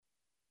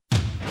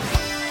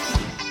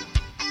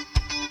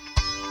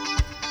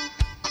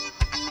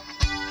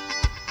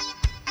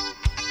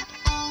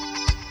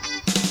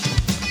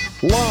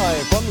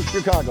Live from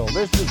Chicago,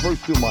 this is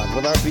Bruce Dumont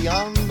with our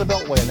Beyond the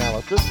Beltway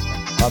analysis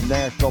of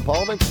national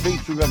politics,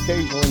 featuring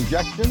occasional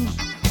injections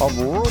of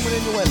rumor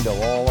and innuendo,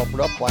 all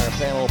offered up by our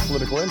panel of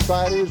political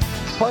insiders,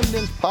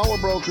 pundits, power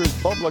brokers,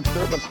 public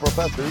servants,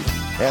 professors,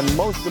 and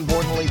most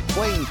importantly,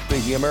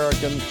 plain-speaking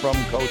Americans from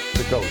coast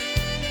to coast.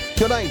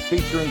 Tonight,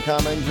 featuring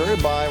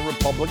commentary by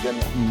Republican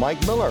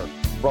Mike Miller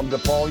from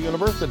DePaul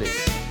University,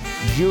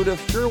 Judith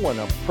Sherwin,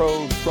 a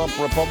pro-Trump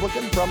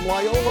Republican from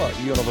Loyola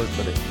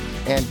University,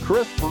 and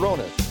Chris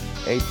Veronis,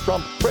 a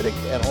Trump critic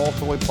and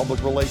also a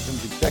public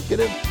relations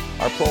executive.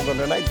 Our program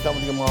tonight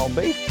coming tomorrow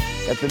based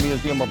at the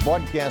Museum of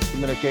Broadcast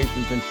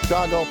Communications in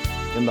Chicago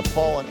in the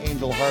Paul and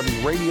Angel Harvey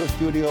radio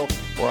studio,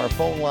 where our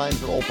phone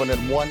lines are open at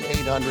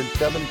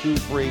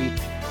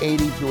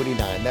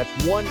 1-800-723-8289. That's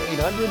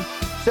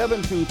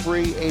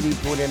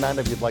 1-800-723-8289.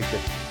 If you'd like to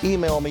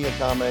email me a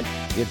comment,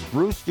 it's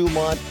Bruce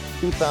Dumont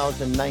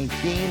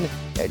 2019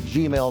 at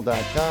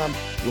gmail.com.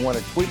 If you want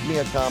to tweet me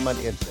a comment,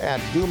 it's at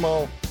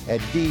Dumo at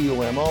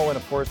DUMO. And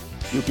of course,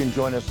 you can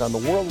join us on the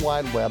World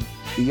Wide Web,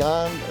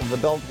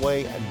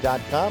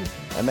 beyondthebeltway.com.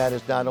 And that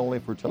is not only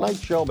for tonight's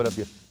show, but if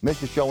you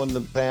missed a show in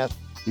the past,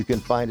 you can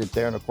find it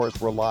there. And of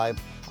course, we're live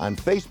on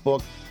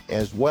Facebook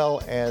as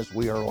well as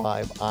we are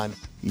live on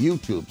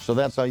YouTube. So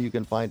that's how you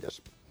can find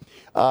us.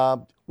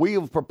 We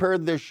have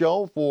prepared this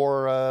show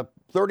for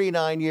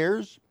 39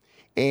 years.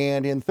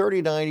 And in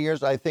 39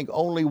 years, I think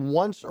only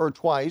once or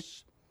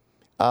twice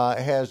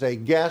has a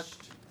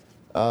guest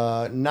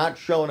not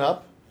shown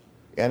up.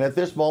 And at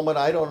this moment,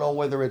 I don't know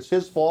whether it's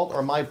his fault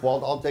or my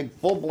fault. I'll take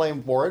full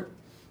blame for it.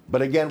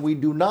 But again, we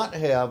do not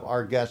have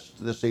our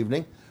guest this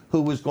evening,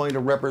 who is going to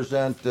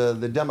represent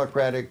the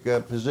Democratic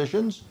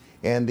positions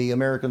and the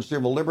American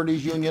Civil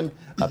Liberties Union,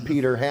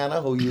 Peter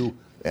Hanna, who you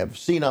have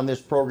seen on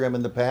this program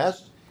in the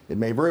past. It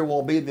may very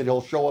well be that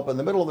he'll show up in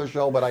the middle of the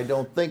show, but I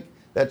don't think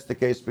that's the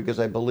case, because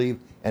I believe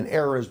an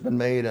error has been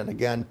made. And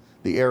again,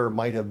 the error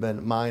might have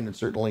been mine, and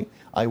certainly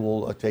I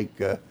will take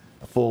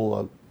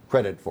full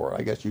credit for it.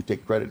 I guess you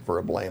take credit for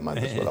a blame.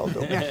 That's what I'll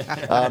do.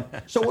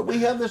 So what we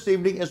have this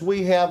evening is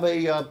we have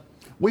a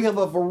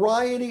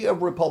variety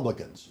of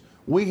Republicans.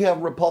 We have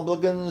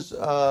Republicans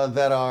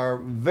that are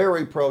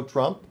very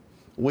pro-Trump.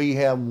 We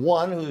have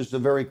one who's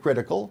very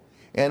critical.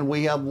 And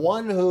we have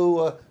one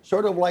who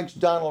sort of likes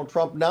Donald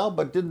Trump now,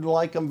 but didn't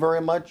like him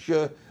very much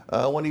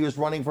when he was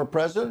running for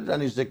president.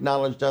 And he's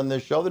acknowledged on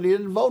this show that he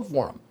didn't vote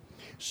for him.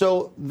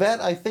 So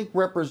that, I think,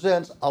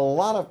 represents a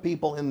lot of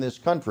people in this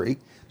country,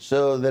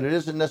 so that it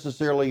isn't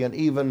necessarily an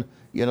even,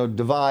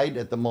 divide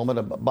at the moment,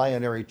 a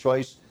binary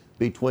choice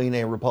between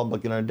a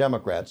Republican and a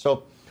Democrat.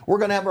 So we're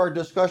going to have our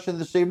discussion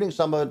this evening.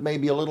 Some of it may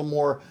be a little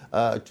more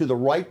to the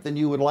right than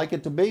you would like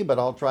it to be, but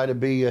I'll try to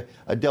be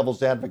a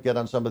devil's advocate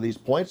on some of these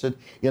points. And,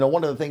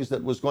 one of the things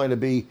that was going to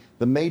be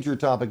the major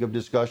topic of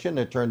discussion,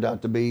 it turned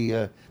out to be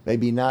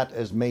maybe not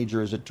as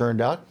major as it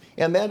turned out,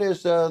 and that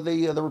is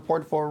the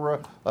report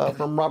from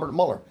Robert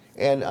Mueller.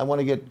 And I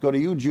want to go to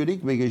you, Judy,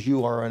 because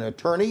you are an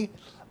attorney.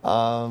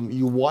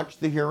 You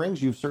watched the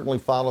hearings. You've certainly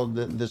followed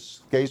this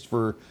case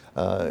for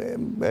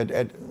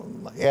ad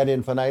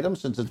infinitum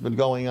since it's been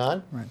going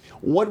on. Right.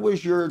 What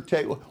was your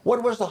take?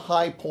 What was the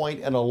high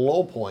point and a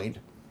low point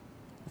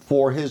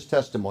for his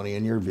testimony,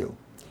 in your view?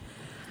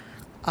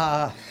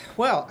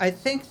 Well, I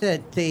think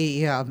that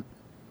the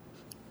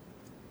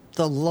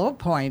low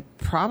point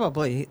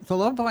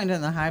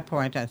and the high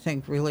point, I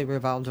think, really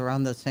revolved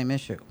around the same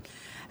issue,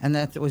 and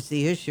that was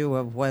the issue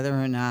of whether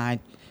or not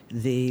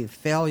the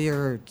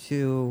failure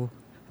to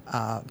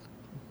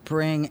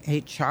bring a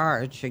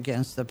charge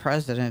against the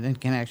president in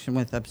connection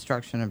with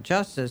obstruction of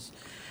justice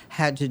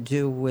had to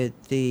do with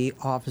the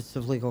Office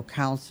of Legal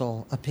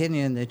Counsel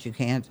opinion that you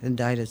can't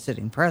indict a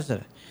sitting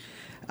president.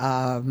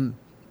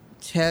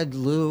 Ted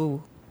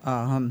Lieu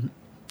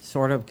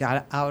sort of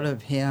got out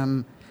of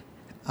him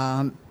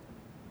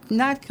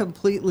not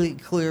completely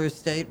clear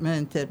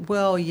statement that,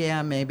 well,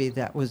 yeah, maybe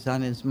that was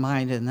on his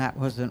mind and that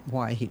wasn't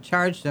why he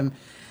charged him.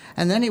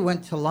 And then he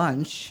went to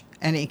lunch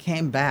and he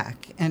came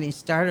back and he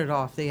started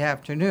off the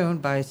afternoon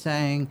by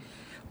saying,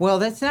 well,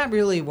 that's not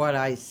really what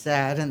I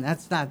said and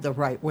that's not the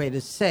right way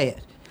to say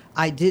it.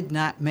 I did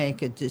not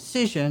make a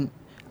decision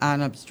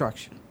on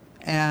obstruction.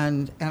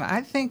 And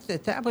I think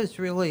that was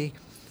really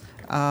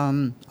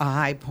a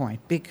high point,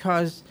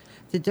 because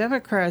the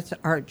Democrats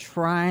are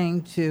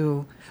trying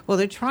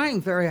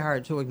very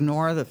hard to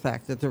ignore the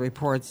fact that the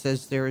report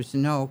says there is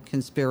no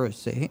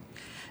conspiracy.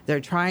 They're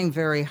trying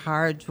very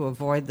hard to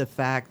avoid the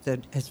fact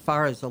that, as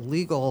far as a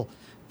legal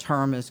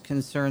term is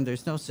concerned,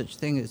 there's no such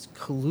thing as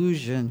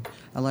collusion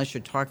unless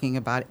you're talking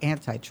about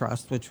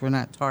antitrust, which we're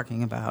not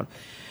talking about.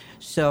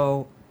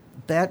 So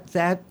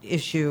that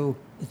issue,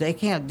 they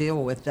can't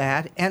deal with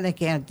that, and they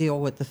can't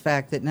deal with the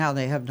fact that now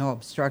they have no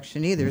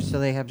obstruction either, so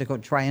they have to go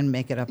try and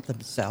make it up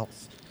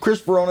themselves.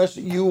 Chris Veronis,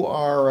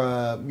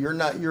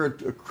 you're a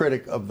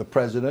critic of the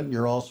president.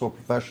 You're also a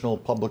professional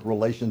public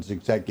relations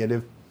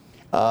executive.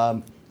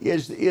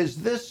 Is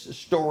this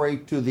story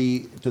to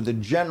the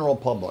general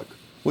public,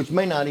 which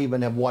may not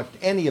even have watched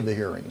any of the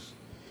hearings,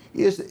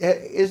 is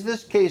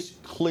this case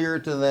clear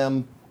to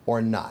them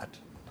or not?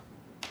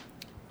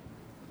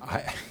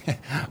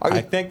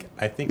 I think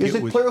Is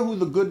it clear who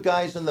the good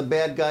guys and the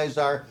bad guys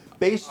are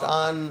based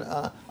on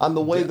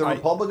the way the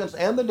Republicans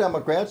and the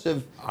Democrats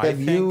have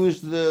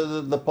used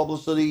the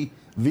publicity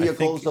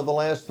vehicles of the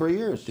last 3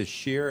 years? The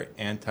sheer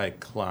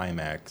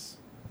anticlimax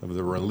of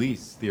the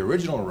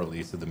original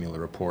release of the Mueller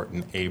report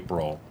in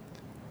April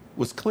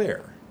was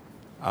clear.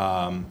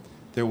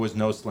 There was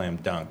no slam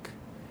dunk.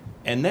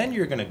 And then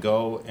you're going to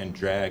go and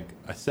drag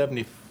a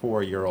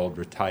 74-year-old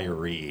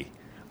retiree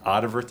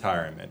out of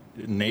retirement.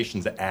 The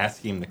nation's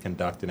asking him to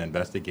conduct an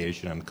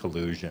investigation on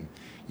collusion.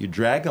 You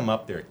drag him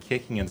up there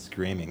kicking and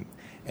screaming,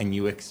 and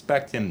you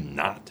expect him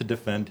not to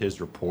defend his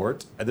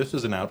report. This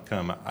was an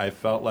outcome I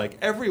felt like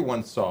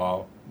everyone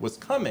saw was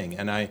coming,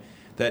 and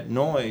that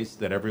noise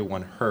that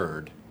everyone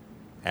heard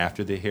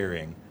after the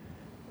hearing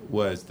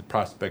was the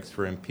prospects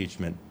for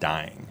impeachment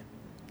dying.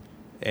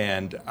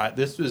 And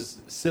this was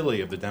silly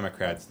of the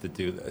Democrats to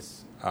do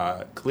this.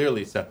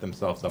 Clearly set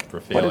themselves up for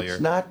failure. But it's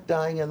not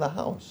dying in the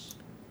House.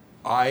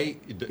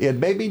 It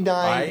may be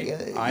dying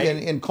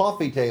in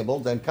coffee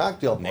tables and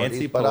cocktail parties,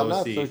 Nancy but I'm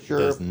not so Pelosi sure.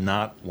 does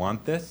not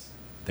want this.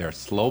 They're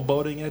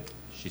slow-boating it.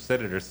 She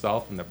said it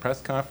herself in the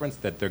press conference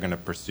that they're going to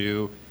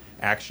pursue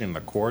action in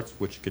the courts,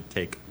 which could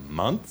take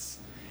months.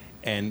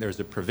 And there's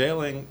a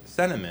prevailing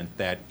sentiment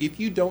that if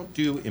you don't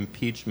do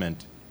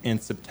impeachment in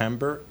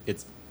September,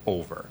 it's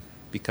over.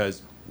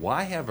 Because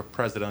why have a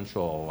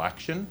presidential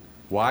election?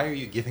 Why are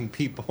you giving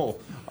people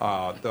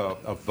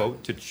a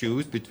vote to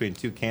choose between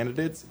two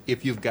candidates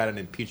if you've got an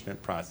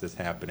impeachment process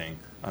happening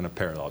on a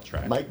parallel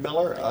track? Mike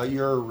Miller,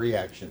 your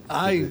reaction?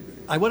 I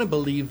want to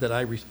believe that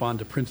I respond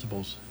to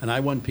principles, and I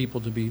want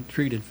people to be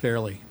treated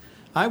fairly.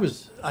 I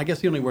guess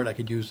the only word I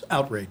could use,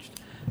 outraged,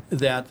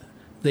 that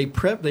they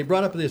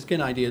brought up this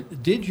idea,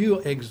 did you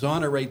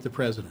exonerate the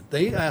president?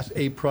 They asked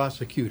a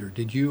prosecutor,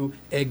 did you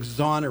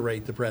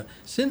exonerate the president?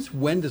 Since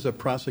when does a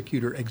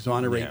prosecutor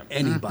exonerate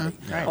anybody?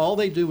 Mm-hmm. Right. All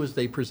they do is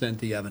they present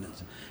the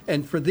evidence.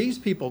 And for these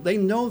people, they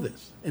know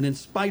this. And in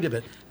spite of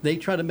it, they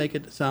try to make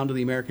it sound to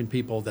the American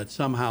people that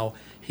somehow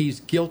he's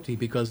guilty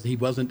because he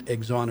wasn't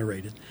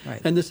exonerated. Right.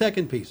 And the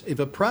second piece, if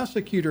a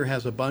prosecutor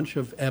has a bunch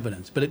of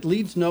evidence, but it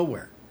leads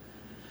nowhere,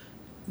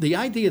 the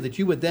idea that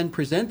you would then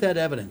present that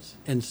evidence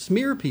and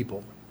smear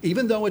people,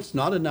 even though it's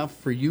not enough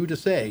for you to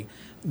say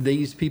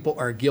these people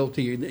are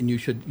guilty and you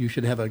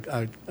should have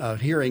a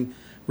hearing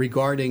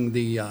regarding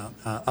the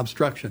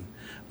obstruction.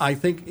 I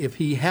think if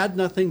he had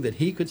nothing that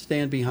he could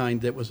stand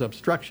behind that was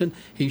obstruction,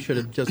 he should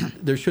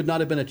have there should not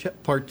have been a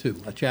part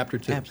two, a chapter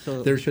two.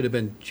 Absolutely. There should have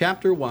been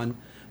chapter one,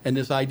 and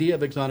this idea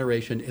of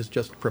exoneration is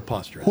just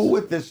preposterous. Who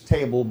at this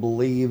table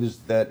believes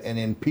that an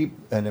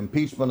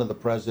impeachment of the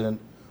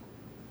president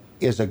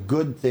is a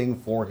good thing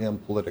for him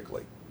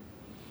politically?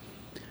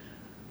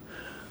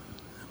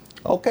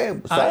 Okay,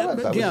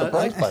 silence. I was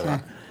surprised by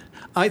that.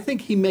 I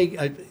think he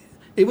may.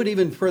 It would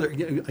even further.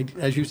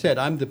 As you said,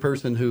 I'm the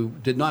person who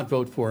did not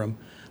vote for him,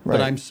 Right.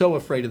 but I'm so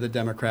afraid of the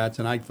Democrats,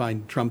 and I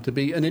find Trump to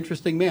be an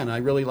interesting man. I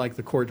really like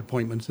the court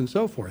appointments and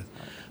so forth.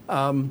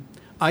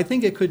 I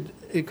think it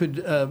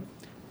could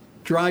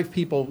drive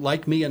people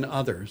like me and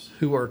others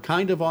who are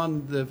kind of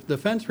on the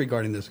fence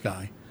regarding this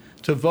guy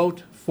to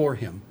vote for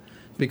him,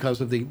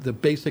 because of the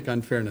basic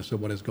unfairness of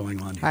what is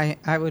going on here.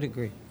 I would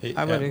agree.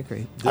 I would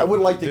agree. I would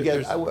like to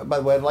get, by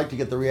the way, I'd like to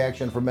get the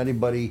reaction from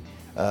anybody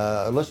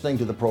listening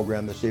to the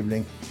program this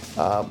evening.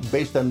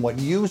 Based on what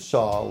you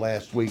saw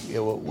last week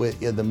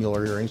in the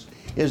Mueller hearings,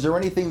 is there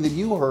anything that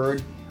you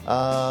heard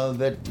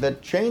that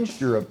changed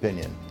your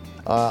opinion?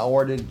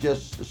 Or did it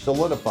just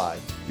solidify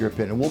your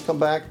opinion? We'll come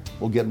back,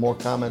 we'll get more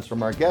comments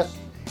from our guests,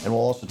 and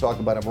we'll also talk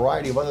about a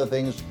variety of other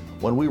things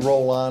when we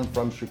roll on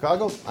from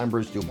Chicago. I'm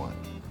Bruce Dumont.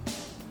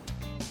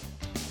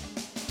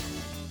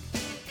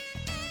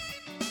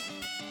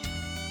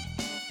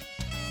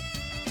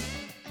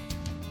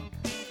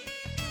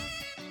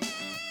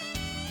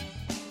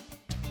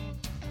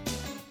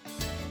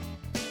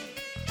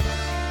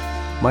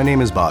 My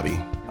name is Bobby.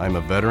 I'm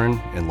a veteran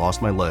and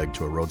lost my leg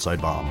to a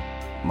roadside bomb.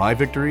 My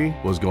victory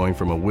was going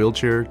from a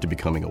wheelchair to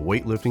becoming a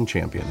weightlifting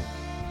champion.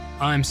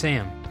 I'm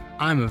Sam.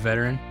 I'm a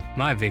veteran.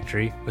 My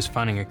victory was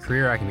finding a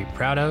career I can be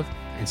proud of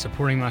and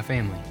supporting my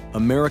family.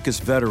 America's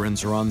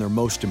veterans are on their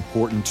most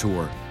important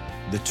tour,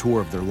 the tour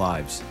of their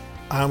lives.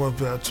 I'm a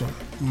veteran.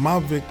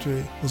 My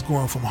victory was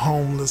going from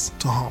homeless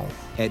to home.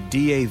 At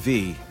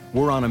DAV,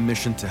 we're on a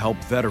mission to help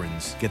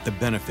veterans get the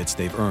benefits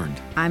they've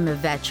earned. I'm a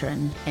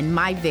veteran, and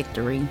my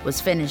victory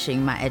was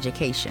finishing my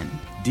education.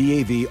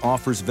 DAV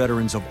offers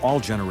veterans of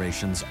all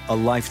generations a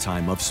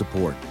lifetime of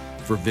support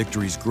for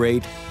victories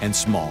great and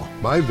small.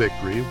 My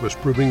victory was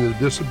proving that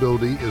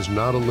disability is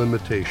not a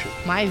limitation.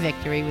 My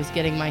victory was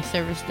getting my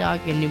service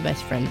dog a new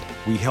best friend.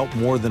 We help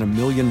more than 1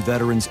 million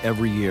veterans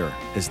every year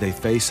as they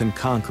face and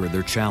conquer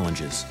their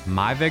challenges.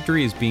 My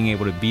victory is being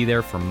able to be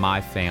there for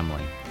my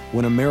family.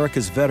 When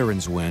America's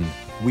veterans win,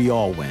 we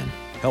all win.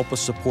 Help us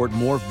support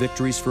more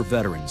victories for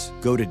veterans.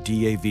 Go to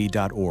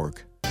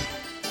DAV.org.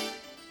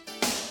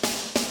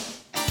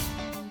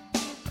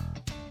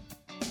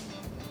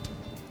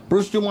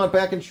 Bruce Dumont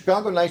back in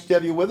Chicago. Nice to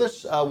have you with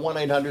us.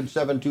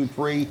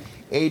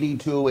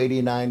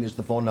 1-800-723-8289 is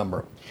the phone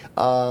number.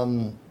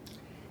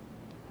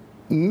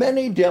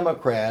 Many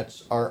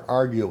Democrats are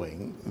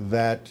arguing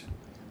that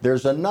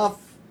there's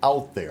enough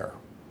out there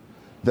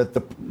that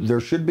there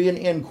should be an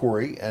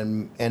inquiry,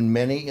 and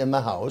many in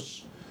the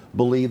House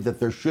believe that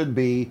there should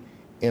be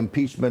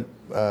impeachment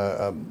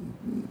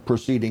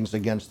proceedings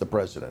against the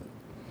president.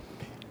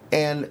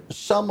 And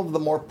some of the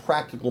more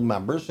practical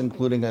members,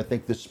 including I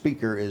think the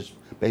Speaker, is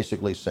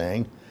basically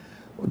saying,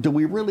 do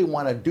we really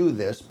want to do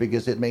this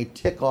because it may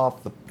tick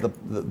off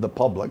the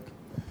public,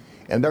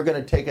 and they're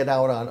going to take it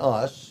out on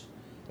us,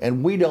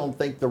 and we don't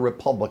think the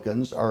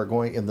Republicans are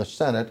going in the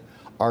Senate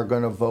are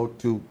going to vote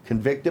to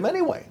convict him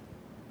anyway.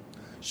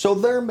 So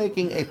they're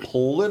making a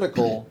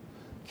political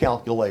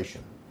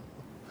calculation.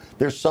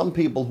 There's some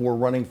people who are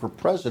running for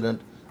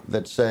president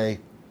that say,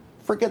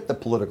 forget the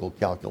political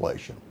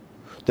calculation.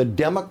 The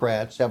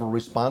Democrats have a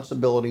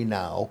responsibility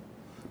now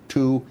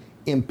to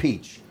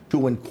impeach,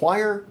 to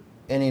inquire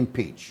and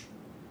impeach.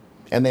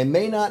 And they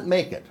may not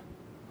make it,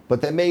 but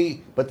they may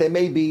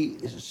be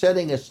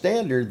setting a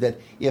standard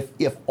that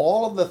if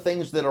all of the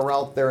things that are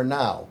out there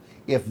now,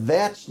 if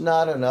that's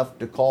not enough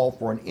to call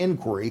for an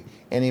inquiry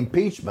and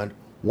impeachment,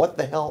 what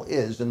the hell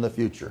is in the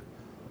future?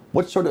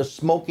 What sort of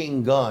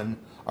smoking gun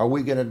are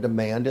we going to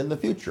demand in the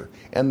future?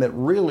 And that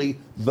really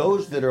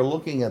those that are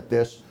looking at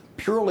this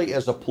purely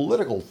as a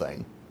political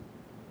thing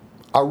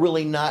are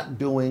really not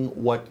doing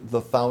what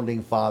the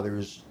founding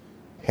fathers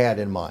had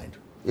in mind.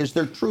 Is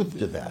there truth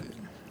to that?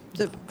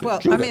 The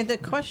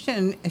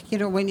question,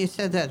 when you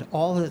said that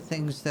all the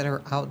things that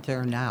are out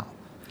there now,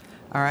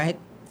 all right,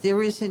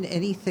 there isn't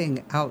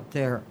anything out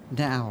there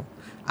now.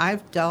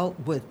 I've dealt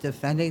with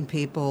defending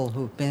people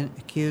who've been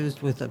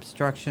accused with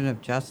obstruction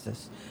of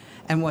justice.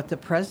 And what the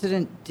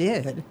president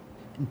did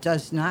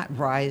does not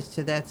rise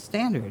to that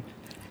standard,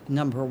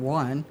 number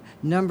one.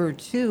 Number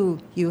two,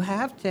 you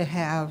have to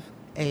have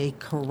a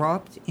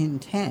corrupt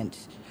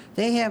intent.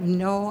 They have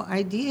no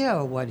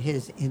idea what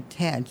his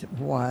intent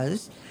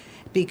was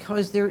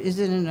because there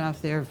isn't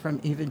enough there from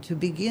even to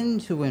begin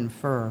to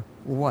infer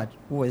what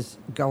was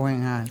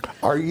going on.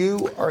 Are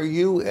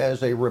you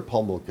as a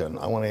Republican,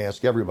 I want to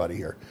ask everybody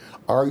here,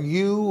 are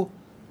you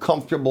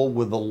comfortable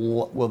with the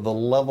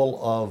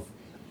level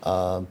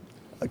of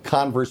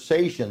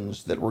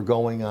conversations that were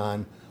going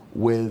on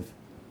with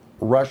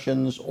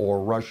Russians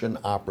or Russian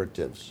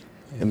operatives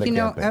in the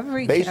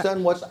campaign? Based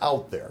on what's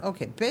out there.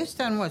 Okay,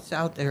 based on what's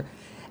out there,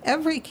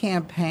 every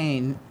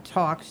campaign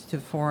talks to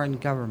foreign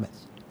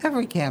governments.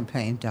 Every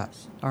campaign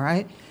does, all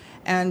right?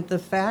 And the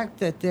fact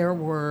that there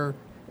were,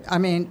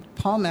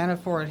 Paul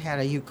Manafort had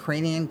a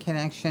Ukrainian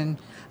connection.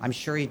 I'm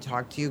sure he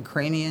talked to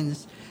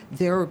Ukrainians.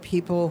 There were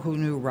people who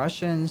knew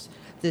Russians.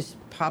 This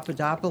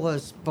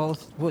Papadopoulos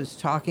both was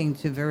talking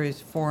to various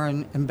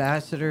foreign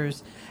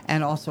ambassadors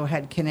and also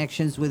had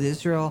connections with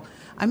Israel.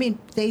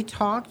 They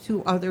talk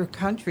to other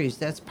countries.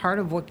 That's part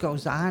of what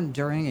goes on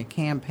during a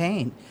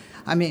campaign.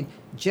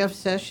 Jeff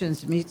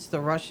Sessions meets the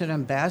Russian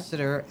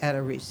ambassador at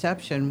a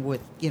reception with,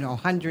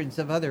 hundreds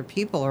of other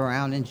people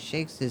around and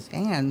shakes his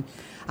hand.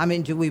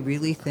 Do we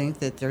really think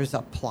that there's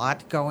a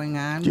plot going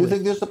on? Do you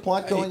think there's a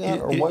plot going on,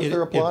 or was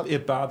there a plot?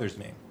 It bothers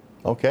me.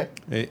 Okay.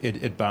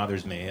 It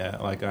bothers me,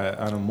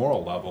 on a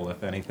moral level,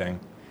 if anything.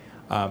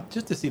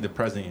 Just to see the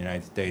President of the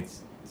United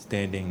States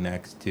standing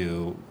next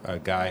to a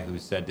guy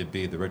who's said to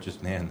be the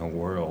richest man in the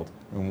world,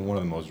 and one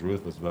of the most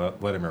ruthless,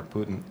 Vladimir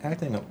Putin,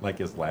 acting like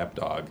his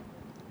lapdog.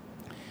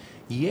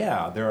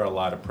 Yeah, there are a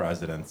lot of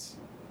presidential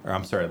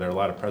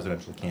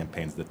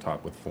campaigns that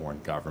talk with foreign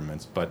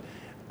governments, but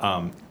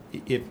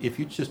if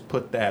you just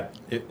put that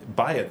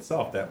by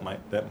itself, that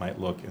might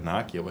look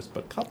innocuous,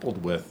 but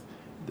coupled with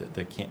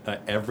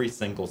every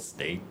single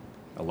state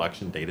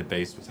election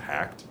database was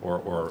hacked,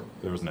 or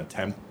there was an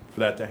attempt for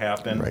that to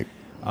happen. Right.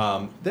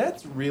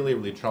 That's really,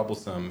 really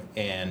troublesome,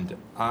 and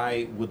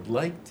I would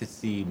like to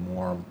see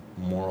more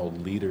moral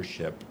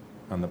leadership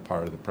on the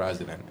part of the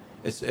president,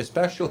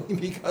 especially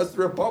because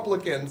the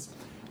Republicans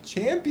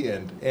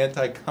championed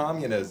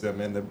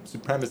anti-communism and the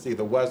supremacy of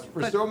the West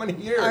for so many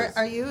years.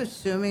 Are you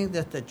assuming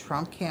that the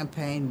Trump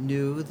campaign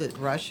knew that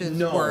Russians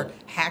were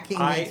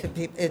hacking into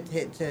people,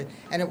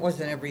 and it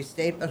wasn't every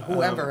state, but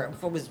whoever?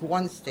 If it was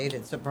one state,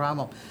 it's a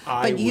problem.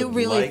 But you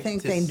really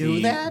think they knew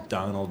that?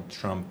 Donald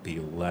Trump be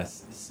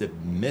less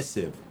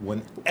submissive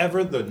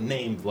whenever the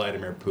name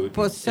Vladimir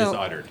Putin is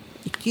uttered.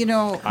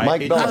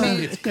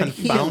 It's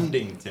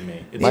confounding to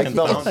me. It's a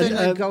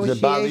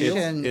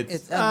negotiation.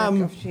 It's a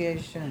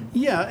negotiation.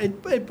 Yeah,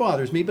 it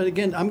bothers me. But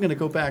again, I'm going to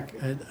go back.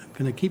 I'm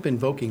going to keep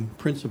invoking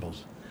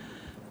principles.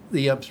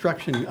 The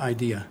obstruction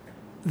idea.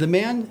 The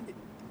man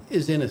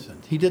is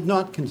innocent. He did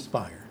not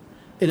conspire.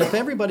 And if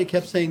everybody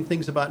kept saying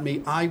things about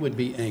me, I would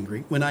be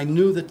angry when I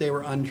knew that they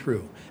were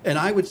untrue. And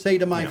I would say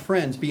to my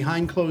friends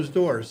behind closed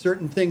doors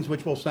certain things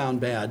which will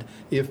sound bad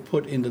if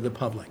put into the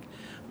public.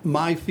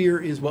 My fear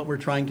is what we're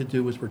trying to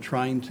do is we're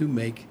trying to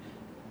make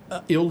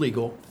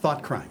illegal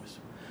thought crimes.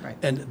 Right.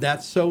 And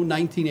that's so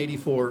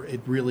 1984.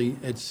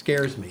 It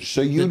scares me.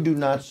 So you do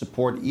not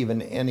support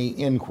even any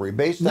inquiry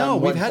based on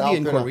we've what's had the out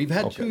inquiry. there? We've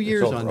had Okay, 2 it's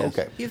years over. on this.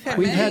 Okay. You've had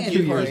We've many had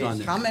 2 years inquiries. on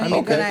this. How many are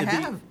you going to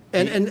have?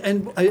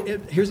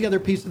 And here's the other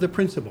piece of the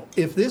principle.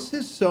 If this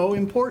is so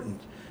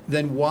important,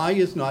 then why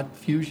is not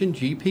Fusion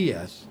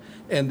GPS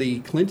and the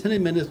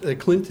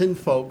Clinton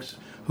folks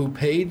who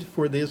paid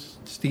for this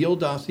Steele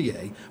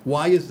dossier,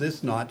 why is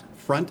this not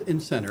front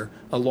and center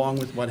along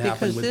with what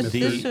happened Because with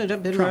this Mr. should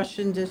have been Trump?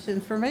 Russian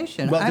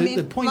disinformation. Well, I mean,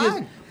 the point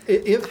God,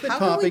 is, if the how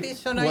can we topic be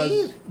so was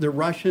naive? the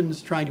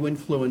Russians trying to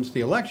influence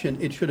the election,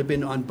 it should have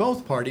been on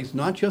both parties,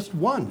 not just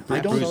one. I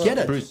don't get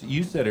it. Bruce,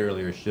 you said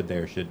earlier, should they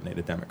or shouldn't they,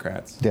 the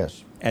Democrats?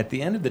 Yes. At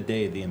the end of the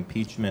day, an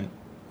impeachment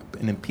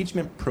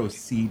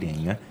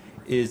proceeding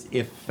is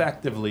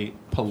effectively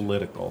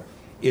political.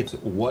 It's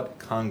what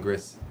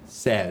Congress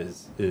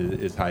says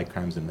is high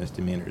crimes and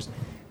misdemeanors.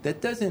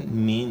 That doesn't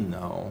mean,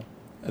 though,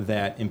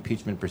 that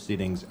impeachment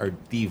proceedings are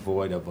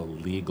devoid of a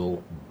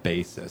legal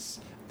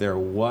basis. There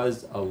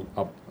was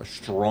a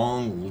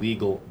strong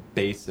legal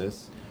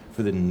basis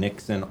for the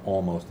Nixon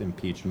almost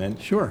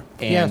impeachment. Sure.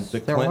 And Yes,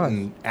 the there was.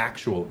 Clinton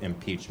actual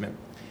impeachment.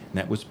 And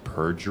that was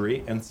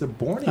perjury and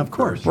suborning Of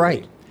course. perjury.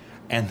 Right.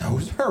 And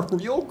those are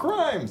real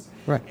crimes.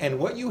 Right. And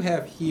what you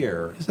have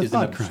here It's a is an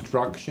thought crime.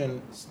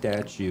 obstruction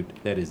statute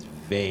that is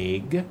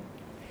vague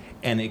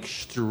and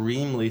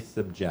extremely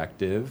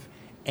subjective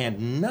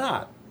and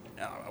not,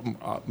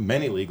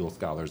 many legal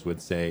scholars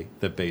would say,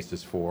 the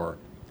basis for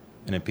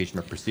an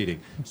impeachment proceeding.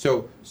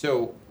 So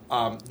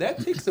that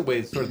takes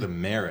away sort of the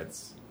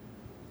merits.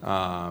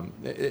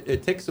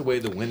 It takes away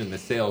the wind in the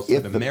sails for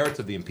the merits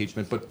of the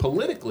impeachment. But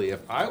politically, if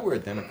I were a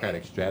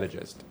Democratic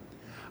strategist,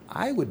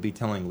 I would be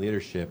telling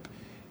leadership,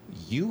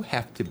 you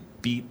have to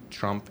beat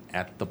Trump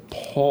at the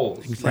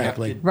polls.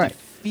 Exactly. You have to Right.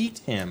 defeat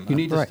him. You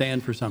need to Right.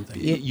 stand for something.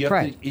 You have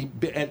Right.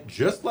 and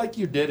just like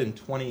you did in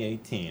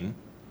 2018,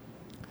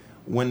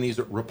 when these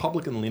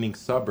Republican-leaning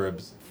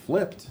suburbs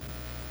flipped,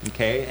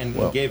 okay, and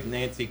gave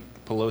Nancy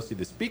Pelosi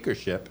the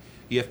speakership,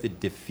 you have to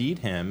defeat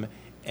him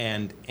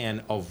and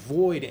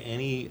avoid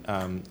any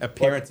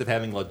appearance of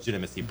having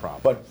legitimacy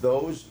problems. But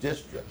those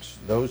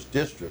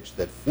districts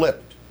that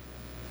flipped,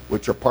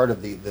 which are part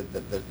of the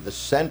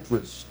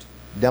centrist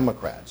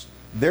Democrats,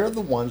 they're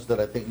the ones that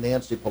I think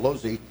Nancy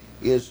Pelosi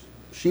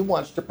she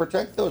wants to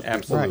protect those people.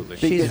 Absolutely. Right.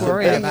 She's Because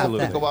worried if they about have to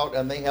that. go out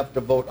and they have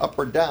to vote up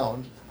or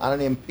down on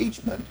an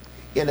impeachment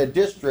in a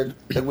district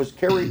that was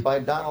carried by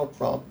Donald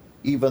Trump,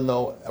 even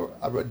though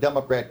a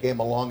Democrat came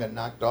along and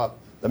knocked off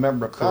the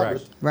member of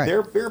Congress, Right.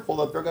 they're fearful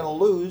that they're going to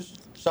lose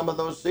some of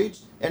those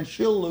seats and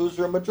she'll lose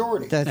her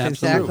majority. That's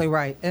Absolutely. exactly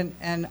right.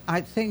 And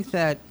I think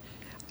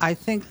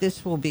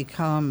this will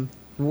become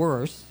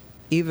worse,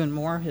 even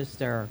more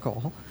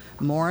hysterical,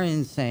 more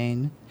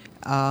insane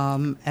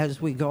as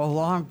we go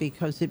along,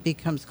 because it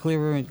becomes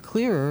clearer and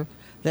clearer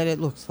that it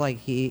looks like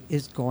he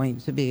is going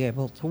to be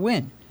able to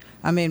win.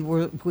 I mean,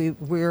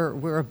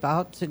 we're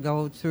about to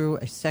go through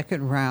a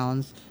second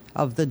round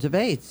of the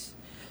debates.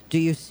 Do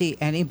you see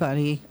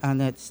anybody on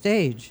that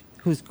stage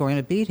who's going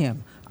to beat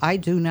him? I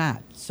do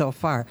not so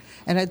far.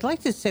 And I'd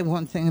like to say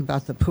one thing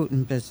about the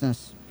Putin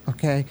business,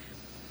 okay?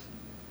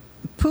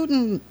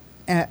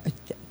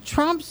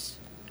 Trump's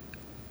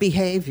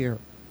behavior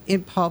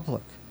in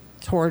public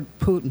toward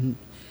Putin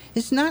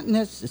is not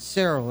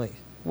necessarily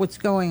what's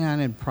going on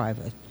in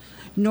private,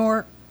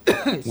 nor we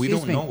don't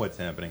excuse me. know what's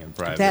happening in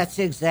private. That's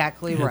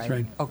exactly That's right.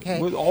 right.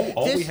 Okay. Well,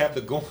 all we This- have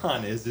to go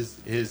on is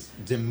his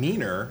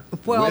demeanor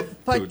Well,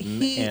 with but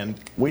Putin, and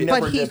We But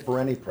never he- did for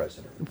any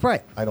president.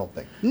 Right. I don't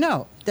think.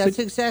 No, that's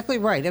exactly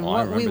right. And Oh,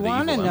 I what we remember the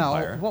want to evil know,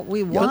 empire. what we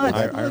Yeah, want,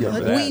 I remember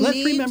that. Let's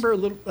need- remember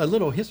a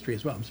little history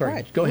as well. I'm sorry.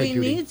 Right. Go ahead, we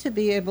Judy. need to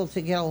be able to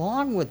get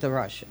along with the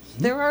Russians.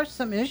 There are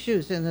some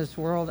issues in this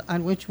world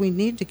on which we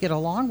need to get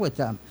along with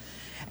them.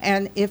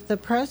 And if the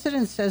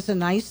president says a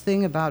nice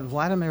thing about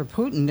Vladimir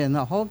Putin in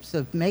the hopes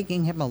of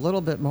making him a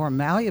little bit more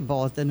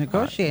malleable at the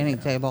negotiating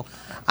table,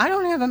 I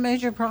don't have a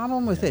major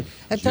problem with it.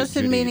 It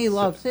doesn't mean he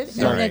loves it, and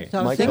sorry. it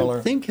Mike doesn't. Miller.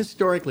 Think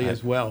historically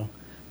as well.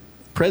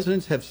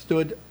 Presidents have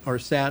stood or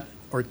sat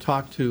or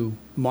talked to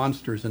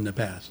monsters in the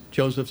past.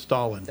 Joseph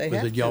Stalin They was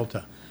have at to.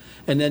 Yalta.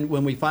 And then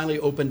when we finally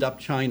opened up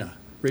China,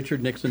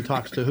 Richard Nixon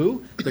talks to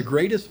who? The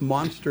greatest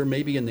monster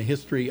maybe in the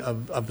history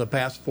of the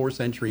past 4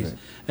 centuries,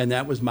 and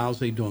that was Mao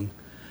Zedong.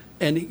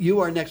 And you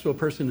are next to a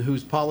person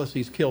whose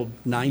policies killed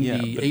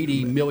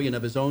 80 million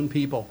of his own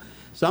people.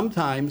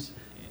 Sometimes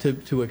to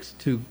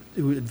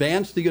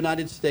advance the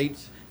United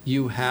States,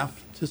 you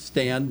have to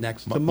stand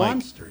next to Mike,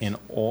 monsters. in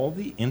all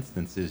the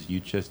instances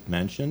you just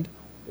mentioned,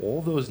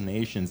 all those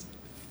nations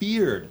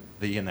feared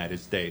the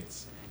United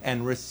States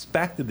and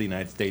respected the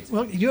United States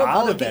Well, you have-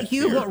 out oh, of that Do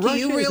you, fear. do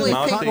you really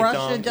Mao think Zedong,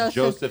 Russia doesn't?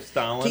 Joseph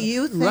Stalin. Do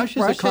you think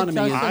Russia's Russia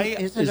economy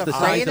isn't is the afraid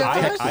size of of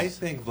Texas. us? I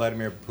think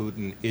Vladimir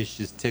Putin is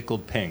just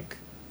tickled pink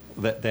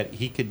that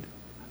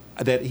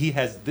he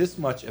has this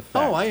much effect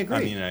Oh, I agree.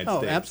 on the United Oh,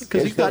 States. absolutely.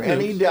 'Cause Is he's got there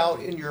any news. doubt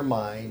in your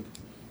mind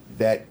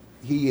that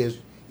he is,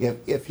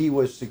 if he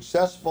was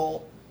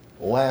successful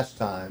last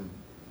time,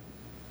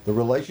 the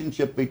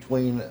relationship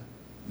between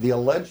the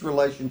alleged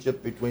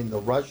relationship between the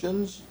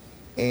Russians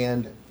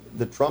and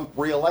the Trump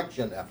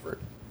re-election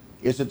effort,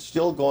 is it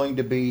still going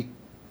to be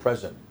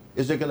present?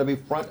 Is it going to be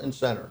front and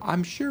center?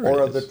 I'm sure Or it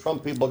are is. the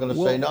Trump people going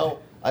to say, no,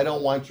 I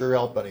don't want your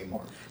help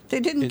anymore? They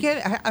didn't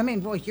get, I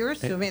mean, well, you're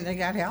assuming they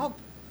got help.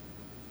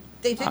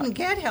 They didn't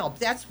get help.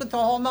 That's what the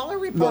whole Mueller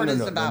report is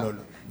about.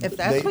 No. If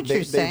that's what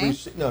you're saying.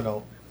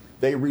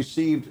 They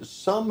received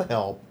some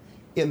help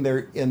in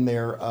their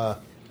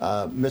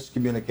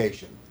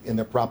miscommunication, in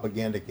their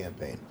propaganda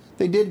campaign.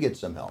 They did get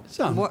some help.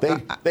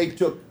 They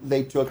took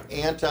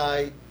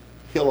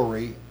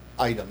anti-Hillary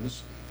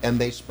items and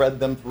they spread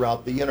them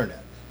throughout the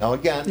internet. Now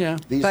again,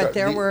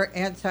 there were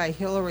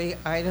anti-Hillary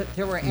items.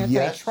 There were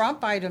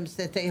anti-Trump items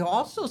that they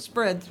also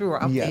spread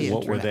throughout the internet.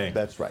 What were they?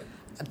 That's right.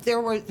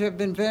 There have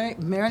been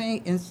many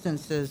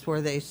instances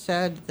where they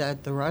said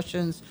that the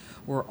Russians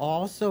were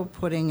also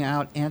putting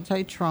out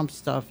anti-Trump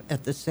stuff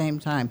at the same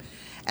time.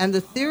 And the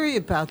theory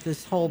about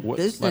this whole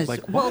business...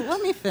 Well,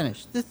 let me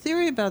finish. The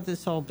theory about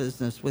this whole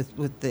business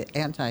with the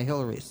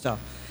anti-Hillary stuff,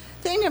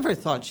 they never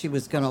thought she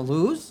was going to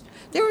lose.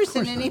 There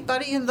isn't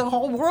anybody in the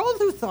whole world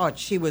who thought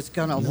she was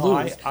going to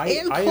lose,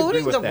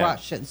 including the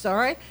Russians, all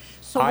right?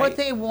 So what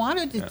they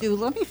wanted to do,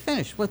 let me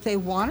finish. What they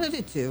wanted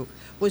to do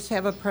was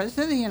have a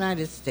president of the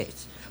United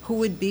States who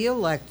would be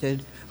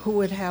elected, who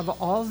would have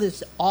all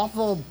this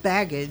awful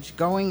baggage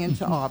going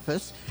into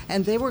office,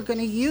 and they were going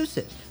to use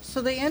it.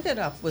 So they ended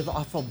up with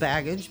awful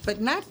baggage, but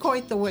not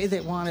quite the way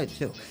they wanted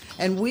to.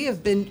 And we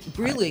have been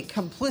really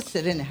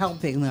complicit in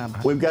helping them.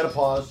 We've got to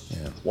pause.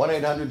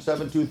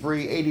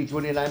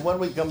 1-800-723-8029. When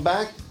we come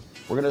back,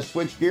 we're going to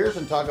switch gears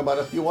and talk about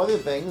a few other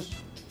things,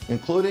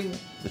 including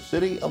the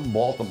city of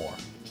Baltimore.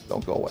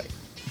 Don't go away.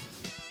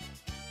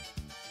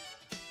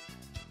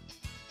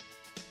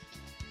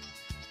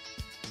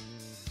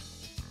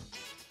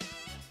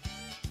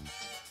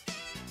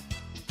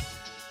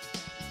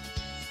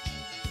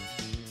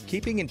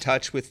 Keeping in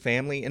touch with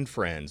family and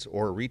friends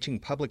or reaching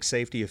public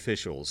safety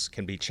officials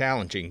can be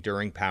challenging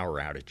during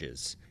power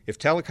outages. If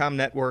telecom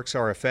networks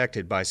are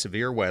affected by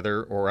severe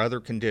weather or other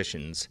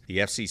conditions, the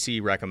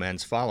FCC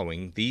recommends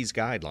following these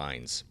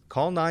guidelines.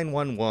 Call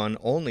 911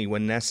 only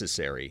when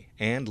necessary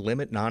and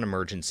limit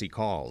non-emergency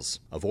calls.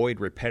 Avoid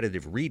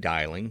repetitive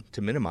redialing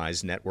to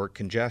minimize network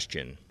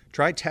congestion.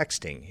 Try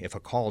texting if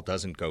a call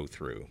doesn't go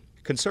through.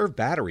 Conserve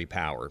battery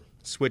power.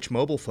 Switch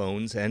mobile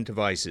phones and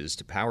devices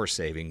to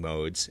power-saving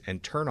modes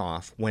and turn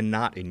off when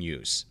not in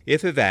use.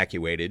 If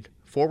evacuated,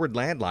 forward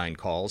landline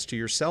calls to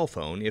your cell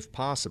phone if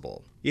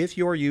possible. If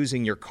you're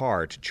using your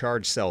car to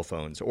charge cell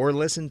phones or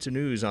listen to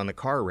news on the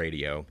car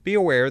radio, be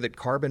aware that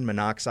carbon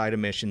monoxide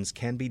emissions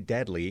can be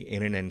deadly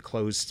in an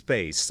enclosed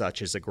space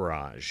such as a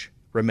garage.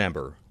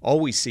 Remember,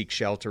 always seek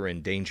shelter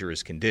in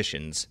dangerous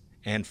conditions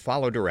and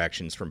follow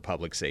directions from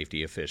public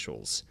safety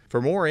officials.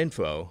 For more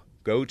info,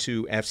 go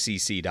to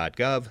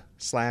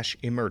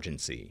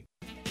fcc.gov/emergency.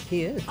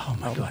 He is. Oh,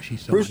 my gosh,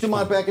 he's so Bruce much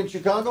Dumont fun. back in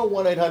Chicago,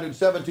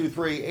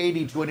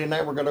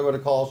 1-800-723-8029. We're going to go to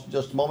calls in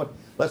just a moment.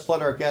 Let's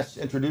let our guests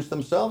introduce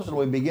themselves, and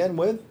we begin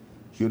with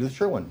Judith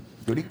Sherwin.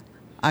 Judy?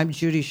 I'm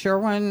Judy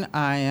Sherwin.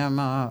 I am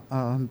a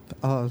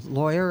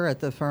lawyer at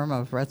the firm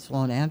of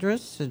Retzel and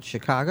Andrus in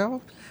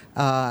Chicago,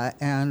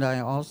 and I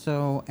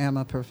also am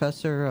a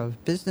professor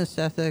of business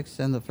ethics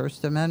and the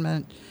First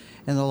Amendment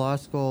in the Law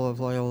School of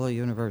Loyola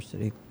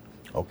University.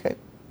 Okay.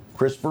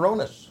 Chris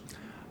Veronis.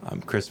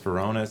 I'm Chris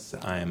Veronis.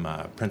 I'm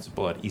a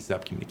principal at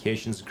ESOP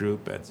Communications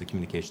Group. It's a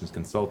communications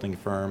consulting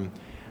firm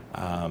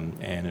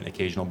and an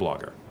occasional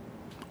blogger.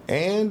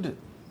 And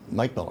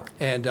Mike Miller.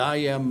 And I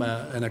am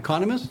an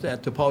economist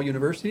at DePaul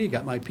University.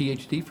 Got my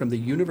PhD from the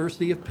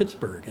University of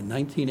Pittsburgh in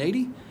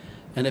 1980.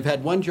 And I've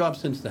had one job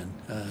since then.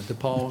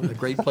 DePaul, a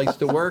great place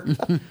to work.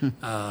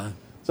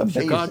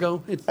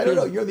 Chicago. I don't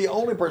know. You're the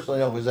only person I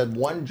know who's had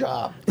one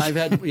job. I've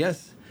had,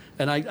 yes.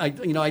 And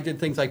I did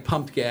things like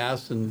pumped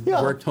gas and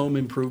worked home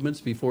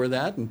improvements before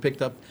that and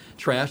picked up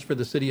trash for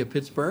the city of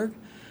Pittsburgh.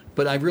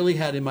 But I've really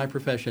had in my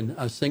profession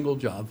a single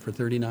job for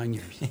 39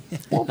 years.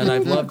 And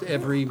I've loved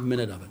every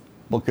minute of it.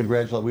 Well,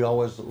 congratulations. We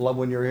always love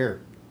when you're here.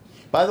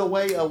 By the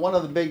way, one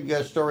of the big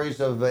stories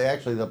of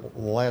actually the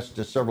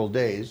last several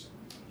days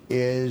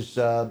is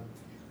the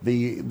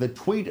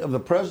tweet of the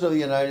President of the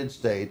United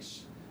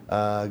States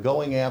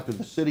going after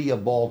the city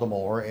of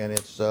Baltimore and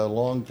its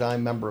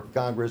longtime member of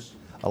Congress,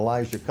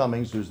 Elijah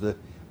Cummings, who's the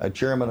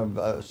chairman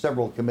of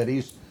several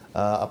committees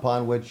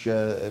upon which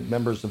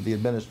members of the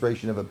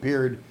administration have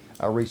appeared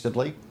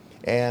recently.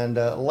 And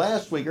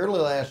early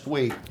last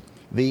week,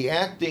 the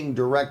acting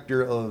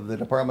director of the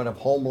Department of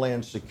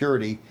Homeland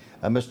Security,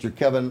 Mr.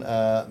 Kevin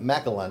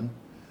McAllen,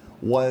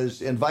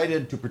 was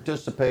invited to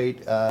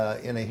participate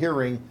in a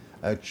hearing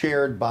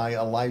chaired by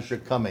Elijah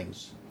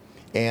Cummings.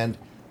 And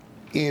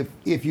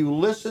if you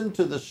listen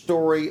to the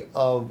story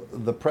of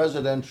the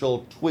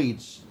presidential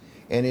tweets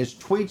and his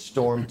tweet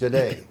storm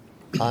today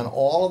on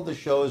all of the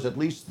shows, at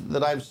least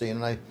that I've seen,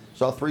 and I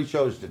saw 3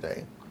 shows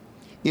today,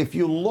 if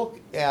you look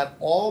at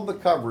all the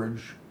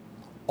coverage,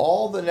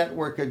 all the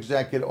network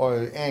executive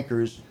or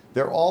anchors,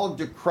 they're all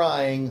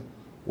decrying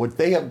what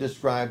they have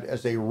described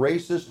as a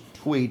racist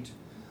tweet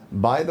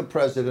by the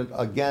president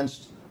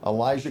against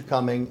Elijah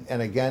Cumming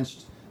and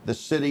against the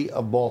city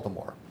of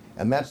Baltimore.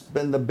 And that's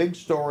been the big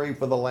story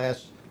for the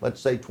last, let's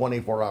say,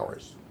 24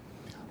 hours.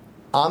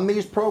 On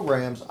these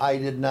programs, I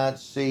did not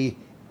see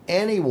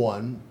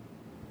anyone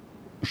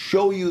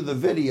show you the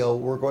video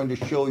we're going to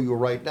show you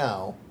right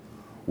now,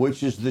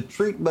 which is the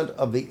treatment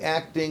of the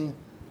acting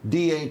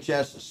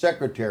DHS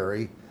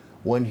secretary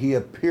when he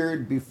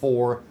appeared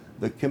before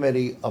the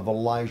committee of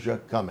Elijah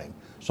Cumming.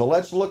 So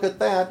let's look at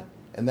that,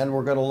 and then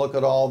we're going to look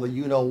at all the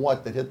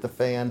you-know-what that hit the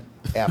fan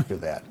after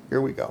that.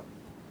 Here we go.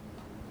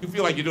 You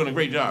feel like you're doing a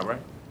great job,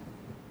 right?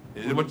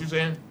 Is it what you're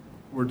saying?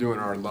 We're doing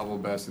our level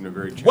best in a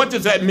very challenging. What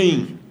does that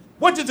mean?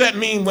 What does that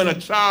mean when a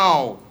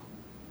child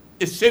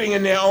is sitting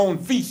in their own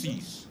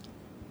feces?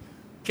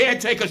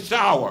 Can't take a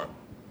shower?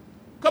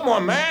 Come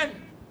on, man.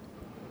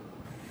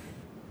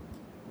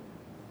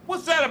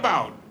 What's that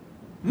about?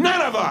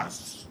 None of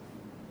us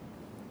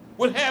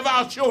would have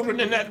our children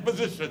in that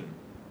position.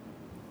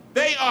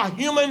 They are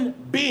human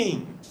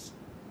beings.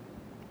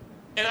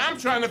 And I'm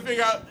trying to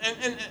figure out,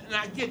 and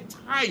I get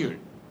tired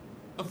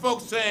of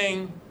folks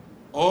saying,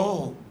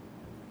 oh,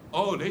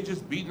 they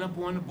just beating up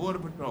on the Border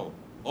Patrol.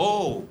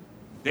 Oh,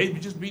 they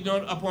just beating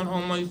up on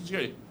Homeland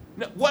Security.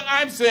 Now, what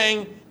I'm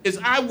saying is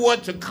I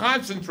want to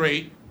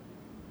concentrate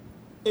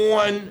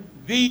on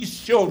these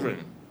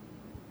children.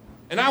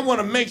 And I want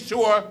to make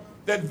sure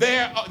that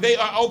they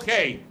are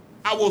okay.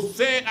 I will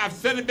say it, I've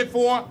said it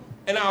before,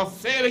 and I'll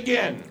say it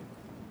again.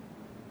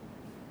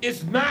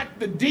 It's not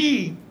the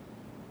deed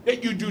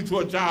that you do to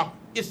a child,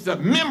 it's the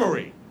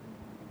memory.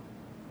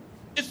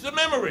 It's the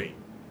memory.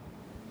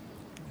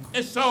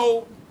 And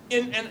so,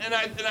 and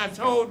I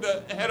told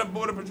the head of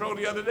Border Patrol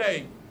the other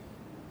day,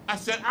 I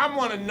said, I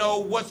want to know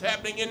what's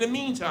happening in the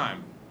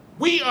meantime.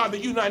 We are the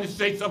United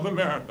States of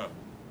America.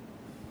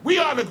 We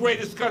are the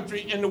greatest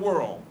country in the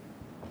world.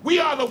 We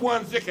are the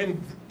ones that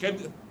can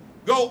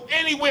go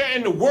anywhere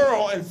in the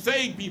world and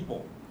save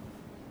people.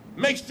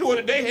 Make sure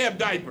that they have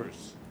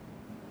diapers.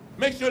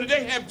 Make sure that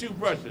they have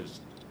toothbrushes.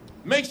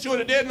 Make sure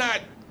that they're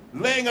not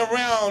laying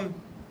around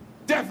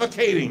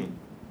defecating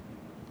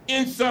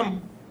in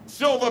some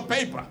silver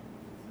paper.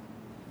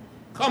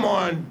 Come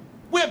on,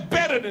 we're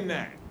better than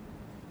that.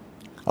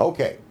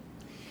 Okay,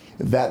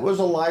 that was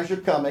Elijah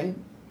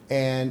Cumming,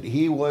 and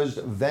he was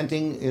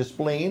venting his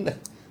spleen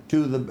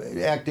to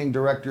the acting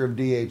director of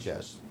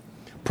DHS.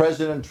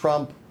 President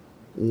Trump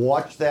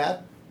watched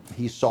that,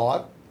 he saw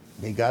it,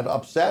 he got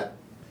upset,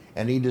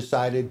 and he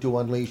decided to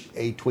unleash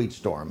a tweet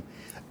storm.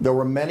 There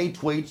were many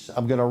tweets.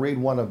 I'm going to read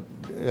one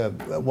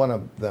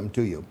of them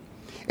to you.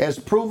 As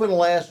proven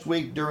last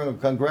week during a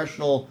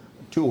congressional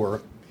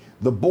tour,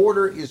 the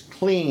border is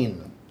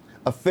clean,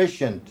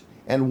 efficient,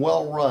 and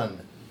well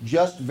run,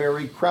 just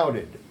very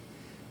crowded.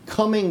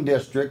 Cumming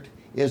District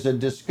is a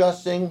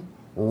disgusting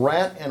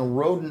rat and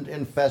rodent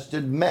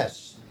infested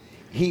mess.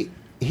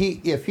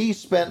 If he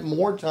spent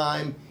more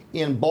time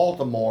in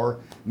Baltimore,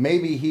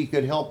 maybe he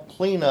could help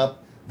clean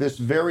up this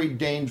very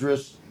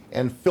dangerous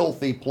and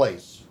filthy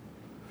place.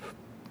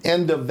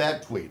 End of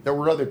that tweet. There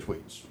were other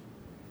tweets.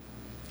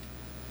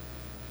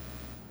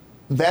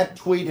 That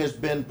tweet has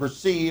been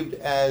perceived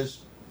as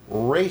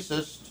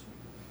racist,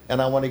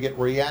 and I want to get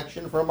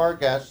reaction from our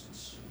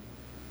guests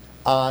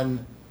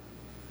on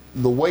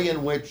the way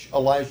in which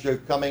Elijah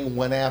Cumming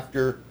went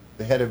after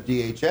the head of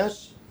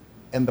DHS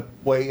and the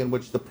way in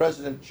which the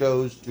president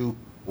chose to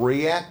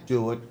react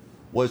to it.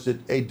 Was it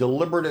a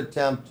deliberate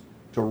attempt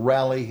to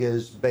rally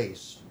his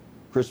base?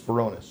 Chris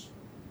Veronis.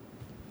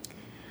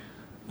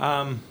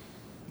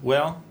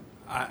 Well,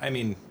 I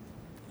mean,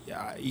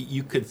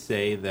 you could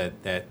say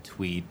that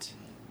tweet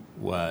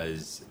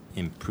was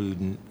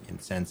imprudent,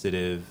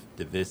 insensitive,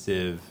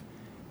 divisive,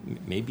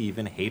 maybe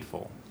even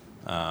hateful,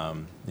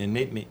 and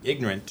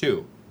ignorant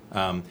too.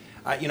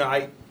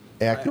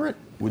 Accurate?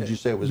 Would you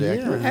say it was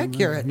accurate?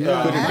 Accurate. Could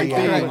it be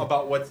accurate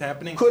about what's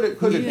happening? Could it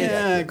be?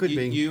 Yeah, it could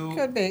be.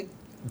 Could be.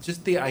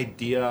 Just the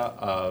idea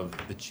of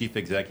the chief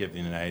executive of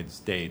the United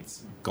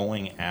States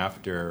going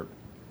after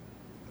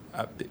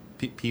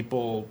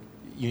people,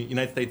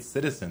 United States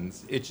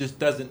citizens, it just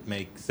doesn't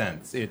make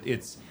sense.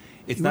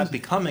 It's not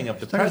becoming of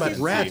the presidency. Talking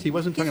about rats. He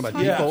wasn't talking about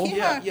people.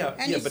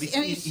 But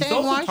he's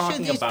saying, why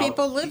should these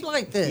people live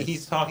like this?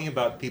 He's talking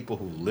about people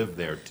who live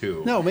there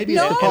too. No, maybe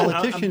it's the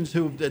politicians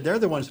who they're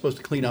the ones supposed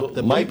to clean up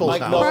the people's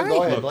house.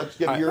 Go ahead. Let's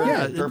give your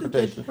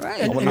interpretation.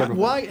 And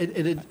why?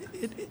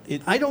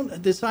 I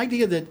don't. This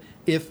idea that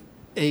if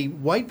a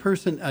white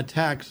person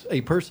attacks a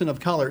person of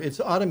color,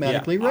 it's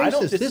automatically racist. I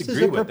don't This is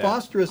disagree a with that.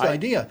 preposterous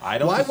idea. I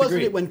don't Why disagree.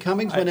 wasn't it when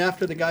Cummings went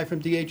after the guy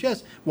from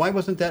DHS? Why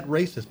wasn't that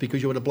racist?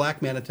 Because you had a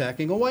black man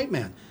attacking a white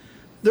man.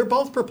 They're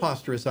both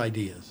preposterous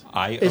ideas.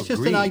 It's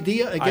just an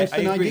idea against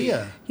an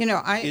idea. You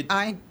know,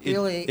 I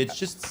really... It's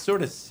just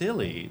sort of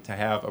silly to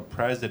have a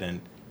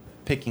president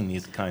picking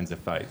these kinds of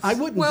fights. I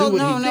wouldn't do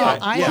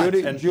what he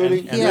did.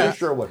 Judy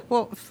Sherwood.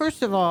 Well,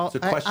 first of all... It's a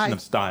question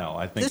of style,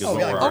 I think, is what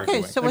we're Okay,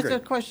 arguing. so it's a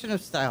question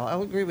of style.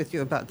 I'll agree with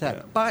you about that.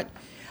 Yeah. But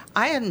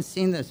I hadn't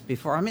seen this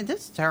before. I mean,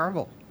 this is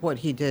terrible what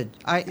he did.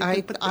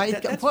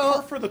 That's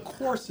par for the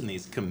course in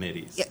these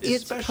committees,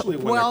 especially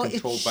when they're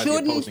controlled by the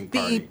opposing party. Well, it shouldn't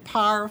be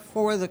par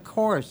for the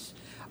course.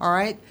 All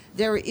right?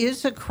 There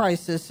is a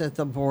crisis at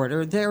the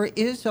border. There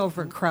is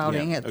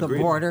overcrowding at the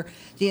border.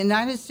 The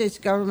United States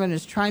government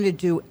is trying to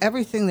do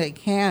everything they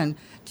can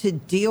to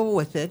deal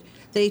with it.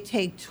 They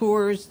take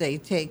tours, they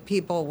take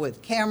people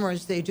with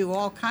cameras, they do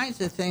all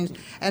kinds of things.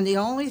 And the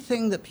only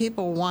thing that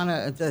people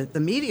the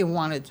media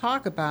want to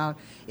talk about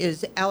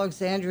is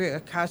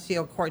Alexandria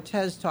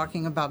Ocasio-Cortez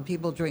talking about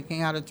people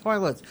drinking out of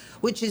toilets,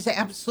 which is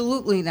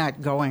absolutely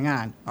not going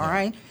on, all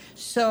right?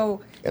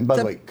 So, and by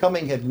the way,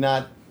 Cumming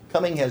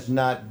has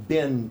not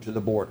been to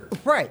the border.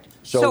 Right.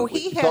 So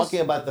he has, talking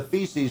about the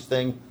feces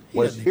thing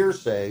was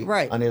hearsay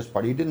on his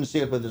part. He didn't see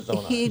it with his own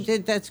eyes. He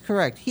did. That's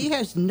correct. He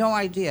has no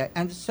idea.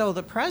 And so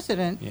the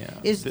president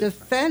is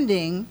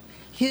defending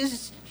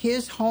his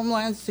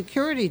Homeland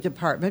Security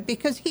Department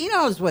because he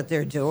knows what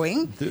they're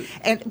doing.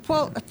 And,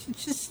 well,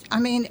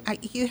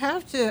 you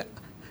have to...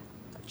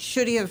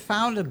 Should he have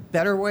found a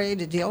better way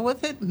to deal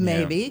with it?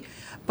 Maybe. Yeah.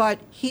 But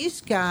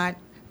he's got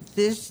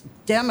this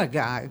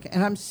demagogue,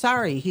 and I'm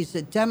sorry, he's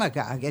a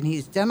demagogue, and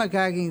he's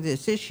demagoguing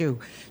this issue,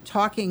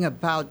 talking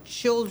about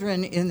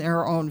children in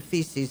their own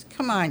feces.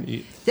 Come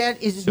on,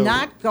 that is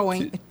not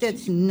going.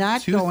 That's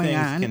not going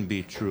on. Two things can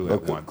be true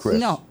at once. Chris.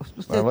 No,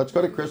 let's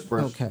go to Chris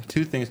first. Okay.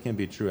 Two things can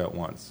be true at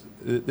once.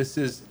 This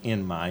is,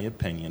 in my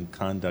opinion,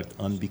 conduct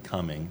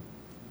unbecoming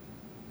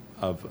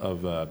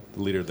of the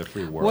leader of the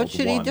free world. What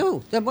should he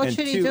do? What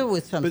should he do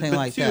with something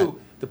like that?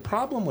 The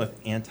problem with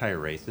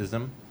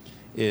anti-racism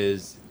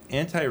is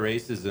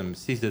anti-racism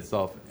sees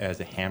itself as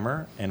a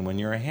hammer, and when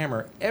you're a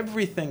hammer,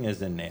 everything is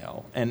a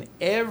nail. And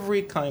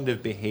every kind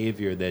of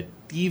behavior that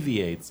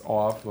deviates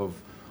off of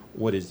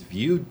what is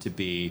viewed to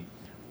be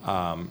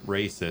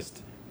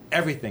racist,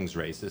 everything's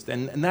racist.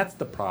 And that's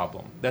the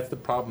problem. That's the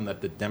problem that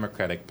the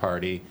Democratic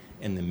Party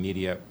and the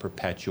media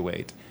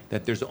perpetuate,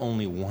 that there's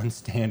only one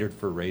standard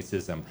for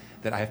racism,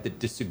 that I have to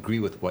disagree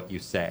with what you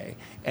say.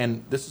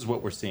 And this is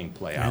what we're seeing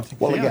play out.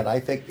 Well, again, I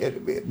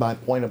think my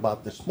point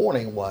about this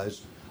morning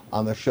was,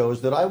 on the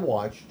shows that I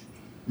watched,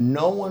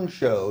 no one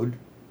showed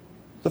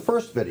the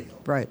first video.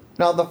 Right.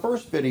 Now, the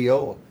first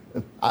video,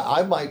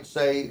 I might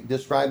say,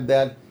 describe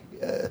that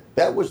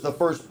that was the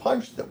first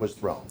punch that was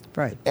thrown.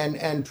 Right.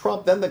 And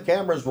Trump, then the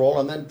cameras roll,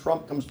 and then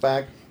Trump comes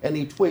back and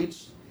he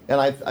tweets, and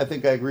I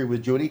think I agree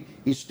with Judy,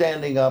 he's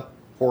standing up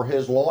for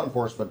his law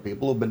enforcement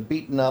people who've been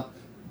beaten up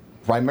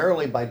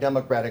primarily by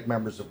Democratic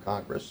members of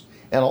Congress.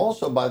 And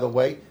also, by the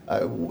way,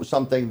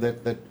 something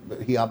that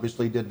he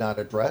obviously did not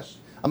address.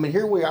 I mean,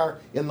 here we are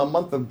in the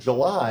month of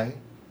July,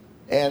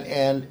 and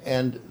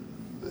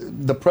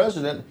the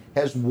president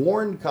has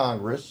warned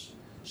Congress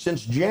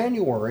since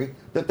January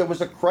that there was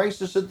a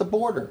crisis at the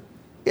border.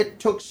 It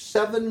took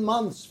 7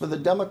 months for the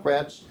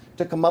Democrats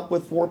to come up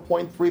with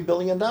 $4.3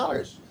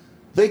 billion.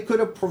 They could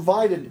have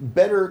provided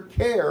better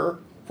care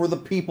for the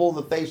people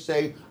that they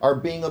say are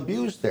being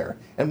abused there.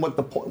 And what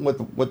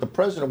the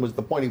president was,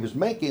 the point he was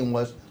making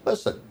was,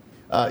 listen,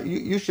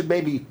 you should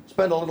maybe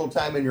spend a little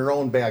time in your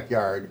own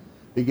backyard,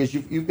 because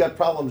you've got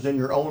problems in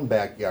your own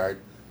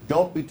backyard.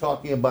 Don't be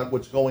talking about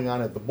what's going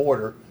on at the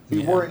border.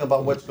 Be worrying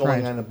about what's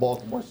going on in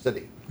Baltimore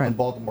City and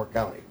Baltimore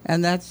County.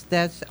 And that's.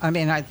 I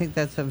mean, I think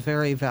that's a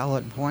very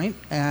valid point.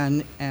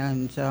 And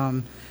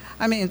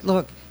I mean,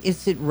 look,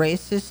 is it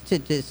racist to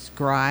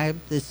describe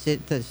the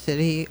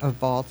city of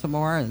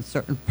Baltimore and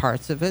certain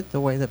parts of it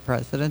the way the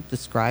president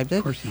described it?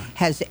 Of course not.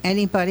 Has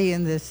anybody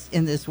in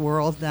this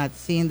world not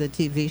seen the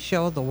TV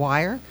show The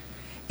Wire?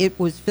 It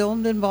was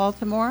filmed in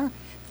Baltimore.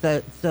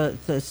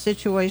 The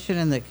situation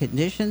and the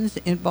conditions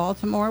in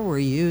Baltimore were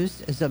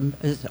used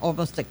as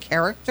almost a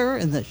character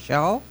in the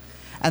show,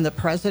 and the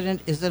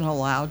president isn't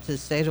allowed to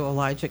say to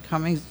Elijah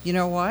Cummings, you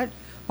know what?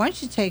 Why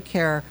don't you take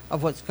care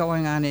of what's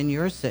going on in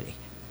your city,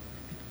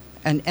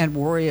 and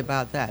worry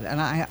about that?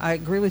 And I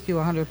agree with you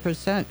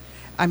 100%.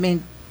 I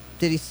mean,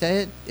 did he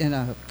say it in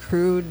a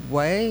crude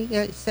way?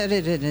 Yeah, he said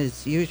it in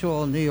his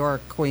usual New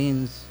York,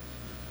 Queens,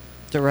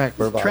 direct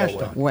trash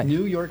talk. way.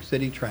 New York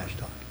City trash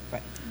talk.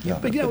 Yeah.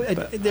 But you know,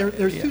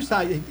 there's two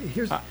sides.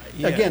 Here's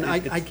again,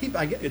 I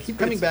keep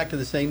coming back to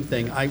the same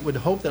thing. I would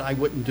hope that I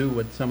wouldn't do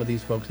what some of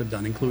these folks have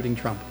done, including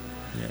Trump.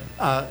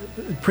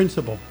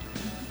 Principle,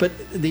 but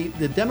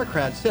the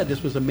Democrats said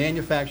this was a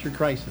manufactured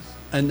crisis,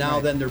 and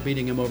now then they're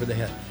beating him over the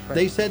head. Right.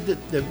 They said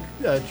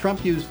that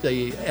Trump used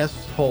the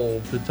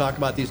S-hole to talk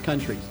about these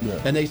countries,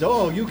 and they said,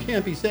 "Oh, you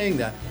can't be saying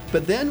that."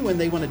 But then when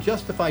they want to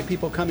justify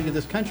people coming to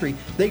this country,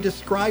 they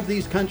describe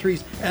these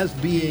countries as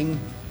being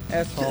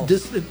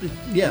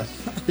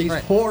these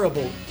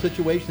horrible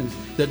situations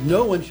that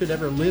no one should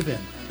ever live in.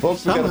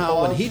 Folks,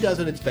 somehow, when he does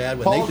it, it's bad.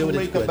 When they do it,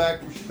 it's good. Come back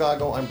from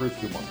Chicago. I'm Bruce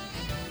Dumont.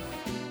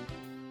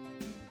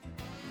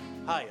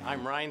 Hi,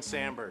 I'm Ryan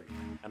Sandberg,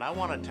 and I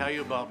want to tell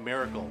you about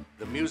Miracle,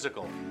 the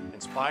musical,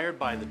 inspired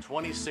by the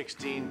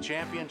 2016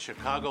 champion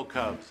Chicago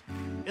Cubs.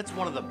 It's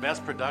one of the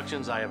best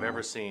productions I have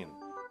ever seen.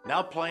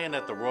 Now playing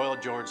at the Royal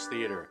George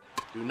Theater.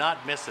 Do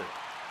not miss it.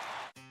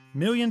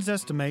 Millions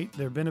estimate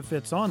their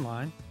benefits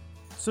online,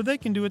 so they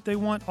can do what they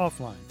want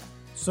offline.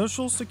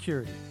 Social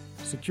Security,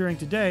 securing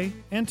today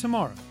and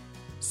tomorrow.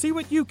 See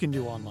what you can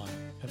do online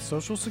at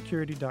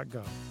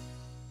socialsecurity.gov.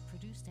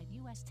 Produced at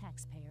U.S.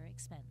 taxpayer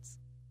expense.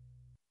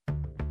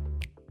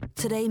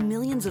 Today,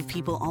 millions of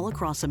people all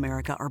across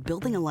America are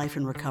building a life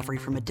in recovery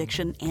from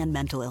addiction and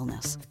mental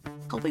illness,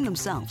 helping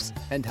themselves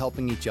and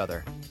helping each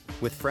other,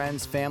 with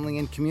friends, family,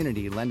 and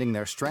community lending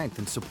their strength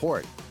and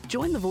support.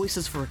 Join the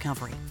Voices for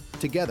Recovery.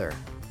 Together,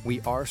 we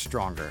are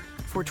stronger.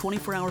 For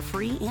 24-hour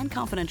free and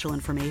confidential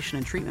information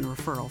and treatment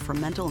referral for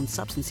mental and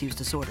substance use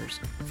disorders,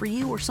 for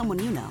you or someone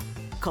you know,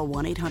 call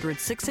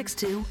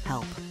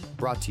 1-800-662-HELP.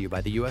 Brought to you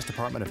by the U.S.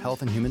 Department of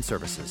Health and Human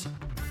Services.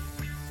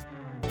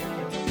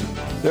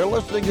 They're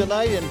listening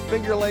tonight in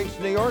Finger Lakes,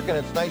 New York, and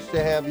it's nice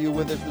to have you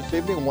with us this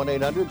evening.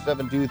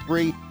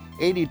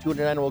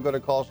 1-800-723-8229. We'll go to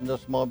calls in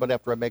just a moment, but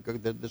after I make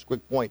this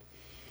quick point.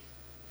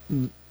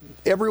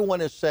 Everyone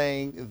is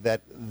saying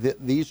that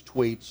these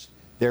tweets,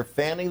 they're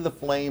fanning the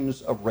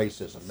flames of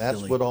racism. That's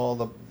silly. What all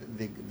the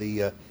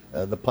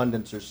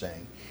pundits are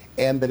saying,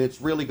 and that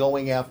it's really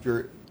going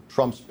after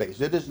Trump's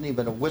base. It isn't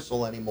even a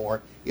whistle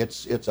anymore.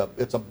 It's a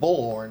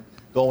bullhorn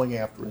going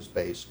after his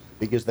base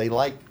because they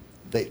like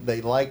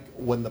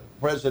when the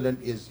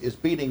president is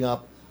beating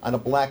up on a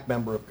black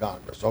member of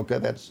Congress. Okay,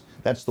 that's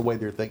the way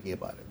they're thinking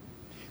about it.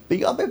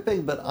 The other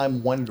thing that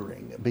I'm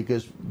wondering,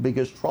 because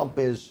Trump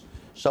is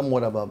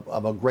somewhat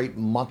of a great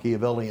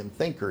Machiavellian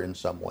thinker in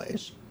some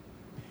ways,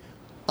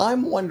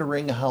 I'm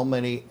wondering how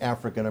many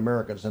African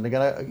Americans, and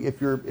again, if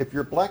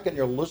you're black and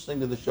you're listening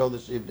to the show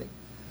this evening,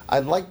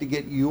 I'd like to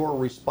get your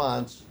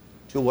response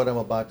to what I'm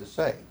about to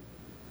say.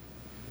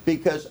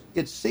 Because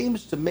it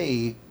seems to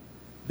me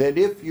that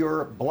if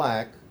you're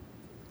black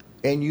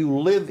and you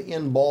live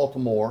in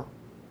Baltimore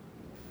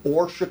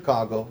or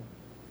Chicago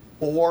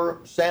or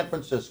San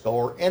Francisco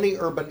or any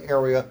urban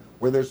area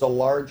where there's a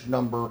large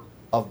number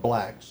of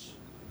blacks,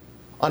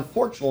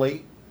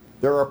 unfortunately,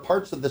 there are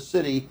parts of the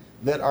city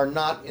that are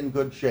not in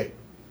good shape.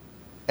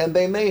 And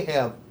they may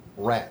have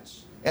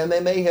rats, and they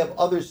may have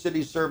other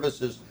city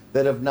services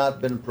that have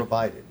not been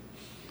provided.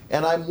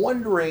 And I'm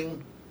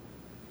wondering,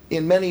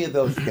 in many of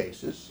those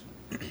cases,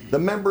 the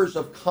members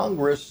of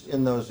Congress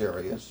in those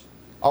areas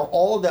are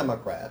all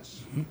Democrats,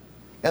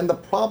 and the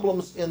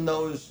problems in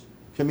those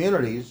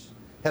communities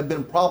have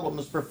been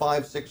problems for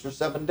 5, 6, or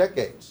 7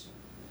 decades.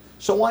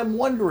 So I'm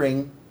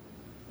wondering,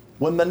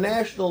 when the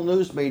national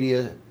news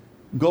media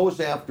goes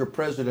after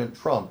President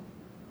Trump,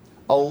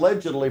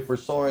 allegedly for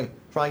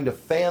trying to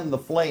fan the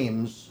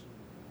flames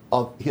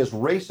of his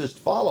racist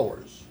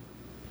followers,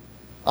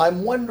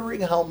 I'm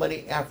wondering how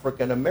many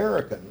African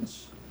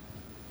Americans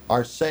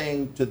are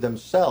saying to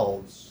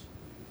themselves,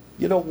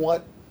 you know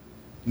what,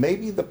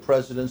 maybe the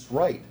president's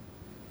right.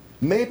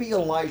 Maybe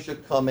Elijah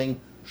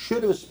Cumming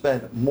should have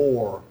spent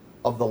more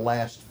of the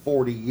last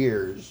 40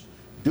 years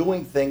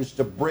doing things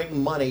to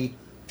bring money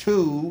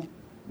to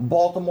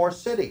Baltimore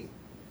City.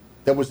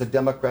 There was a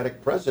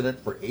Democratic president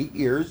for 8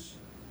 years.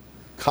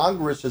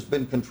 Congress has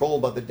been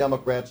controlled by the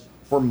Democrats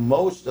for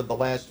most of the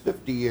last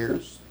 50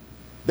 years.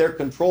 They're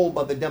controlled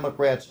by the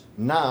Democrats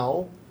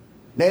now.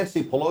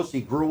 Nancy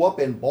Pelosi grew up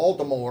in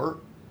Baltimore.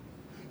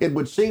 It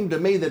would seem to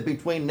me that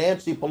between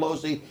Nancy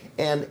Pelosi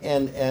and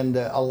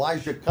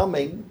Elijah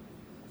Cumming,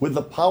 with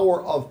the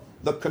power of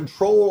the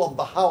control of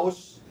the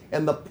House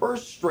and the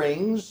purse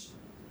strings,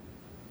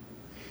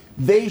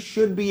 they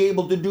should be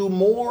able to do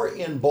more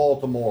in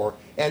Baltimore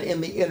and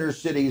in the inner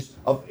cities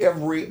of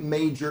every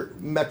major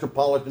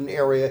metropolitan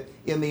area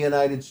in the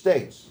United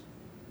States.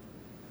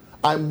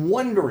 I'm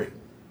wondering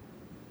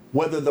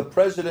whether the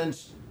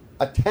president's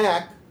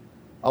attack,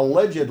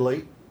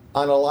 allegedly,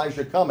 on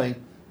Elijah Cumming,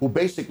 who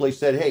basically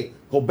said, hey,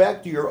 go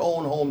back to your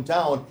own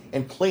hometown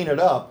and clean it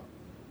up.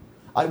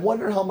 I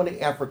wonder how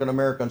many African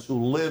Americans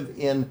who live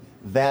in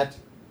that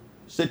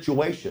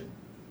situation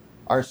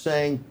are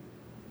saying,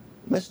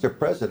 Mr.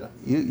 President,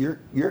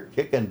 you're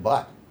kicking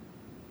butt.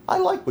 I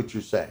like what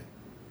you're saying.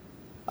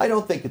 I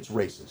don't think it's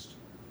racist.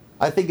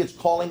 I think it's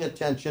calling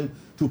attention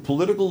to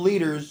political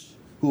leaders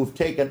who have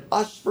taken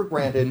us for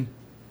granted,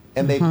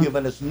 and they've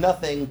given us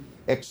nothing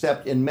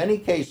except, in many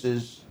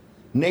cases,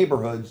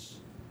 neighborhoods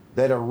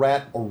that are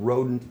rat or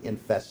rodent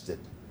infested.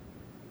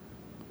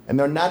 And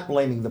they're not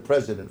blaming the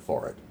president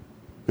for it,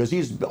 because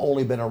he's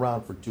only been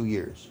around for 2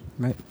 years.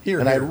 Right.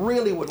 I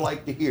really would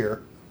like to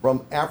hear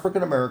from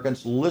African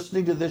Americans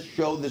listening to this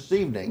show this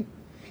evening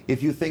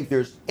if you think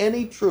there's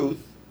any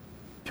truth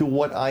to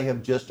what I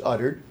have just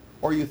uttered,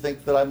 or you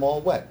think that I'm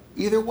all wet.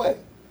 Either way,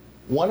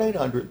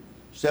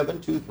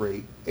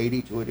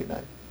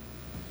 1-800-723-8289.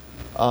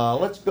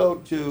 Let's go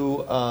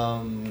to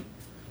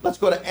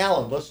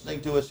Alan,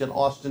 listening to us in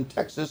Austin,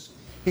 Texas.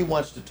 He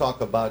wants to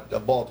talk about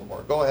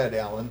Baltimore. Go ahead,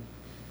 Alan.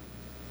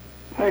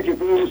 Thank you,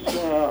 Bruce.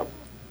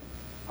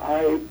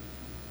 I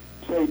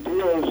say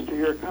kudos to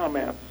your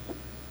comments.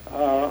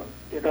 I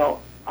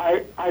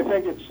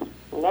think it's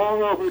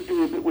long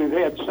overdue that we've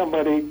had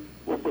somebody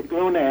with the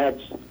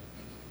gonads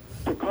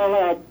to call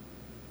out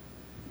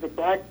the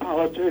black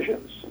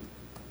politicians.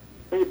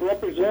 They've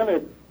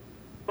represented,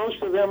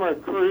 most of them are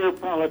career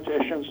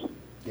politicians.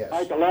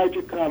 like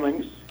Elijah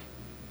Cummings,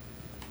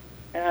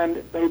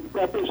 and they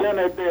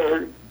represented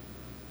their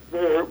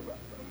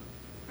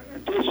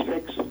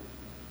districts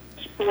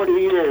 40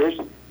 years,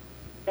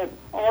 and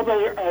all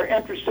they are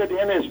interested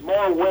in is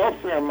more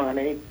welfare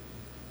money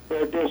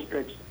for their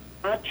districts,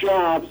 not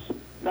jobs,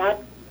 not.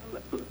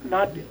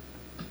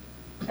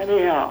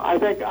 Anyhow, I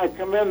think I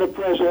commend the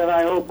president.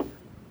 I hope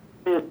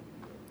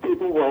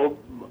people will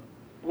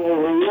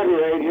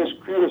reiterate his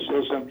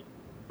criticism.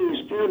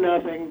 These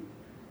do-nothing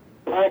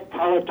black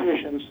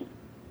politicians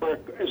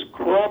is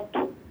corrupt,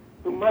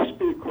 who must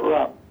be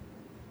corrupt.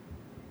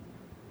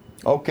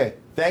 Okay,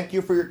 thank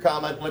you for your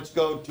comment. Let's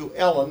go to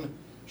Ellen.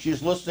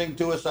 She's listening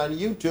to us on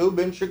YouTube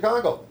in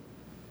Chicago.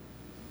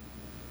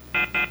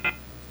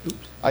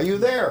 Are you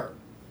there?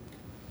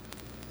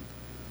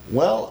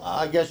 Well,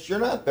 I guess you're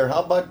not there.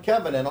 How about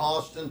Kevin in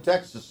Austin,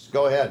 Texas?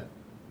 Go ahead.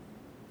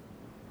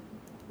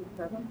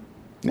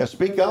 Yeah,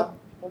 speak up.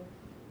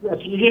 Yeah,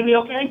 can you hear me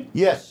okay?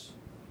 Yes.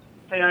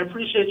 Hey, I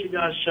appreciate you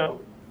guys' show.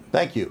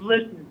 Thank you.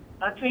 Listen,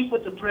 I think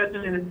what the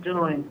president is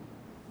doing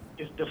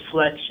is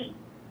deflection.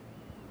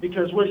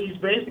 Because what he's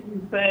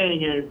basically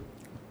saying is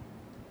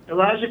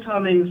Elijah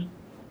Cummings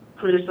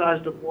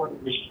criticized the border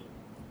issue.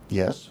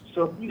 Yes.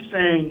 So he's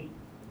saying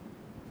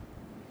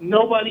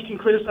nobody can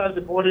criticize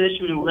the border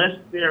issue unless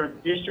their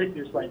district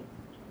is like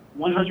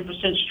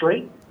 100%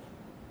 straight.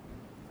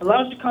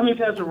 Elijah Cummings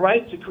has a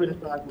right to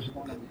criticize this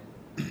one.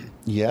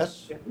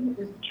 Yes. If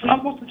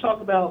Trump wants to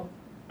talk about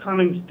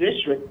Cummings'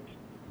 district,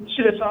 he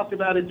should have talked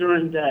about it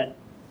during that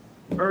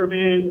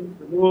urban,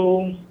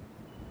 rural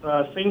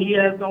thing he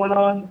has going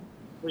on,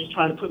 where he's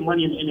trying to put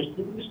money in the inner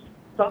cities.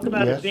 Talk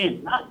about it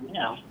then, not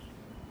now.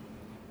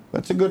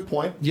 That's a good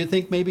point. Do you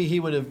think maybe he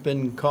would have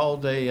been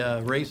called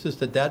a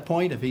racist at that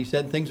point if he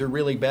said things are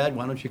really bad?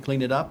 Why don't you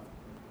clean it up?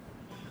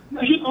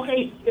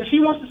 Okay, if he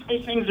wants to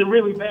say things are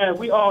really bad,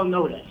 we all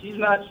know that. He's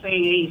not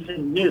saying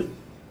anything new.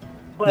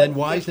 But then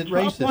why is it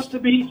Trump racist? wants to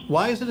be,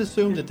 why is it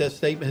assumed that that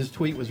statement, his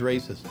tweet, was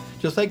racist?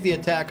 Just like the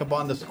attack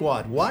upon the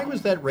squad. Why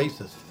was that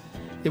racist?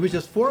 It was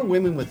just 4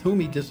 women with whom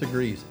he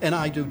disagrees, and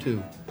I do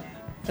too.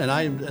 And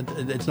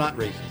it's not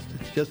racist.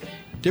 It's just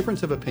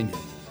difference of opinion.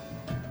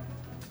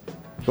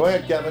 Go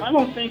ahead, Kevin. I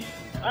don't think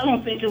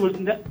it was.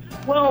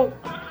 Well,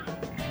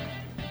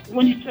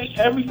 when you take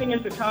everything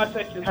into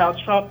context and how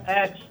Trump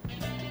acts,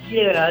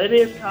 yeah, it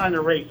is kind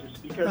of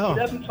racist because he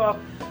doesn't talk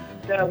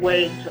that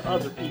way to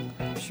other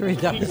people. Sure he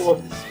does.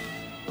 People,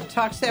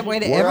 talks that way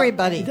to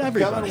everybody.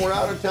 Kevin, we're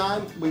out of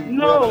time. We have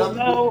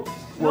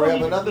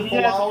another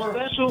full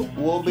hour.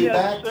 We'll be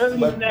back, but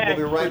we'll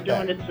be right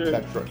back.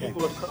 That's right.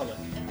 People of color.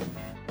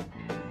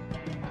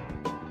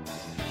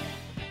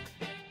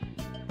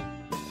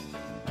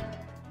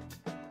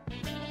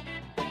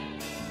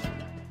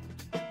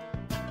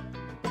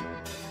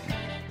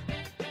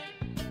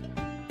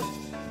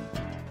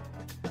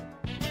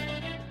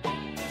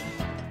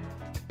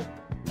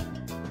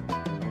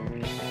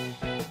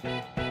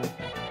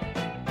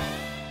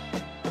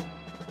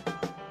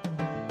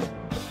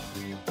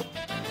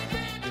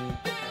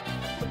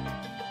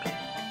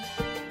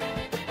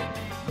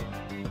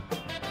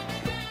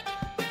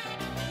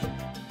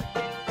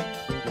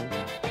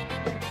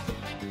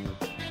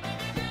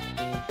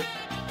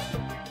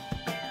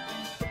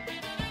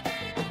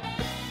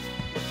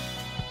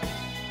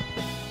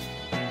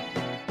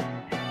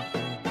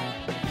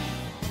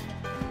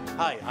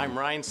 Hi, I'm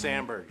Ryan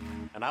Sandberg,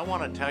 and I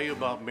want to tell you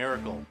about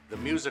Miracle, the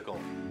musical,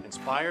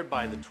 inspired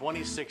by the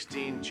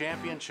 2016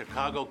 champion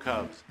Chicago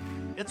Cubs.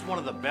 It's one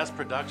of the best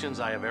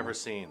productions I have ever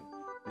seen.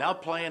 Now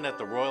playing at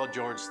the Royal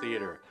George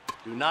Theater.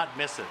 Do not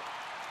miss it.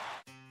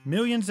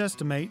 Millions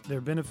estimate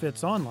their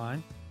benefits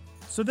online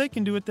so they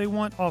can do what they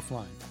want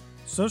offline.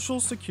 Social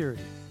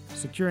Security,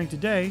 securing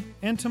today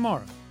and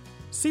tomorrow.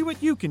 See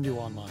what you can do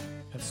online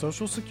at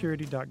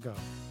socialsecurity.gov.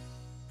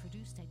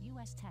 Produced at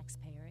U.S.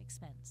 taxpayer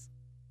expense.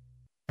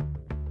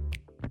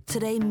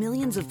 Today,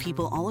 millions of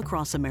people all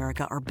across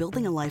America are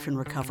building a life in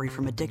recovery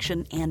from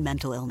addiction and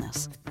mental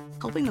illness,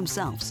 helping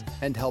themselves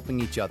and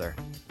helping each other.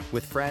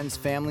 With friends,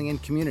 family,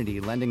 and community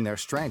lending their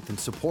strength and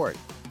support.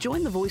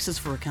 Join the Voices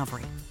for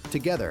Recovery.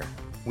 Together,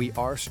 we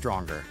are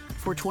stronger.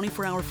 For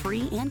 24-hour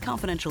free and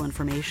confidential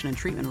information and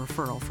treatment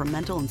referral for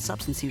mental and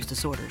substance use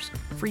disorders,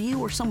 for you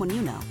or someone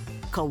you know,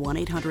 call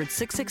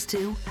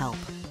 1-800-662-HELP.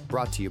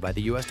 Brought to you by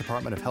the U.S.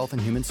 Department of Health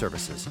and Human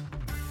Services.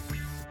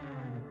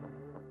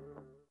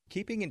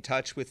 Keeping in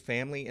touch with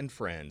family and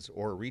friends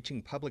or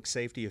reaching public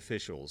safety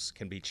officials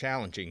can be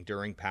challenging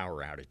during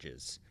power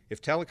outages. If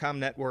telecom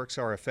networks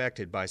are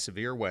affected by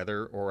severe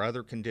weather or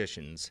other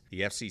conditions,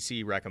 the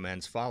FCC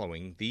recommends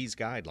following these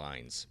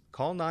guidelines.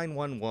 Call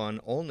 911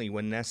 only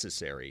when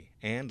necessary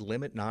and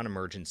limit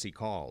non-emergency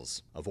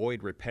calls.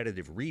 Avoid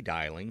repetitive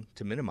redialing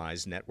to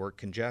minimize network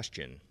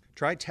congestion.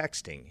 Try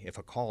texting if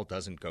a call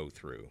doesn't go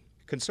through.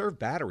 Conserve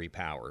battery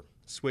power.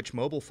 Switch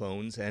mobile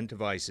phones and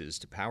devices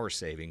to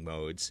power-saving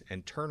modes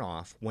and turn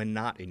off when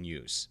not in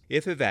use.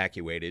 If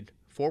evacuated,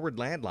 forward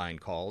landline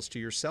calls to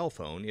your cell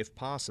phone if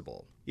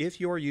possible. If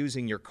you're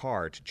using your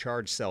car to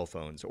charge cell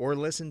phones or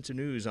listen to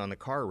news on the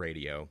car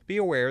radio, be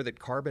aware that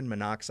carbon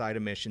monoxide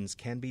emissions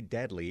can be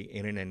deadly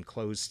in an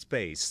enclosed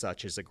space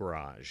such as a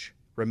garage.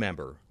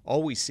 Remember,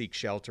 always seek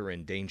shelter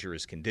in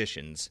dangerous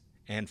conditions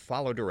and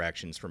follow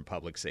directions from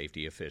public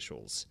safety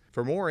officials.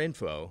 For more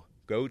info,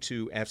 go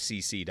to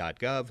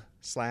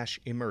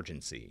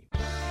fcc.gov/emergency.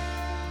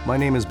 My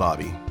name is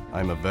Bobby.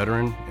 I'm a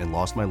veteran and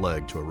lost my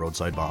leg to a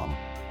roadside bomb.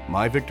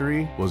 My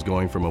victory was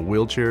going from a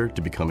wheelchair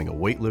to becoming a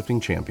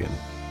weightlifting champion.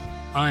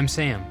 I'm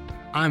Sam.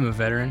 I'm a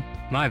veteran.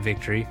 My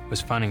victory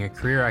was finding a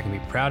career I can be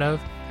proud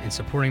of and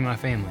supporting my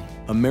family.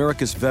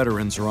 America's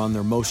veterans are on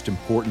their most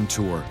important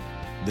tour,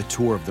 the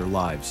tour of their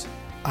lives.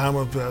 I'm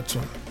a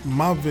veteran.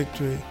 My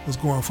victory was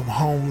going from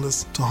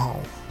homeless to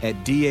home.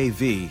 At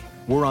DAV,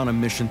 we're on a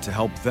mission to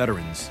help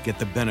veterans get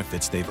the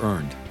benefits they've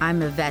earned.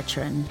 I'm a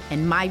veteran,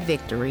 and my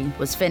victory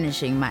was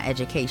finishing my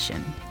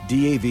education.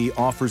 DAV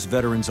offers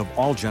veterans of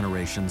all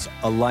generations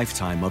a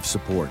lifetime of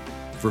support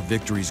for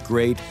victories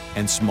great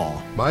and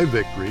small. My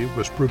victory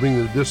was proving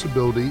that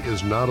disability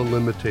is not a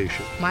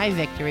limitation. My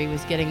victory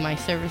was getting my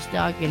service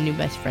dog a new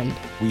best friend.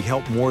 We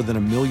help more than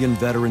 1 million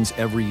veterans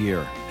every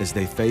year as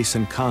they face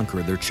and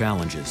conquer their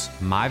challenges.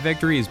 My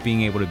victory is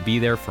being able to be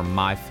there for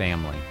my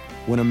family.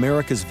 When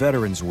America's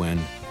veterans win,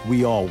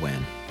 we all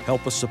win.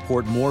 Help us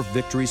support more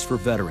victories for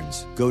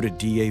veterans. Go to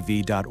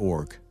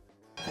DAV.org.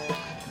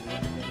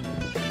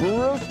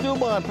 Bruce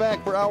Dumont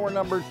back for hour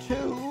number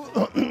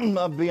 2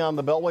 of Beyond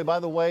the Beltway. By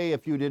the way,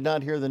 if you did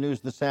not hear the news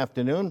this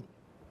afternoon,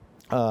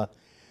 the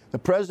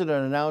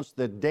president announced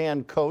that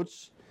Dan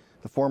Coats,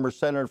 the former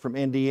senator from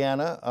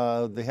Indiana,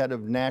 the head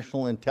of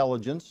national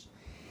intelligence,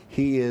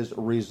 he is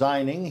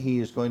resigning. He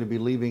is going to be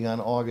leaving on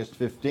August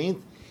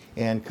 15th.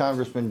 And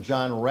Congressman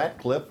John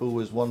Ratcliffe, who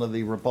was one of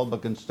the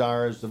Republican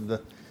stars of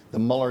the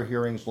Mueller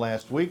hearings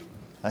last week,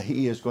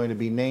 he is going to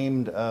be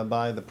named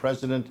by the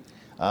president.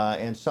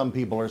 And some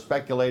people are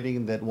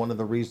speculating that one of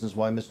the reasons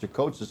why Mr.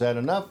 Coats has had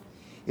enough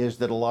is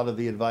that a lot of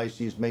the advice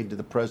he's made to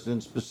the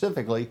president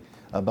specifically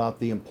about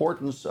the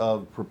importance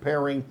of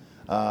preparing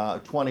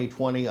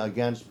 2020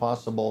 against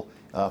possible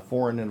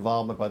foreign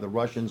involvement by the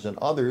Russians and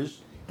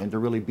others, and to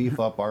really beef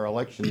up our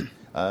election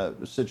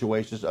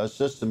situations,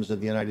 systems in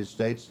the United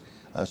States.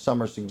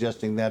 Some are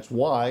suggesting that's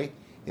why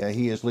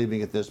he is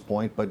leaving at this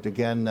point. But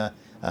again,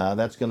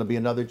 that's going to be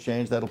another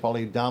change that'll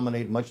probably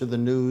dominate much of the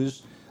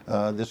news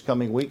this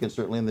coming week, and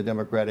certainly in the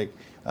Democratic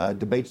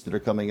debates that are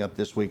coming up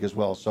this week as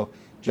well. So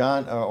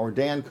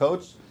Dan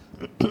Coats,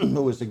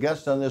 who was a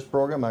guest on this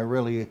program,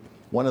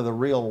 one of the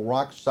real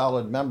rock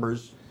solid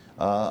members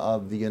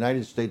of the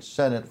United States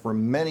Senate for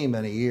many,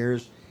 many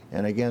years.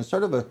 And again,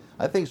 sort of a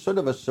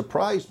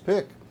surprise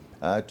pick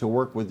to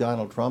work with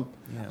Donald Trump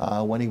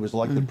when he was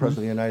elected president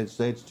of the United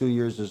States. 2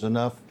 years is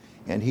enough,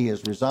 and he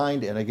has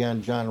resigned. And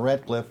again, John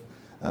Ratcliffe,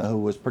 who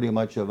was pretty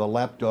much of a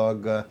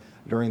lapdog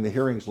during the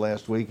hearings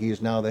last week, he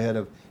is now the head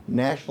of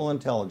national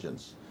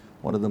intelligence,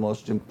 one of the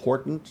most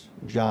important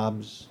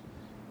jobs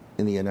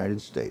in the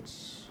United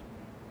States.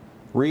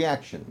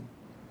 Reaction.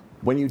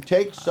 When you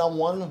take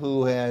someone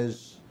who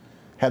has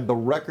had the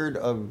record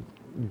of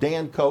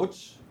Dan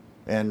Coats,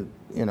 and,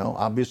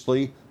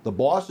 obviously the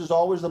boss is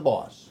always the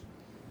boss,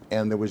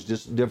 and there was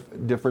just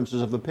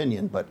differences of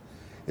opinion, but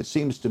it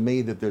seems to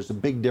me that there's a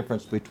big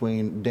difference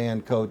between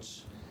Dan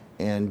Coats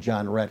and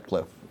John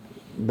Ratcliffe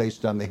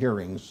based on the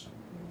hearings.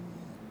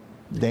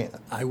 Dan.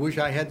 I wish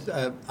I had,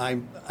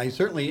 I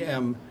certainly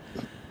am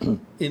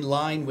in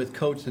line with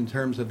Coats in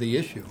terms of the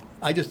issue.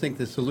 I just think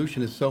the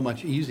solution is so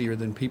much easier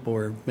than people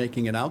are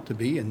making it out to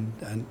be,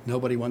 and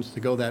nobody wants to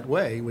go that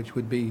way, which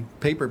would be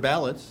paper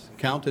ballots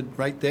counted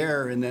right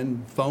there and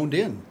then phoned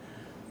in.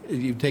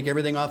 You take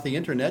everything off the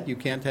internet, you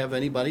can't have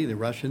anybody, the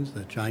Russians,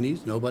 the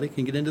Chinese, nobody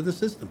can get into the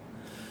system.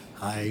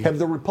 Have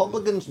the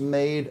Republicans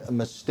made a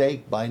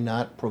mistake by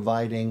not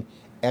providing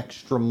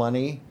extra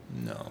money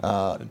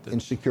in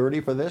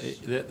security for this?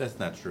 That's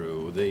not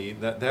true.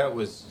 That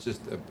was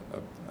just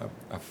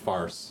a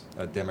farce,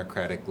 a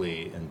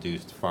democratically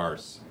induced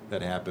farce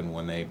that happened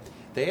when they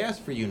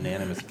asked for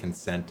unanimous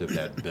consent of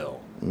that bill,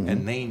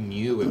 and they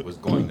knew it was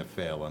going to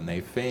fail, and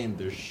they feigned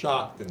they're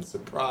shocked and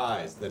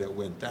surprised that it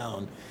went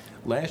down.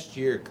 Last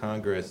year,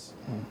 Congress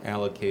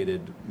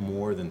allocated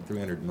more than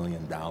 $300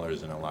 million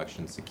in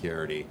election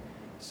security,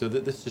 so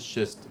that this was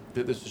just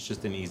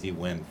an easy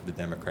win for the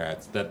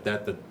Democrats that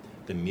the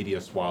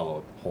media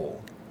swallowed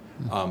whole.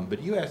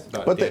 But you asked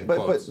about Dan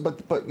Coats.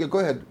 But go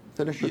ahead,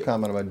 finish your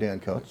comment about Dan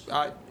Coats.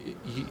 A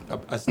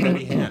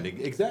steady hand,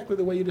 exactly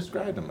the way you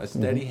described him. A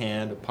steady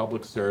hand, a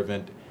public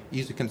servant.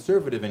 He's a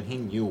conservative, and he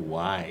knew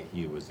why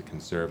he was a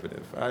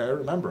conservative. I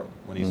remember him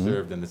when he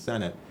served in the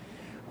Senate.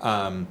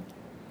 For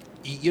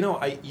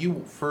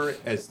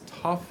as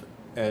tough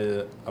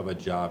of a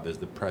job as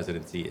the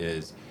presidency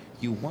is,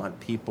 you want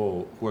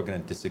people who are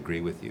going to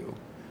disagree with you.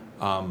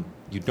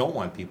 You don't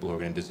want people who are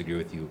going to disagree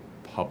with you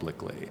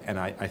publicly. And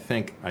I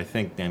think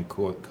Dan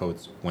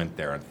Coats went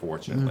there,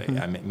 unfortunately.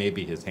 I mean,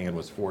 maybe his hand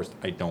was forced,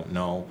 I don't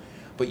know.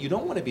 But you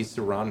don't want to be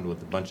surrounded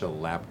with a bunch of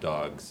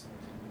lapdogs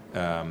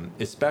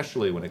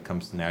especially when it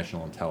comes to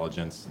national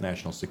intelligence,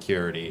 national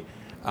security.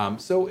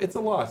 So it's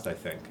a loss, I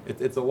think.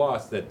 It's a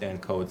loss that Dan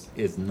Coats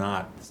is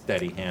not the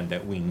steady hand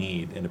that we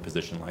need in a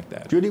position like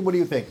that. Judy, what do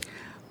you think?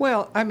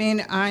 Well, I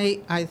mean, I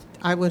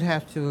would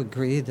have to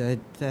agree that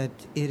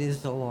it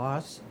is a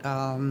loss.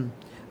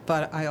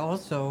 But I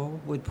also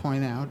would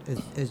point out,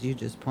 as you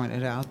just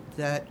pointed out,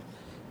 that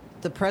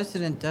the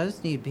president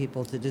does need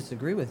people to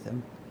disagree with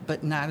him,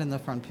 but not in the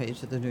front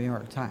page of the New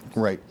York Times.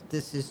 Right.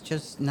 This is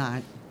just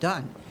not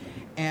done.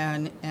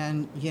 And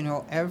you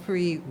know,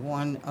 every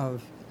one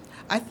of...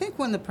 I think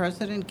when the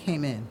president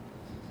came in,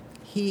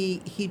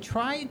 he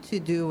tried to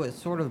do a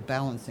sort of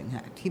balancing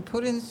act. He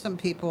put in some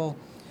people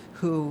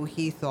who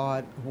he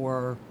thought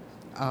were,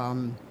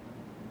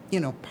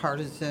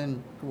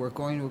 partisan, who were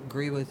going to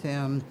agree with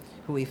him,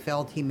 who he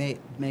felt he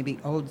maybe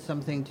owed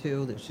something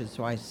to, which is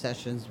why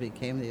Sessions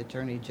became the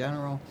Attorney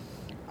General.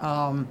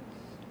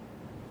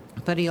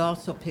 But he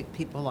also picked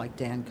people like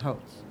Dan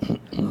Coats,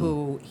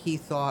 who he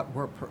thought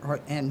were,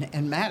 and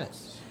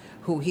Mattis,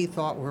 who he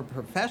thought were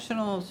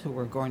professionals, who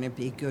were going to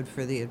be good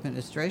for the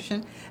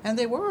administration, and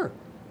they were.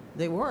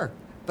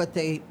 But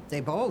they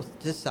both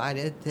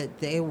decided that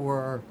they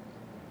were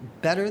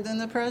better than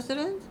the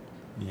president,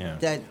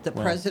 that the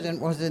president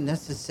wasn't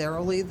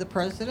necessarily the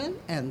president,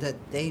 and that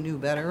they knew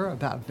better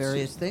about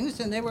various things,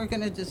 and they were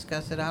going to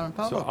discuss it out in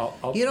public.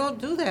 So you don't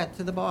do that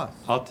to the boss.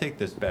 I'll take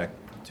this back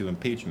to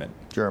impeachment.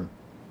 Sure.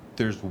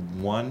 There's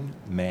one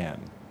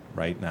man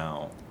right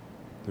now,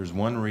 there's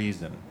one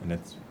reason, and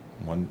it's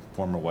one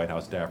former White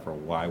House staffer,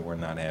 why we're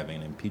not having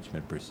an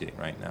impeachment proceeding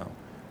right now,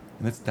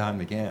 and it's Don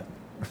McGahn.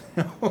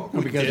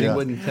 Because he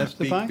wouldn't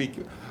testify?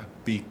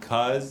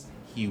 Because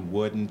he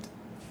wouldn't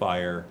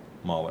fire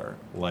Mueller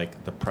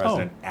like the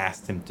president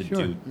asked him to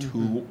do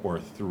 2 or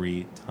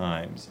 3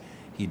 times.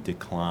 He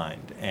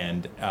declined,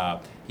 and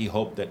he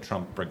hoped that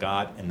Trump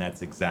forgot, and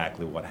that's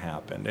exactly what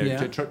happened.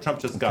 Trump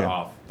just got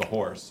off the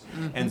horse.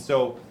 And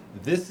so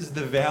this is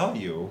the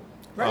value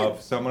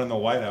of someone in the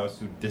White House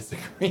who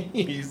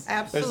disagrees,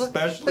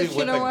 especially with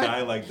a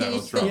guy like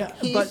Donald Trump.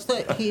 He's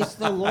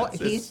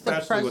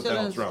the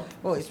president's, Trump.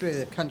 well, he's really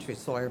the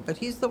country's lawyer, but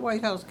he's the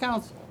White House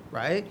counsel,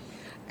 right?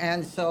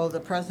 And so the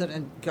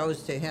president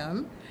goes to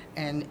him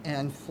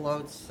and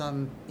floats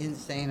some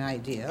insane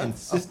idea.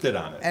 Insisted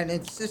on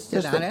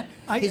it.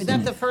 He's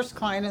not the first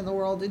client in the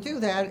world to do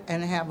that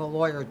and have a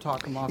lawyer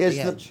talk him off the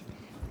edge.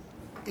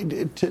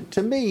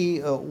 To me,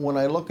 when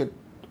I look at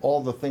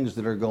all the things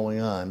that are going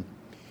on,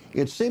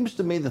 it seems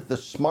to me that the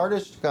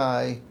smartest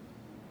guy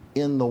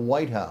in the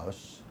White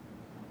House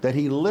that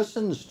he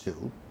listens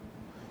to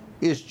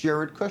is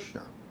Jared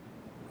Kushner.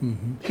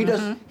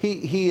 Mm-hmm.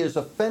 He is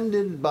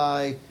offended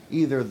by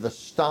either the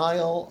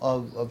style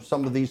of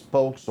some of these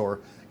folks,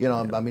 or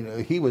I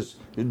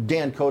mean,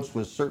 Dan Coats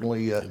was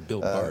certainly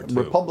Bill Barr,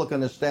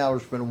 Republican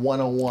establishment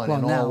 101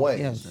 in all ways.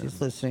 Yes, he's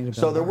listening to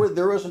Bill Barr.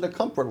 there isn't a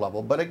comfort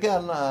level, but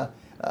again,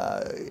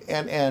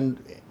 and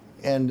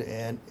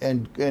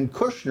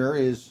Kushner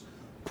is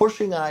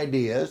pushing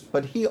ideas,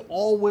 but he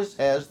always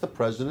has the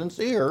president's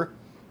ear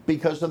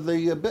because of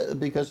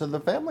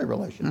the family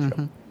relationship.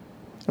 Mm-hmm.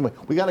 Anyway,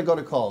 we got to go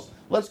to calls.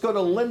 Let's go to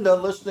Linda,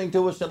 listening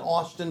to us in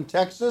Austin,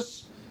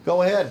 Texas.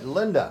 Go ahead,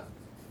 Linda.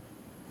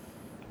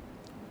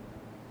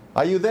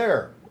 Are you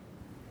there?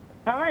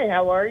 Hi,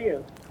 how are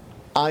you?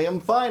 I am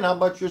fine. How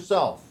about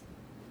yourself?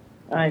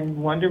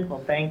 I'm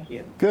wonderful, thank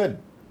you. Good.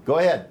 Go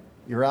ahead.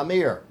 You're on the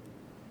air.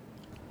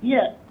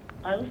 Yeah,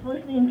 I was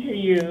listening to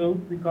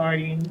you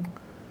regarding,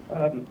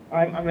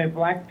 I'm a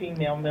black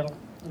female,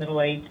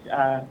 middle-aged,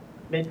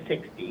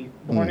 mid-60s,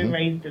 born and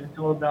raised in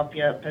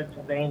Philadelphia,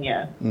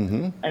 Pennsylvania.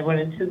 Mm-hmm. I went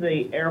into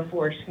the Air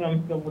Force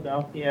from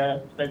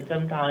Philadelphia, spent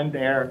some time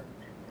there,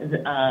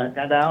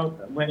 got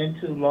out, went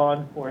into law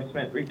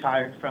enforcement,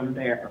 retired from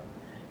there.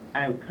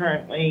 I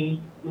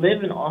currently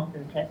live in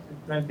Austin, Texas,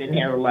 and I've been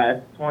here the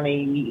last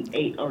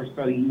 28 or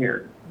so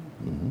years.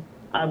 Mm-hmm.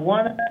 I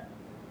want to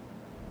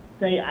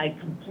say I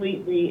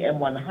completely and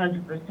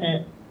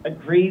 100%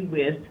 agree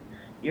with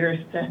your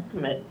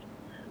assessment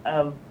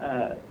of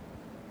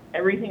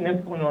everything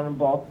that's going on in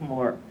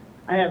Baltimore.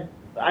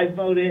 I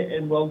voted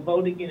and will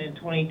vote again in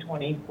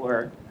 2020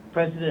 for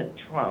President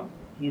Trump.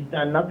 He's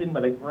done nothing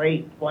but a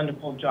great,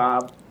 wonderful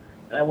job.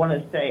 And I want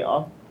to say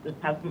off the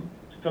top,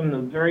 from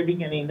the very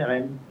beginning that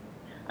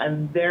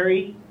I'm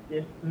very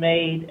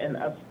dismayed and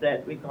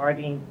upset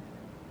regarding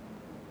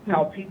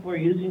how people are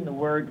using the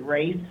word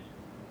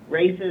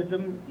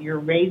racism. You're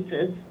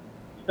racist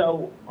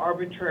so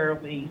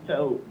arbitrarily,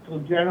 so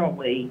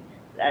generally,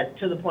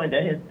 to the point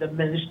that has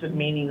diminished the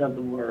meaning of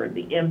the word,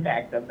 the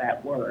impact of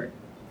that word.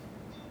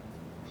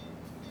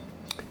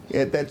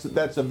 Yeah,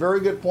 that's a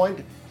very good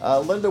point.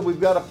 Linda, we've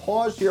got to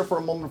pause here for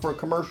a moment for a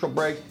commercial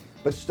break,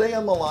 but stay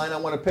on the line. I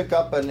want to pick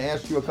up and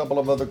ask you a couple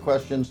of other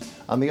questions.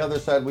 On the other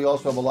side, we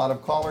also have a lot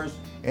of callers,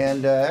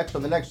 and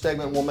actually the next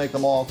segment we'll make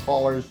them all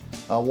callers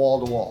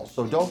wall to wall.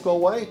 So don't go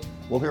away.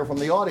 We'll hear from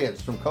the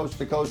audience from coast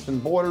to coast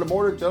and border to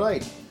border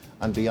tonight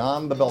on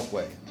Beyond the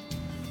Beltway.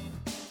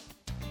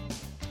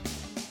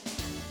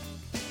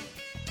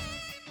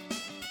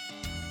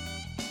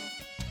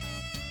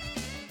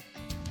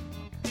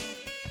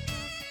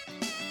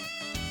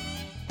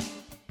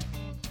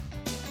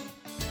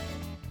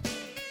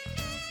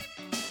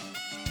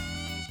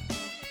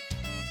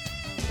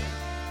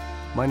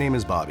 My name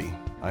is Bobby.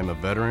 I'm a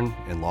veteran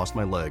and lost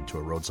my leg to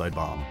a roadside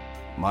bomb.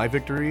 My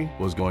victory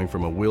was going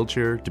from a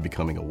wheelchair to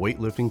becoming a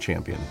weightlifting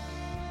champion.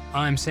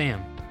 I'm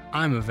Sam.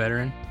 I'm a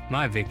veteran.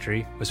 My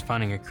victory was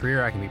finding a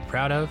career I can be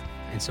proud of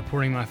and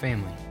supporting my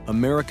family.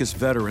 America's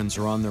veterans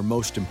are on their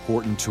most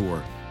important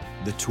tour,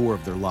 the tour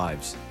of their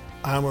lives.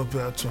 I'm a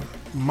veteran.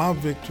 My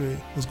victory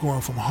was going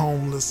from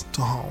homeless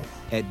to home.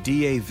 At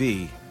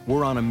DAV,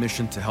 we're on a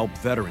mission to help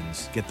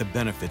veterans get the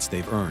benefits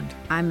they've earned.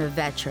 I'm a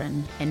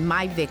veteran, and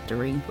my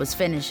victory was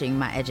finishing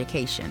my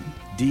education.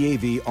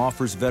 DAV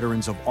offers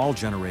veterans of all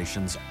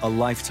generations a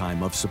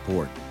lifetime of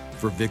support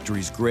for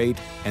victories great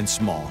and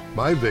small.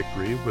 My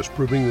victory was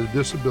proving that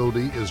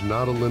disability is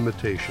not a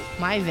limitation.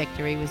 My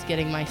victory was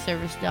getting my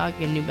service dog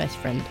a new best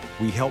friend.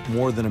 We help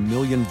more than 1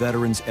 million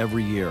veterans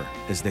every year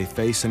as they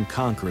face and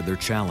conquer their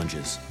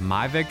challenges.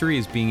 My victory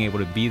is being able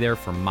to be there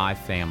for my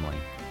family.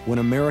 When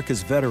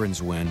America's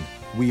veterans win,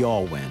 we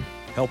all win.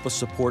 Help us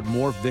support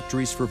more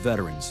victories for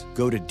veterans.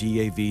 Go to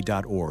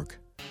DAV.org.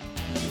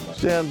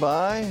 Stand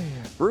by.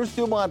 Bruce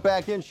Dumont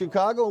back in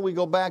Chicago. We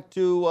go back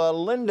to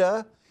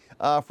Linda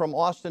from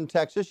Austin,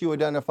 Texas. You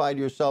identified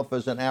yourself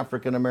as an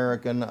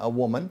African-American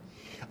woman.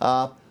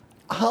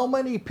 How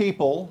many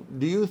people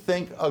do you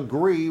think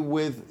agree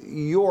with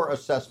your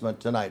assessment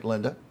tonight,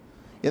 Linda?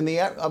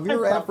 Of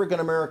your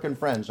African-American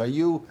friends, are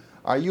you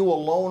a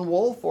lone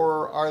wolf,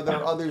 or are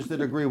there others that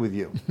agree with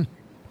you?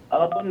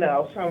 Oh,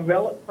 no. From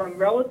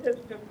relatives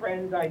to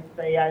friends, I'd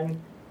say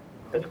I'm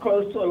as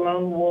close to a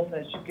lone wolf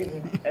as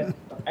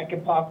I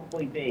can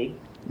possibly be.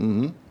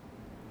 Mm-hmm.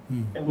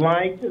 In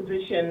my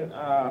position,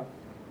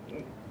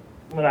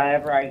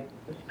 whenever I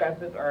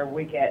discuss it or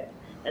we get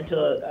into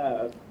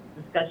a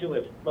discussion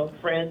with both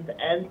friends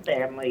and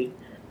family,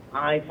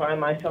 I find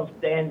myself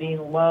standing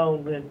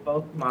alone with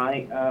both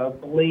my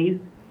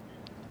beliefs,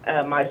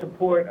 my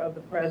support of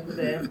the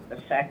president, the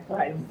fact that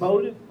I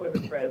voted for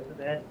the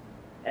president,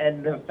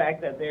 and the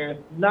fact that there's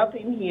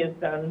nothing he has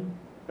done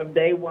from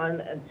day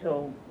one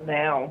until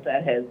now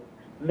that has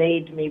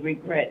made me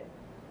regret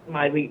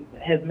my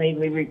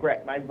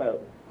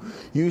vote.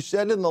 You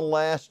said in the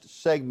last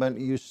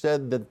segment, you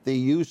said that the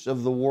use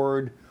of the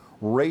word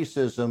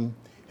racism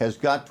has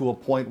got to a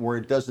point where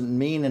it doesn't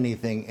mean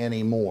anything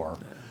anymore.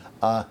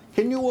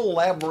 Can you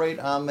elaborate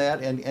on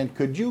that? And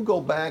could you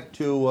go back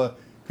to a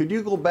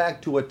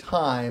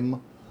time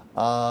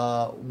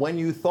when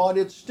you thought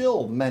it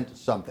still meant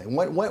something?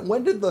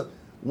 When did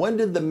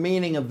the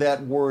meaning of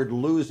that word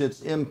lose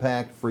its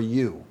impact for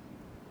you?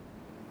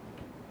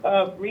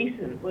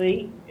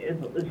 Recently,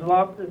 it's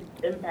lost its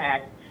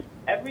impact.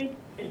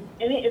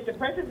 If the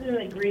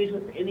president agrees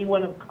with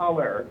anyone of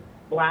color,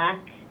 black,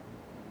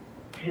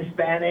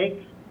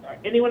 Hispanic, or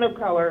anyone of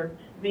color,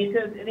 if he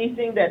says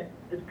anything that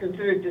is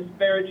considered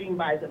disparaging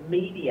by the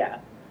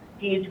media,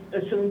 he's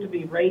assumed to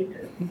be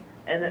racist.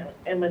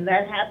 And when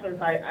that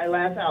happens, I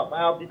laugh out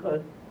loud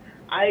because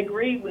I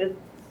agree with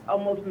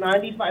almost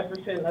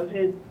 95% of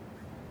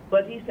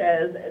what he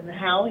says and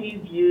how he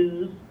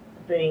views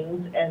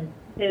things and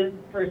his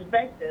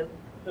perspective.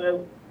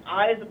 So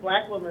I, as a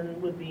black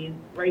woman, would be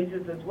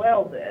racist as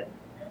well then,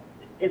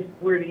 if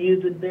we're to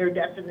use their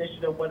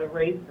definition of what a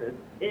racist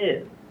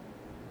is.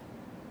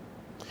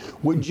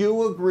 Would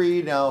you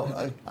agree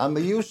now on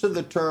the use of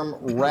the term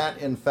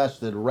rat and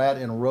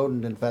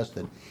rodent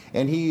infested,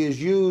 and he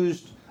has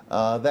used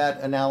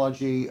that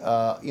analogy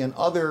in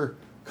other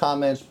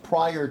comments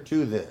prior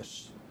to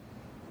this.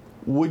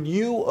 Would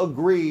you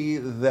agree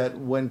that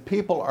when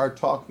people are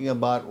talking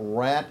about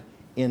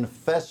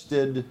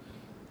rat-infested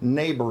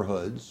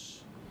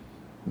neighborhoods,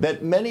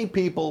 that many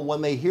people,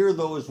 when they hear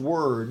those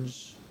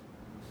words,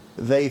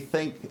 they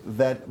think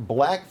that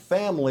black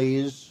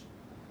families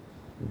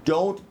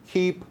don't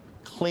keep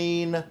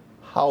clean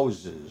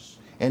houses?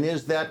 And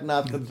is that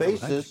not the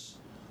basis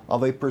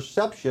of a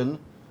perception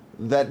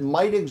that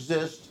might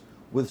exist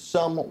with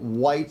some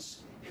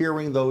whites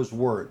hearing those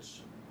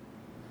words?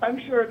 I'm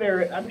sure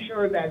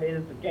that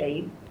is the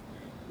case,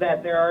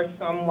 that there are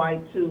some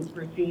whites who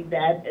perceive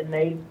that and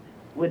they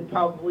would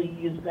probably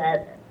use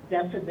that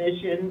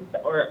definition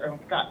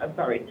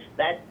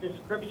that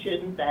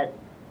description that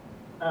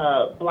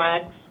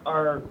blacks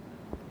are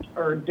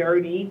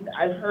dirty.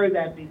 I've heard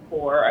that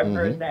before. I've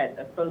heard that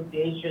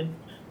association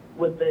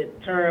with the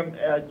term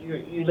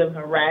you live in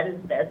a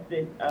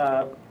rat-infested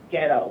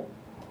ghetto.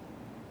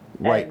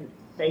 Right.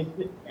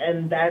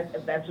 And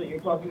that's what you're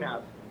talking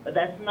about. But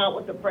that's not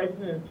what the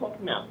president is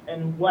talking about.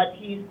 And what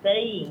he's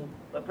saying,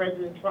 what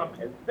President Trump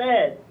has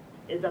said,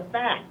 is a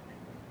fact.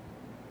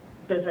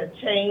 Does it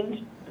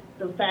change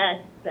the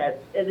fact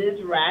that it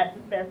is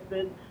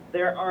rat-infested?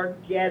 There are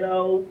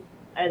ghetto,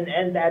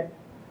 and that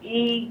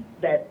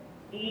Elijah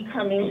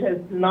Cummings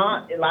has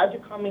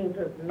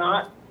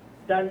not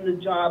done the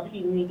job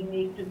he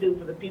needs to do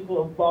for the people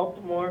of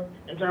Baltimore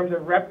in terms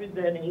of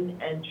representing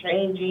and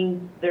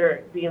changing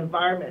the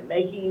environment,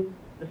 making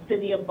the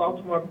city of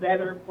Baltimore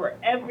better for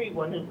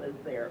everyone who lives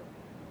there.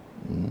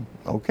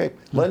 Okay.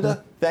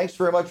 Linda, thanks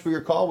very much for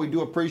your call. We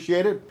do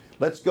appreciate it.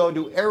 Let's go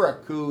to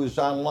Eric, who's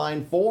on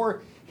line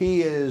 4.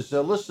 He is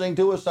listening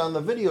to us on the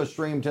video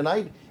stream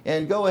tonight.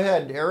 And go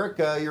ahead, Eric.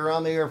 You're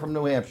on the air from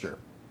New Hampshire.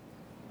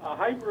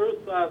 Hi, Bruce.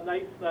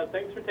 Nice.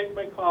 Thanks for taking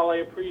my call. I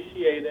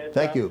appreciate it.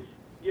 Thank you.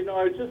 You know,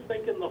 I was just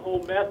thinking the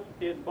whole mess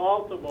in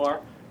Baltimore.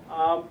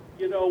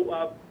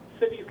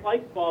 Cities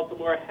like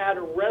Baltimore had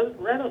a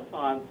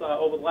renaissance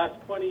over the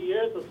last 20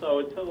 years or so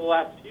until the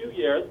last few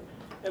years,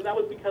 and that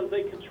was because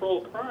they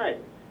control crime.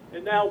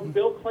 And now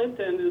Bill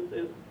Clinton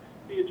is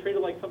being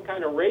treated like some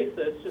kind of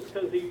racist just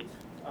because he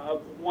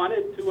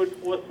wanted to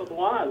enforce some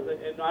laws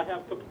and not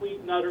have complete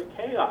and utter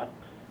chaos.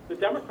 The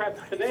Democrats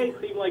today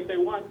seem like they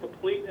want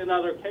complete and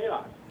utter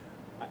chaos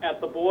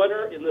at the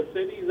border, in the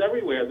cities,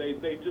 everywhere.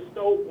 They just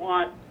don't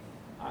want.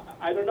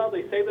 I don't know.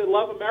 They say they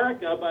love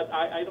America, but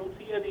I don't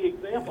see any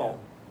example.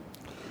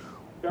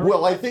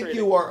 Well, I think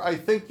you are. I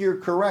think you're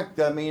correct.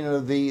 I mean,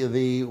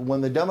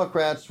 when the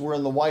Democrats were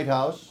in the White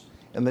House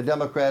and the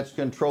Democrats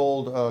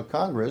controlled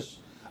Congress,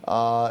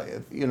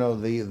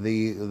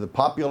 the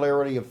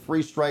popularity of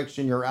three strikes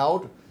and you're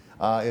out.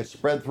 It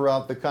spread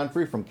throughout the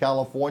country, from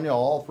California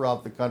all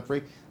throughout the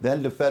country,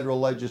 then to federal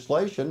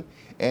legislation,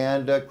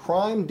 and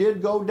crime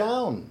did go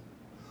down.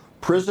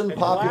 Prison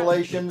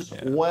populations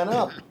went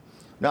up.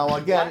 Now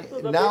again,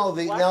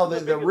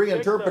 the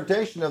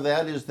reinterpretation of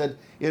that is that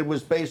it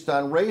was based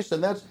on race,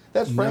 and that's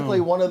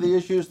frankly one of the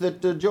issues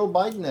that Joe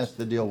Biden has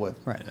to deal with.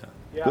 Right.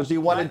 Because he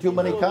wanted too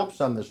many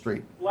cops on the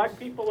street. Black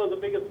people are the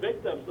biggest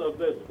victims of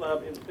this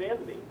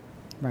insanity.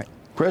 Right.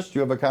 Chris, do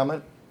you have a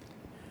comment?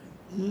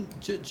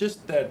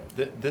 Just that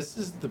this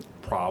is the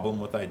problem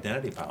with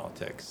identity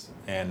politics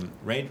and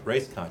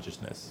race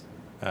consciousness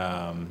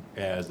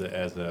as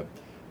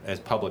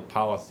public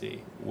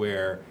policy,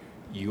 where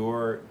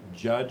you're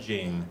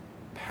judging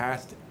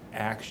past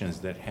actions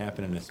that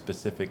happen in a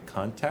specific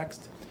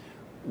context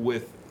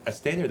with a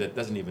standard that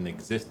doesn't even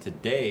exist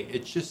today.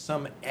 It's just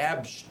some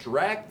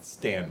abstract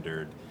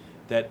standard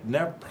that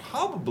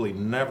probably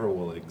never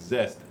will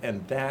exist,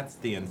 and that's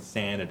the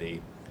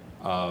insanity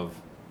of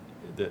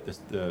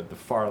the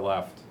far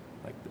left,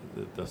 like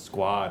the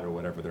squad or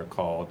whatever they're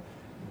called.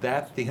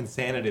 That's the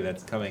insanity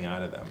that's coming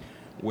out of them,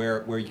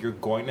 where you're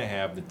going to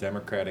have the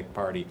Democratic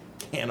Party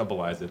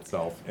cannibalize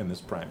itself in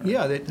this primary.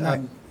 Yeah,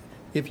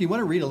 if you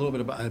want to read a little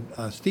bit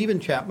about Stephen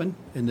Chapman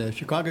in the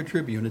Chicago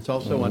Tribune, it's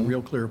also on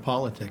Real Clear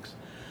Politics.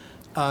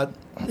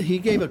 He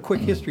gave a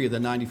quick history of the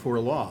 '94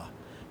 law,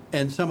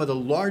 and some of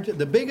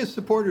the biggest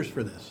supporters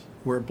for this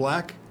were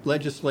black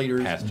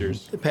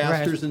legislators,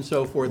 pastors, and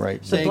so forth,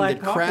 saying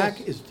that crack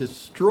is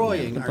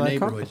destroying our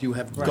neighborhoods. You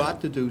have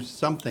got to do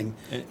something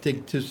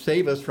to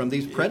save us from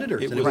these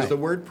predators. And it was the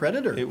word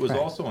predator. It was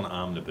also an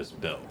omnibus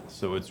bill,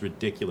 so it's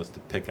ridiculous to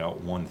pick out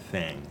one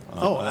thing.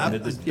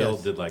 This bill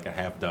did like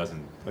a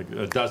dozen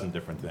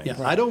different things.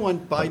 Yeah, I don't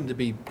want Biden to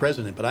be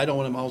president, but I don't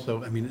want him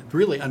also. I mean, it's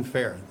really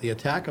unfair. The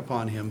attack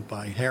upon him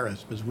by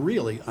Harris was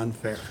really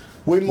unfair.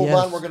 We move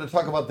on. We're going to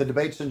talk about the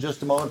debates in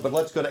just a moment, but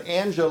let's go to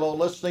Angelo,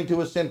 listening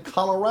to us in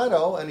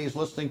Colorado, and he's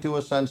listening to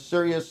us on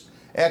Sirius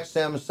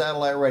XM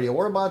satellite radio.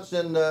 Whereabouts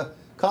in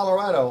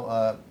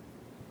Colorado,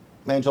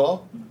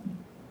 Angelo?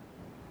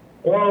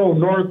 Oh,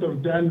 north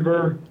of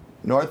Denver.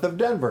 North of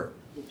Denver.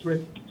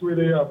 Through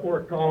the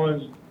Fort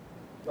Collins,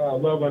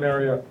 Loveland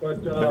area. But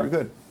very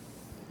good.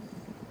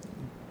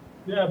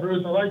 Yeah,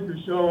 Bruce, I like your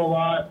show a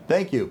lot.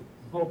 Thank you.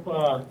 Hope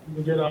you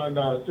can get on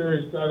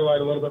Sirius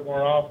satellite a little bit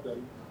more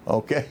often.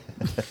 Okay.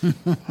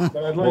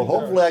 Well,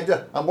 hopefully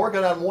I'm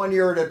working on 1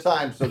 year at a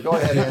time, so go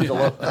ahead,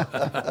 Angelo.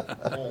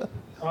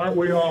 Aren't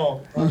we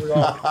all? But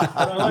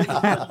I like to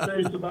touch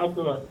base about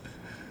the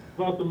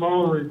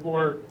Mueller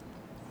report.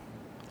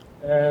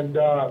 And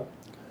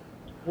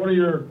one of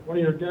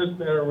your guests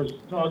there was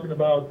talking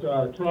about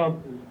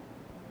Trump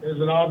is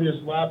an obvious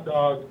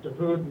lapdog to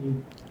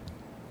Putin,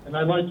 and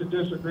I'd like to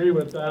disagree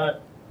with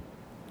that,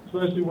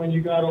 especially when you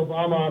got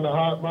Obama on the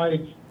hot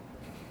mic,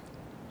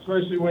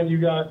 especially when you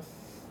got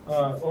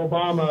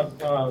Obama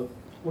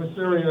with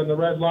Syria and the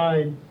red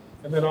line,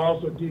 and then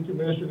also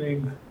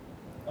decommissioning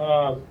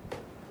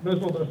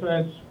missile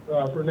defense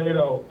for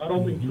NATO. I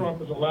don't think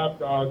Trump is a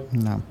lapdog.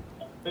 No.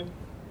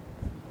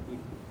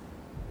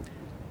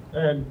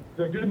 And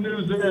the good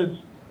news is,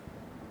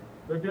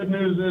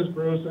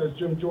 Bruce, as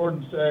Jim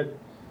Jordan said,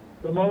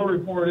 the Mueller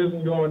report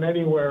isn't going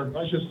anywhere.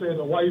 I should say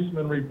the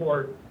Weissman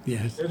report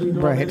isn't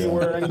going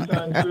anywhere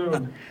anytime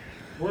soon.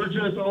 We're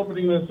just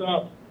opening this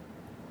up.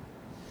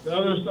 The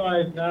other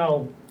side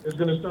now is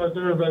going to start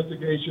their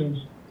investigations.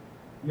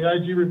 The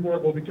IG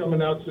report will be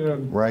coming out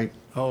soon. Right.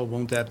 Oh,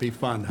 won't that be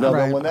fun? No,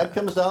 when that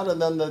comes out,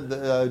 and then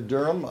the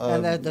Durham,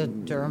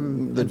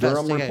 the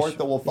Durham report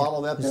that will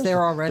follow that.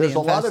 They're already there's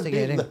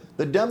investigating. A lot of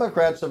the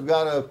Democrats have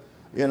got to,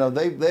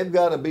 they've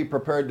got to be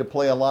prepared to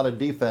play a lot of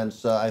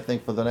defense. I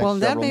think for the next several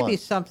months. Well, that may be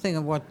something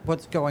of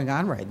what's going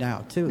on right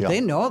now too. Yeah.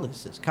 They know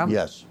this is coming.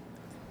 Yes.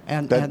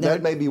 And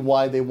that may be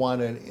why they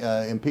want an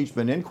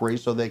impeachment inquiry,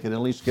 so they can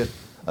at least get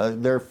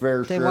their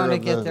fair share of the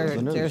news. They want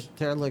to get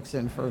their licks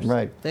in first.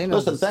 Right. They know.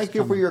 Listen, thank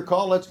you for your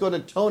call. Let's go to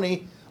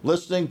Tony,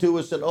 listening to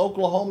us in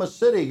Oklahoma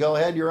City. Go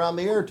ahead. You're on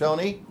the air,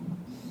 Tony.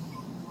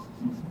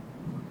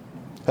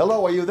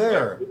 Hello, are you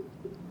there?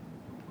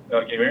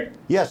 Can you hear me?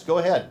 Yes, go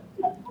ahead.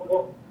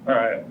 All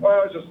right. Well,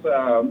 I was just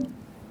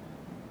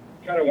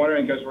kind of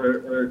wondering, because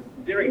we're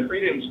giving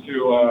credence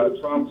to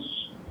Trump's.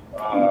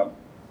 Hold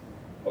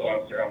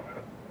on, sir.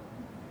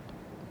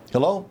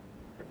 Hello?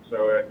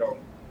 So,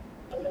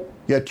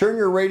 Yeah, turn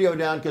your radio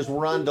down because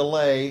we're on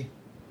delay.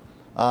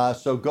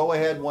 So go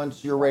ahead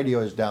once your radio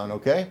is down,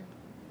 okay?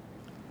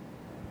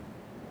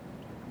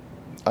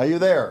 Are you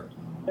there?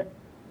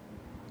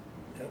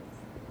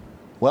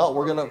 Well,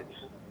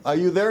 are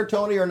you there,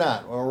 Tony, or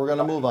not? Or we're going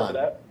to move on.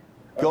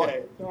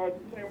 Okay, so I was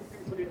saying we're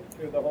giving credence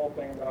to the whole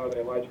thing about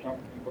Elijah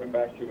Cummings going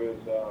back to his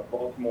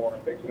Baltimore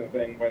and fixing the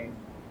thing when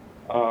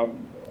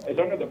it's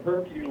under the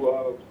purview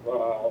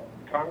of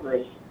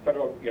Congress,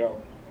 federal,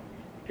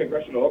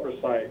 congressional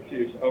oversight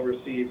to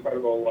oversee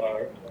federal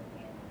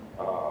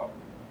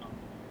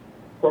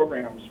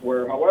programs.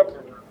 Where,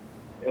 however,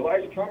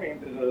 Elijah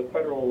Cummings is a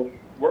federal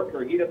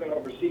worker. He doesn't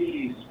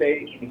oversee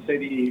state and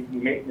city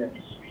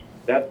maintenance.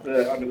 That's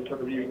under the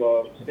purview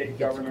of state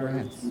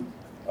governors,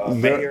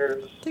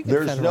 mayors.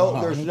 There's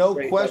no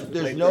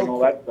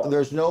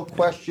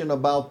question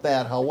about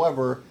that.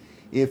 However,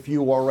 if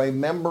you are a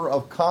member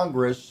of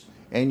Congress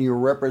and you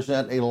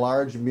represent a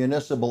large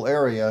municipal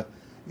area,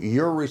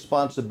 your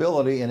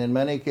responsibility, and in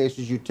many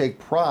cases you take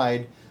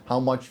pride, how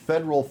much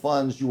federal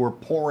funds you are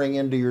pouring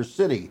into your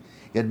city.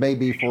 It may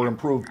be for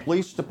improved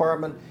police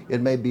department,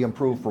 it may be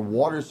improved for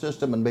water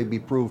system, and may be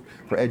improved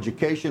for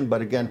education.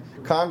 But again,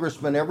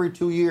 congressmen every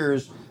 2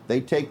 years,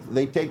 they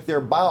take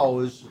their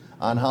bows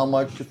on how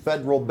much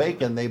federal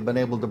bacon they've been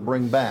able to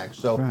bring back.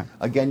 So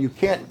again, you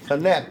can't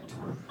connect.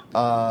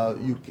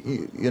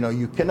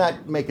 You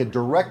cannot make a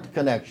direct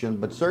connection,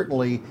 but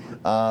certainly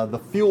the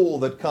fuel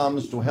that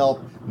comes to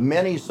help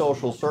many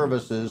social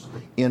services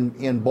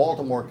in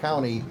Baltimore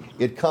County,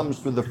 it comes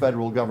through the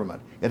federal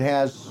government. It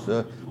has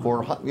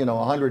for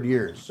 100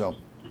 years. So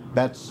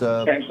that's.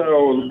 And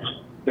so,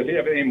 does he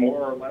have any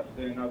more or less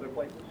than other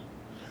places?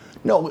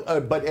 No,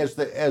 but as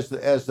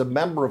the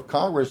member of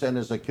Congress and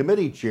as a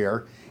committee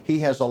chair, he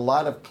has a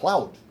lot of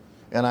clout.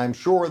 And I'm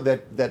sure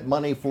that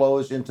money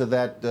flows into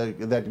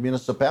that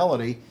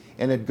municipality,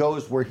 and it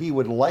goes where he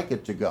would like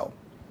it to go.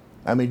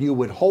 I mean, you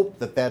would hope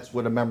that that's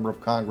what a member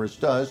of Congress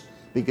does,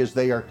 because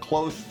they are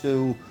close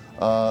to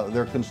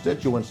their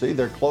constituency,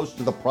 they're close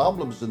to the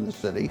problems in the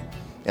city,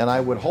 and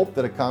I would hope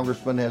that a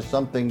congressman has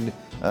something,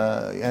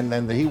 and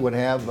that he would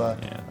have,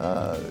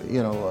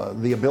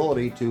 the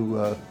ability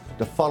to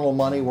funnel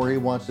money where he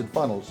wants it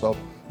funneled. So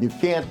you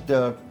can't.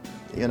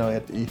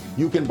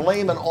 You can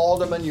blame an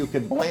alderman, you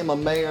can blame a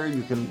mayor,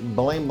 you can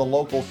blame the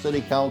local city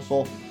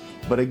council,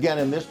 but again,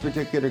 in this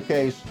particular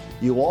case,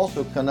 you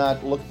also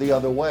cannot look the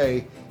other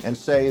way and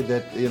say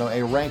that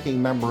a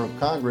ranking member of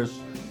Congress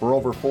for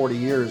over 40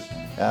 years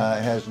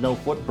has no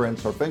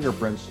footprints or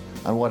fingerprints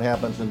on what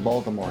happens in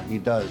Baltimore. He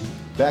does.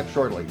 Back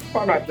shortly.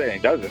 Well, I'm not saying he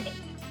doesn't.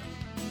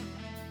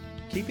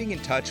 Keeping in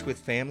touch with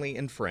family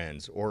and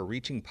friends or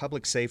reaching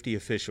public safety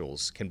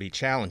officials can be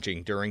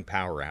challenging during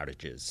power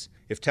outages.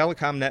 If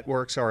telecom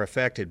networks are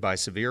affected by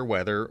severe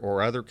weather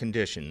or other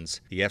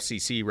conditions, the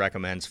FCC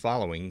recommends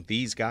following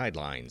these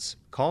guidelines.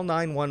 Call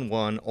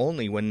 911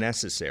 only when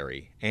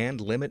necessary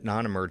and limit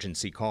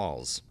non-emergency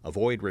calls.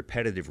 Avoid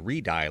repetitive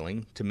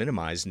redialing to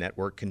minimize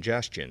network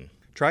congestion.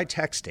 Try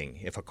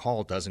texting if a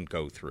call doesn't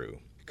go through.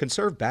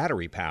 Conserve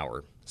battery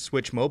power.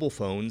 Switch mobile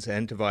phones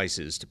and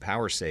devices to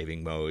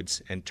power-saving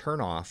modes and turn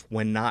off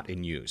when not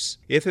in use.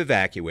 If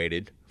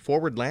evacuated,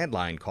 forward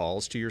landline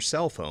calls to your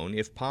cell phone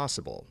if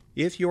possible.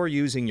 If you're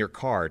using your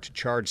car to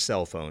charge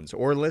cell phones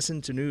or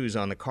listen to news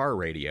on the car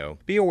radio,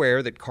 be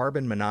aware that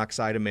carbon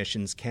monoxide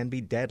emissions can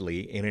be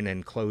deadly in an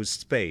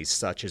enclosed space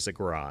such as a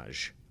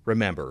garage.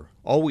 Remember,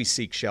 always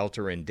seek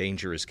shelter in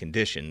dangerous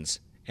conditions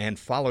and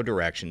follow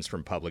directions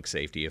from public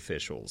safety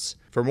officials.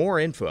 For more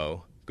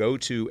info, go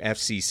to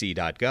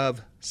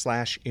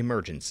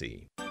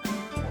fcc.gov/emergency.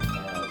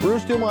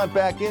 Bruce Dumont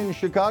back in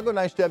Chicago.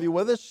 Nice to have you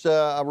with us.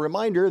 A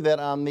reminder that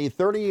on the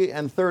 30th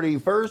and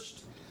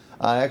 31st,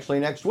 actually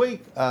next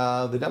week,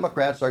 the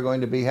Democrats are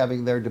going to be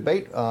having their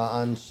debate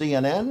on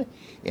CNN.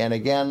 And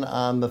again,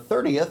 on the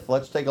 30th,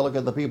 let's take a look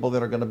at the people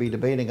that are going to be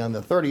debating on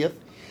the 30th.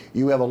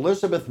 You have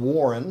Elizabeth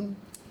Warren.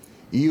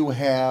 You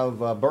have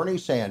Bernie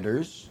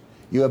Sanders.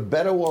 You have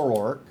Beto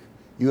O'Rourke.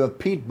 You have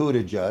Pete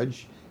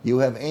Buttigieg. You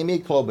have Amy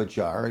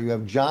Klobuchar. You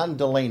have John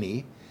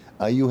Delaney.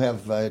 You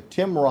have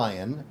Tim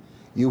Ryan.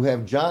 You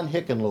have John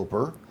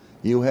Hickenlooper,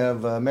 you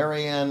have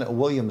Marianne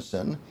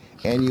Williamson,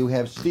 and you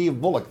have Steve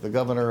Bullock, the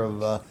governor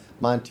of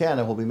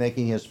Montana, who will be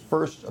making his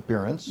first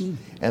appearance.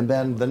 And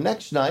then the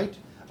next night,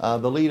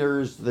 the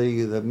leaders,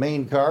 the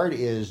main card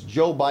is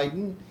Joe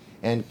Biden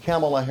and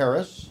Kamala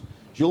Harris,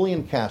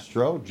 Julian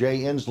Castro, Jay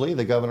Inslee,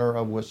 the governor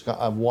of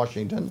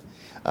Washington,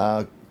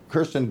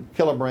 Kirsten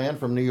Gillibrand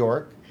from New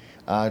York,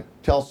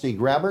 Tulsi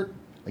Gabbard,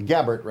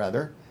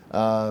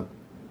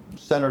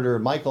 Senator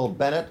Michael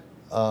Bennet,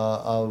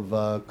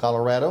 of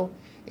Colorado,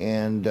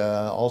 and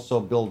also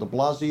Bill de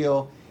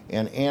Blasio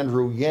and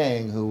Andrew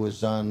Yang, who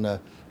was on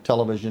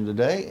television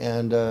today.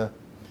 And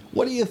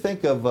what do you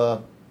think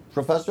of,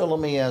 Professor, let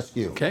me ask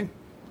you. Okay.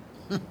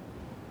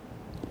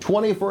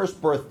 21st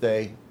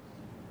birthday,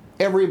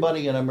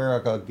 everybody in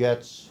America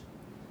gets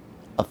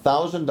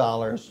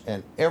 $1,000,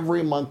 and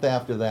every month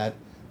after that,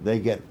 they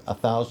get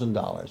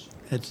 $1,000.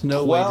 It's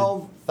no way.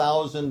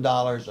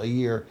 $12,000 a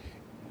year.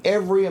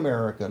 Every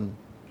American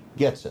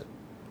gets it.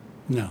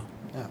 No.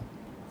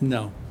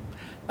 No.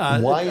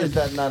 Why is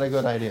that not a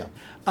good idea?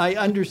 I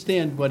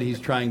understand what he's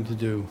trying to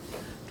do.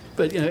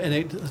 But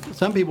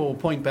some people will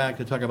point back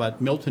to talk about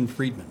Milton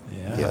Friedman,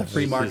 the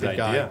free market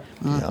guy.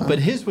 But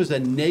his was a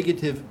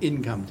negative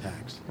income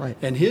tax. Right.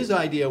 And his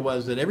idea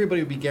was that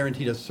everybody would be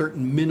guaranteed a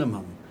certain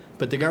minimum,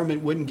 but the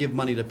government wouldn't give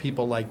money to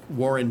people like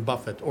Warren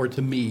Buffett or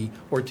to me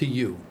or to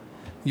you.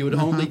 You would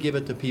only give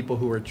it to people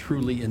who are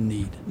truly in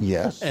need.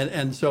 Yes.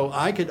 And so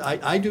I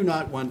do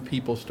not want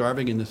people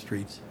starving in the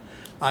streets.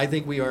 I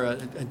think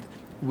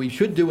we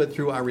should do it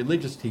through our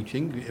religious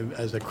teaching.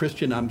 As a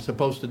Christian, I'm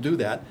supposed to do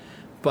that.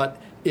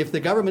 But if the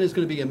government is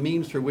going to be a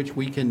means through which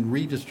we can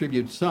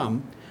redistribute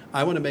some,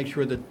 I want to make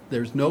sure that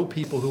there's no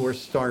people who are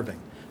starving.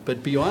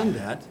 But beyond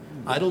that,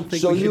 I don't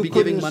think we should be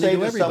giving money to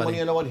everybody. Someone,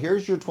 you know what,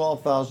 here's your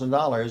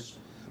 $12,000,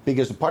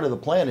 because part of the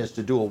plan is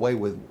to do away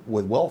with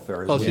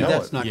welfare.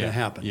 That's not going to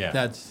happen. You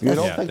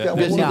don't think that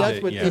will work?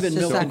 That's what even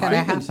Milton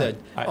Friedman said.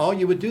 All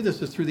you would do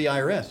this is through the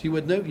IRS. You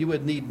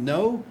would need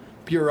no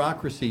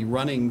bureaucracy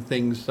running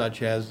things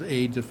such as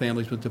aid to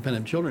families with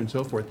dependent children and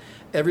so forth.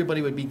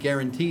 Everybody would be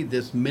guaranteed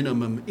this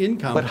minimum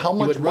income. But how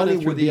much money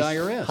would the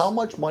IRS? How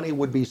much money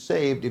would be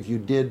saved if you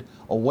did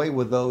away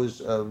with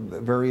those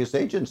various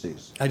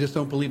agencies? I just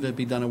don't believe they'd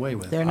be done away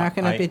with. They're not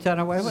going to be done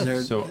away with.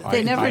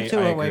 They never do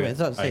away with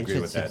those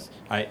agencies.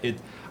 I agree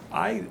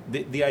with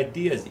that. The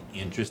idea is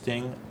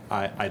interesting.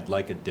 I'd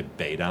like a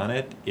debate on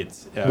it.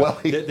 It's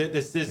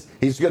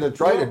he's going to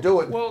try to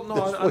do it. Well, no,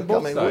 on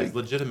both sides,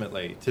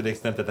 legitimately, to the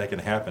extent that can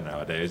happen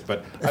nowadays.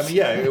 But I mean,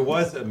 it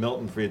was a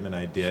Milton Friedman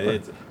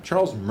idea.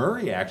 Charles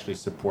Murray actually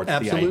supports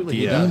the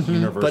idea of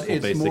universal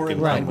basic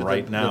income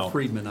right now. The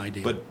Friedman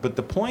idea. But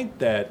the point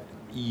that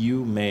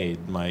you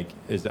made, Mike,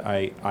 is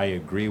I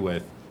agree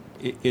with.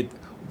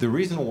 The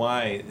reason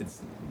why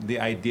the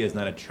idea is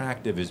not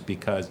attractive is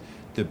because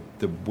the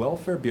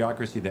welfare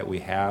bureaucracy that we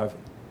have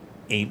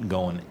ain't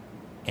going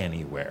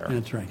anywhere.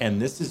 That's right.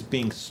 And this is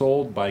being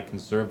sold by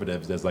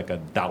conservatives as like a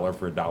dollar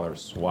for dollar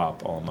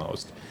swap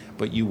almost.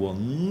 But you will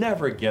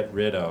never get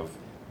rid of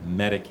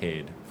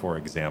Medicaid, for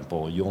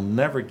example. You'll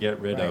never get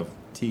rid of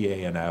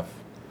TANF.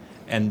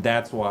 And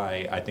that's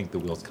why I think the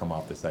wheels come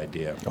off this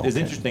idea. As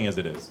interesting as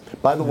it is.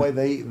 By the way,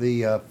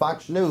 the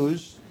Fox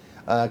News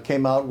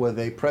came out with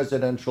a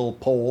presidential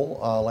poll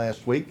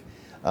last week.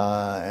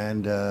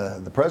 And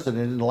the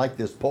president didn't like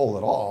this poll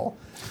at all.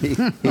 He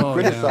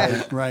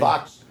criticized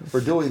Fox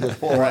for doing this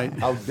poll.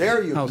 How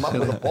dare you come up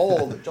with a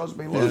poll that shows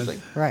me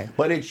losing? Right.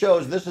 But it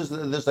shows this is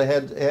a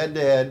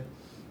head-to-head.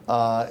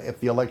 If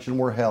the election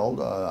were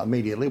held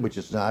immediately, which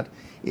it's not,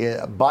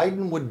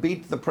 Biden would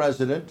beat the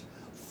president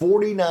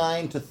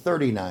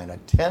 49-39, a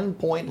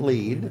 10-point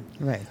lead.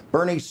 Right.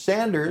 Bernie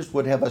Sanders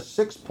would have a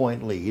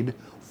 6-point lead,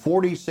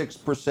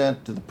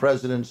 46% to the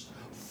president's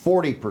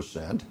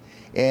 40%.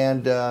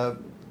 And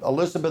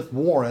Elizabeth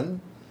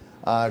Warren,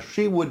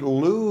 she would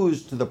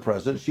lose to the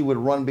president. She would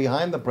run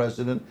behind the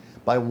president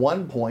by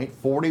 1 point,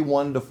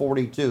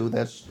 41-42.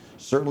 That's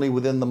certainly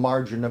within the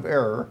margin of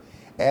error,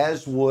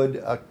 as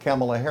would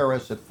Kamala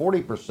Harris at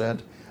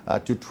 40%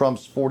 to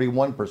Trump's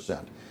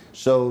 41%.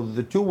 So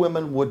the two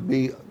women would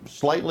be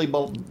slightly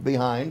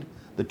behind.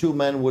 The two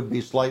men would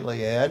be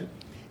slightly ahead.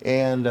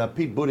 And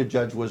Pete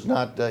Buttigieg was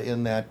not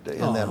in that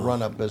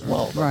run-up as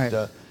well. But,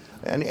 right.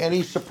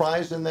 Any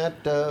surprise in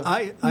that?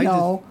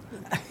 No.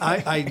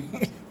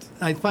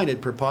 I find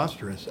it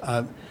preposterous.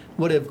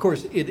 Of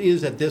course, it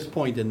is at this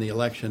point in the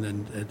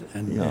election,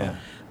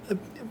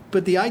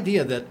 but the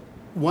idea that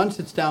once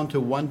it's down to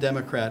one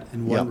Democrat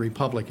and one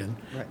Republican,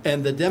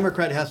 and the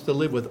Democrat has to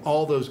live with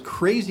all those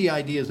crazy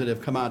ideas that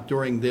have come out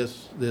during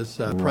this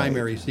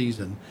primary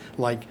season,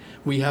 like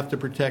we have to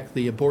protect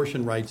the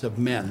abortion rights of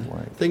men.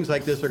 Things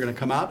like this are going to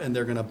come out, and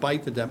they're going to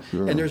bite the Democrats.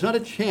 And there's not a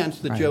chance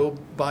that Joe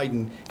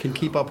Biden can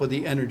keep up with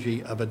the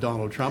energy of a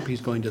Donald Trump.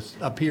 He's going to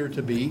appear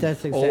to be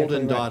old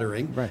and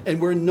doddering,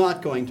 and we're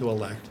not going to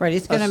elect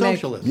He's going a to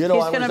socialist. He's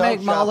going to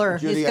make Mueller.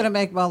 He's going to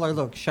make Mueller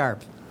look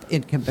sharp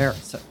in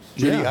comparison.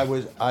 Judy,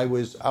 I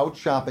was out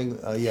shopping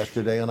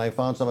yesterday, and I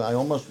found something. I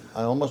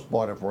almost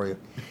bought it for you.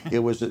 It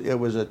was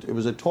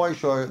a toy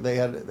show. They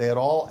had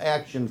all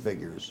action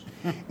figures,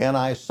 and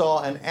I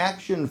saw an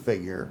action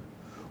figure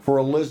for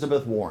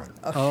Elizabeth Warren.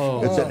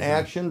 It's an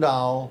action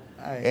doll,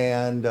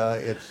 and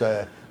it's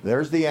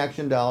there's the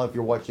action doll. If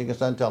you're watching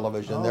us on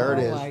television, there it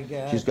is. My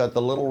God. She's got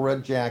the little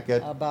red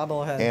jacket, a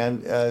bobblehead,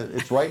 and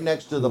it's right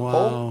next to the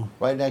Pope,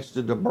 right next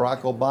to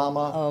Barack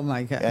Obama. Oh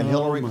my God! And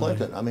Hillary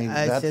Clinton. I mean,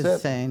 that's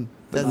insane.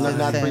 That's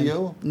not for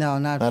you? No,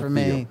 not for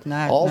me.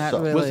 Not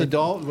really. Was the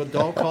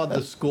doll called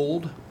the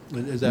Scold?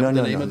 Is that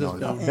the name of this?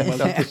 No. Was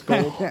that the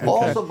Scold? Okay.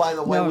 Also, by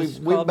the way,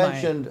 we've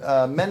mentioned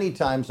many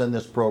times on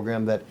this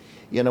program that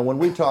when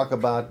we talk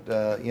about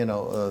the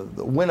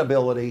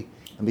winnability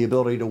and the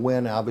ability to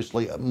win.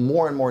 Obviously,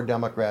 more and more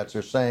Democrats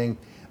are saying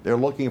they're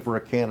looking for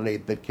a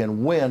candidate that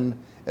can win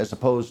as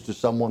opposed to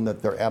someone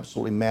that they're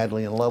absolutely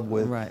madly in love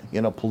with,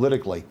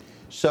 politically.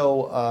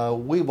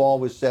 So we've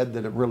always said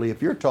that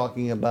if you're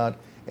talking about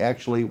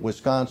actually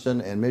Wisconsin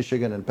and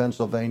Michigan and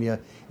Pennsylvania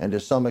and to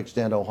some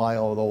extent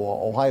Ohio,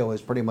 although Ohio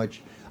is pretty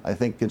much, I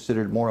think,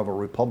 considered more of a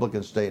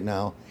Republican state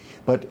now.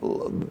 But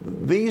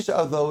these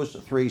are those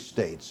three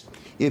states.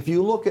 If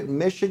you look at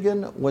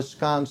Michigan,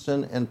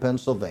 Wisconsin, and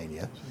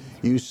Pennsylvania,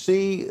 you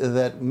see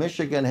that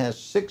Michigan has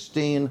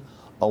 16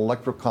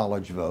 electoral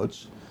college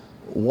votes.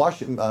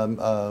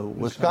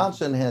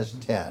 Wisconsin has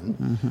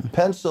 10.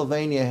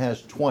 Pennsylvania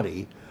has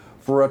 20,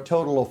 for a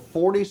total of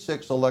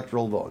 46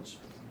 electoral votes.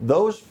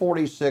 Those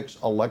 46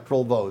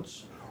 electoral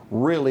votes,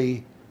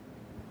 really,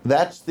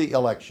 that's the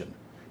election.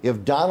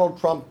 If Donald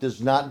Trump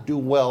does not do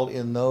well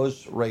in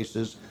those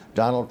races,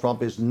 Donald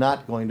Trump is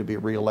not going to be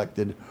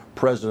reelected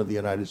president of the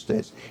United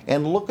States.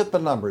 And look at the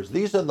numbers.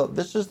 This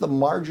is the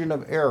margin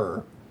of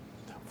error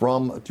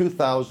from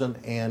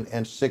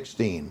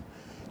 2016.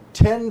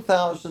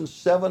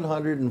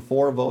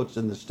 10,704 votes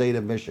in the state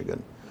of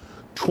Michigan,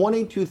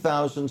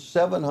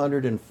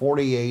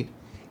 22,748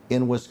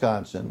 in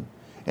Wisconsin,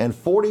 and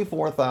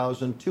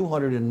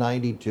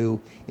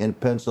 44,292 in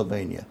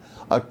Pennsylvania.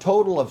 A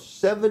total of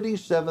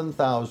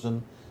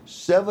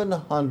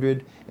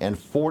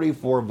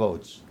 77,744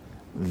 votes.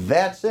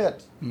 That's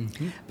it.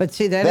 But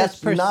see, that's is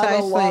precisely not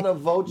a lot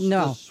of votes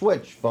to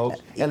switch, folks.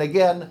 And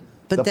again,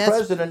 the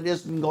president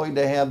isn't going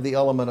to have the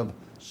element of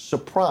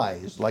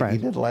surprise like he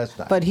did last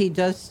time. But he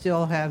does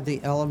still have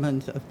the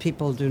element of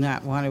people do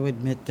not want to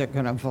admit they're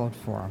going to vote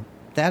for him.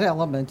 That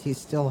element he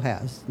still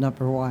has,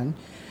 number one.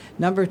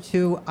 Number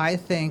two, I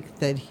think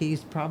that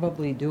he's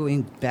probably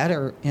doing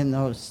better in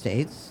those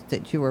states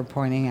that you were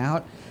pointing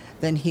out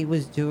than he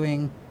was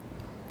doing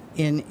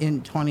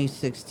in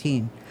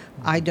 2016.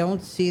 I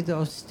don't see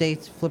those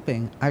states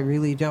flipping. I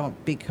really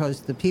don't, because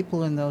the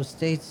people in those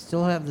states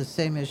still have the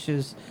same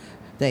issues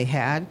they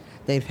had.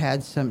 They've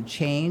had some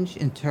change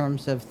in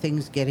terms of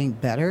things getting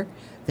better.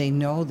 They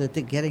know that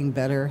the getting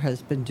better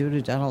has been due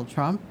to Donald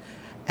Trump.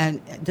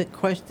 And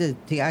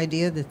the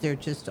idea that they're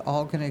just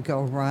all going to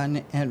go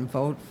run and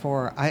vote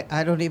for,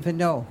 I don't even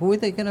know. Who are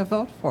they going to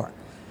vote for?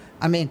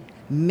 I mean,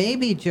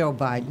 maybe Joe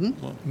Biden,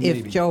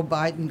 if Joe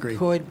Biden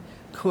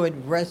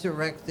could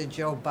resurrect the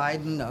Joe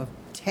Biden of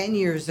 10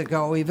 years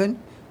ago even,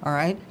 all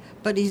right?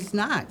 But he's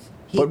not.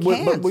 He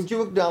can't. But would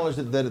you acknowledge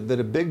that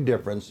a big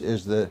difference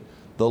is the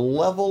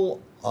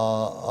level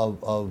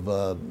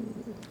of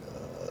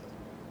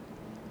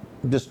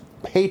just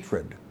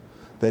hatred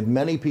that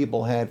many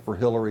people had for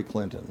Hillary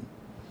Clinton?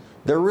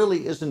 There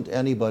really isn't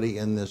anybody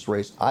in this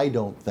race, I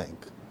don't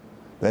think,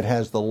 that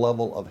has the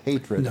level of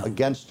hatred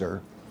against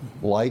her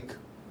like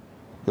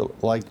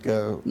Hillary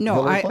Clinton.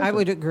 I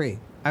would agree.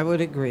 I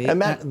would agree.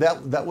 And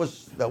that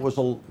was a big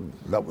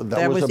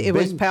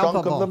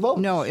chunk of the vote.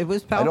 No, it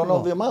was palpable. I don't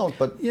know the amount,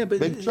 but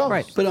big chunks.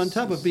 Right. But on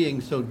top of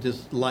being so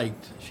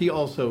disliked, she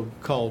also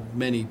called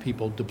many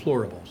people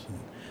deplorables.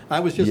 I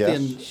was just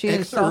in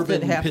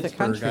ex-urban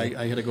Pittsburgh.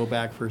 I had to go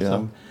back for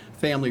some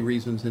family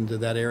reasons into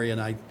that area,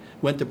 and I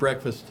went to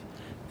breakfast.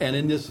 And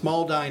in this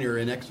small diner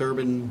in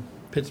ex-urban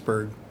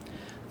Pittsburgh,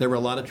 there were a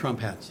lot of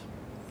Trump hats.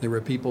 There were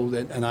people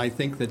that, and I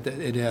think that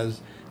it has.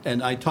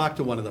 And I talked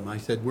to one of them. I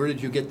said, "Where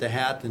did you get the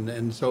hat?"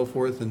 and so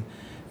forth.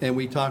 And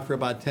we talked for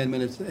about 10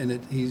 minutes. And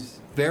he's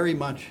very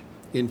much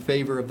in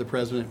favor of the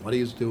president, what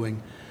he's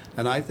doing.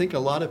 And I think a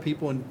lot of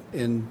people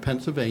in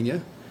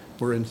Pennsylvania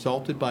were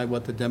insulted by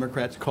what the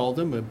Democrats called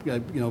them,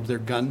 their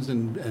guns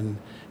and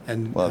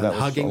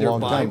hugging their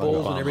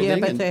Bibles and everything.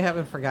 Yeah, but they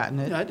haven't forgotten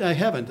it. I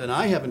haven't. And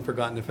I haven't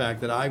forgotten the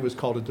fact that I was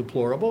called a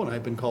deplorable, and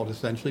I've been called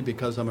essentially,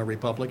 because I'm a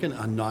Republican,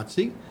 a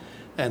Nazi.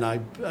 And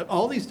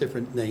all these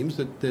different names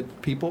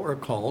that people are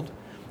called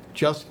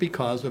just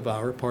because of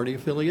our party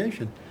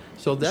affiliation.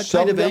 So that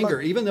kind of anger,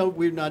 even though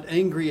we're not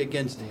angry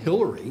against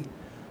Hillary,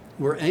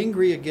 we're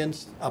angry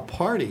against a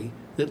party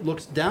that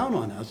looks down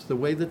on us the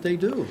way that they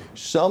do.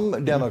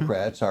 Some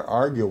Democrats are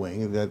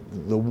arguing that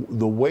the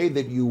way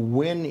that you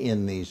win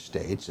in these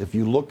states, if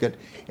you look at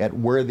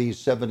where these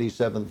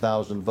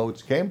 77,000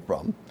 votes came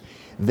from,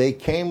 they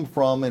came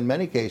from, in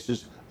many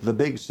cases, the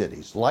big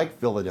cities like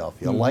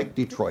Philadelphia, like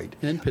Detroit,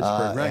 and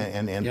Pittsburgh,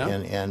 and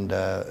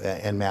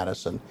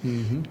Madison,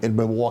 and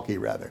Milwaukee,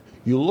 rather.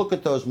 You look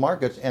at those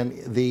markets, and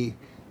the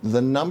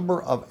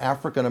number of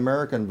African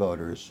American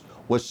voters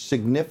was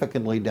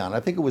significantly down. I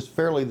think it was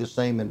fairly the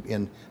same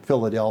in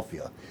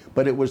Philadelphia,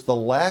 but it was the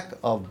lack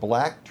of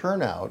black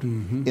turnout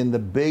in the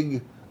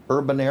big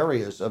urban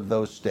areas of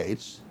those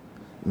states.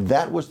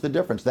 That was the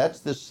difference. That's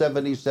the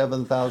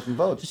 77,000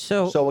 votes.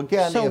 So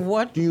again,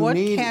 what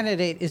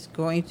candidate is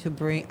going to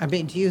bring? I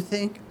mean, do you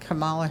think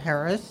Kamala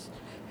Harris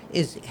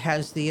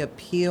has the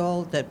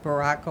appeal that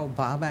Barack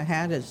Obama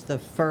had as the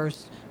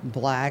first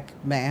black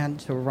man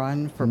to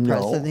run for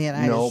president of the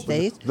United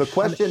States? The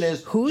question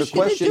is, who's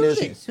going to do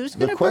this? Who's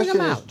going to bring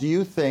him out? Do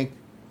you think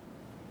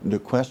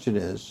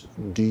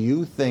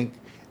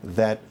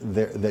that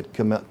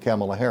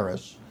Kamala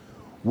Harris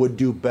would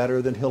do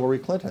better than Hillary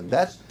Clinton.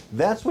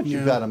 That's what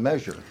you've got to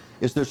measure.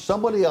 Is there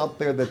somebody out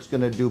there that's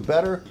going to do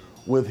better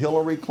with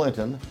Hillary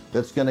Clinton,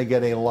 that's going to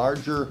get a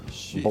larger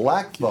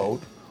black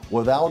vote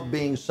without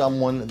being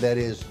someone that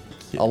is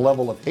a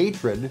level of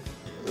hatred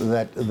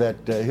that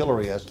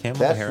Hillary has? That's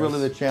Harris. really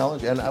the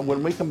challenge. And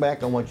when we come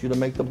back, I want you to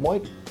make the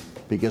point,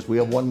 because we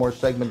have one more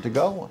segment to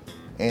go,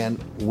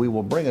 and we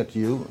will bring it to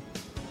you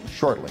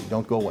shortly.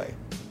 Don't go away.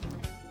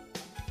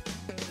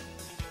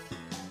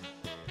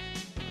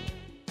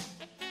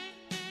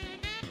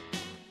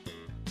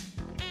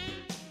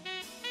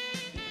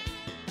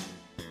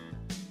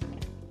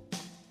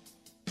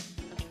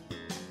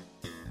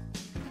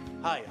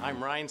 Hi,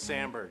 I'm Ryan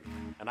Sandberg,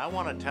 and I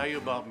want to tell you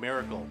about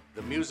Miracle,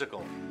 the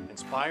musical,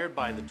 inspired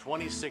by the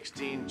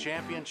 2016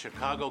 champion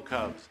Chicago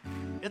Cubs.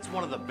 It's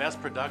one of the best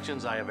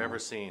productions I have ever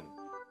seen.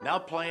 Now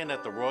playing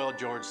at the Royal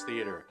George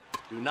Theater.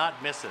 Do not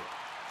miss it.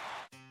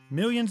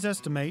 Millions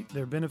estimate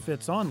their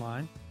benefits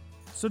online,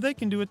 so they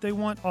can do what they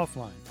want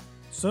offline.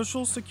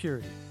 Social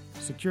Security,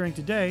 securing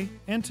today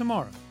and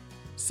tomorrow.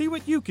 See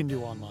what you can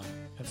do online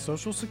at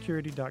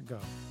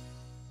socialsecurity.gov.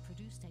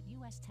 Produced at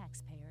U.S.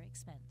 taxpayer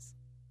expense.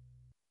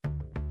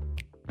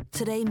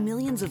 Today,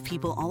 millions of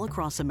people all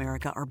across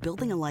America are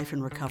building a life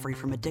in recovery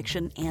from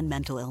addiction and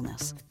mental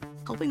illness,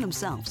 helping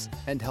themselves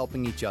and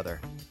helping each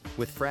other,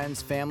 with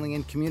friends, family,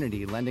 and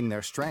community lending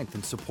their strength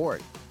and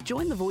support.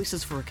 Join the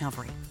Voices for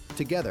Recovery.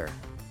 Together,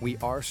 we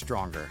are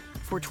stronger.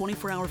 For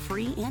 24-hour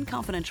free and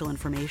confidential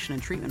information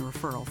and treatment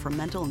referral for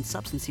mental and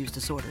substance use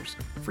disorders,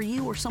 for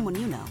you or someone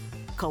you know,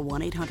 call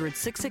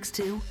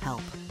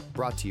 1-800-662-HELP.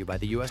 Brought to you by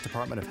the U.S.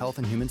 Department of Health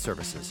and Human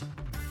Services.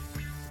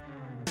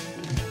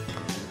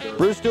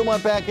 Bruce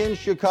Dumont back in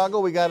Chicago.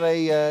 We got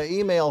a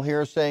email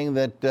here saying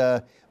that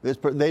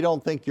they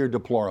don't think you're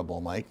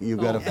deplorable, Mike. You've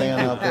got a fan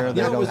out there.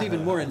 What was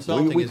even more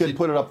insulting we is could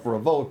put it up for a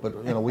vote,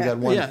 but we got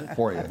one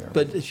for you here.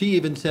 But she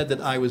even said that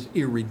I was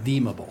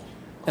irredeemable.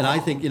 And I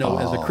think,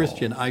 as a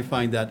Christian, I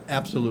find that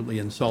absolutely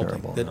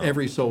insulting, that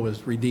every soul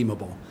is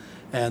redeemable.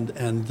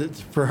 And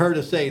for her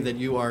to say that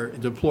you are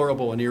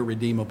deplorable and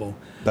irredeemable,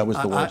 that was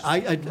the worst.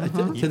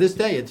 To this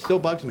day, it still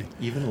bugs me.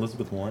 Even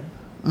Elizabeth Warren?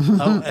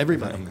 Oh,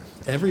 everybody.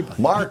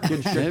 Mark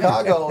in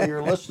Chicago,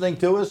 you're listening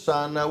to us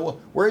on,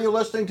 where are you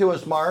listening to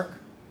us, Mark?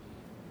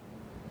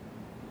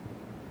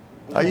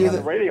 Are you on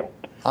the radio?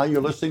 Oh,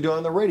 you're listening to it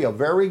on the radio.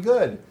 Very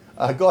good.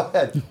 Go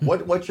ahead.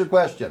 What's your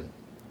question?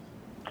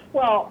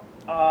 Well,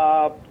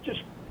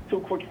 just two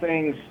quick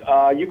things.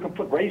 You can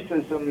put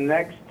racism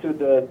next to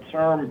the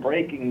term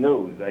breaking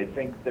news. I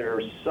think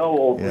they're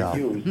so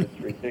overused,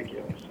 it's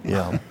ridiculous.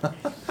 Yeah.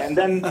 And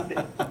then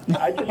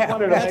I just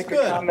wanted to make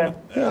a comment.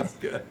 That's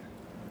good.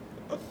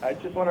 I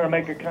just wanted to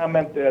make a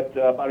comment that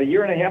about a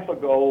year and a half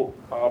ago,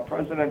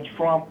 President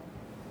Trump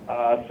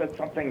said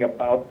something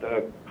about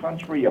the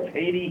country of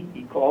Haiti.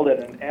 He called it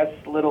an S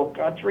little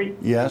country.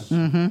 Yes.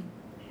 Mm-hmm.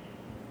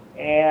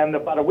 And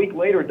about a week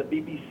later, the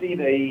BBC,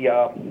 they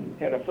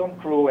had a film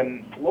crew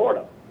in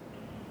Florida,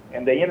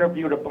 and they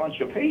interviewed a bunch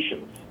of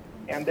Haitians,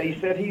 and they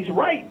said he's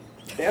right.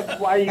 That's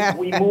why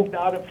we moved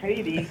out of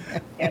Haiti,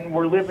 and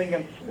we're living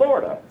in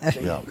Florida.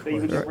 They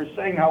were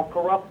saying how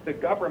corrupt the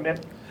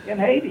government in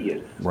Haiti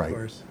is.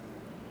 Right.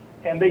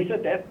 And they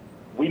said that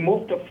we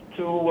moved to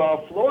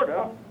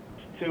Florida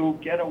to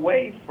get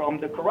away from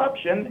the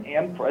corruption,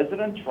 and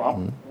President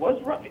Trump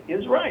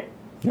is right.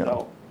 Yeah.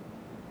 So,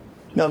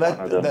 no,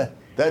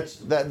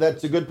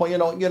 that's a good point.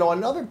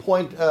 Another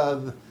point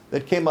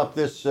that came up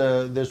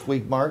this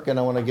week, Mark, and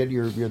I want to get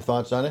your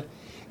thoughts on it.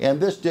 And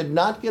this did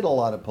not get a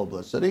lot of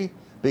publicity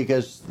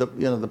because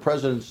the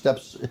president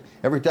steps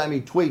every time he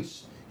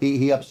tweets,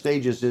 he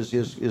upstages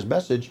his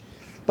message.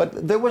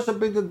 But there was a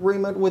big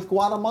agreement with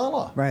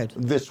Guatemala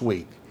this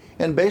week,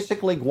 and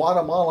basically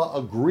Guatemala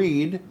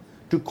agreed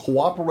to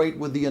cooperate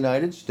with the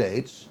United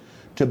States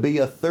to be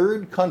a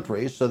third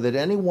country, so that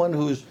anyone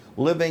who's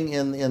living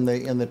in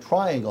the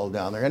triangle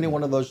down there, any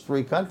one of those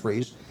three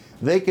countries,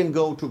 they can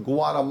go to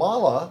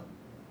Guatemala,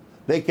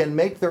 they can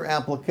make their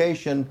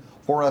application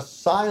for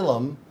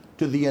asylum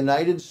to the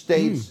United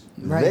States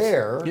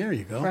there. There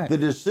you go. Right. The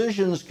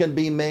decisions can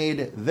be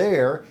made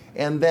there,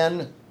 and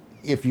then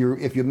if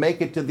you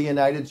make it to the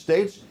United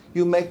States,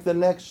 you make the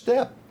next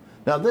step.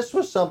 Now, this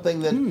was something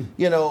that,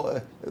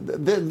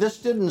 this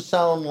didn't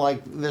sound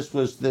like this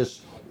was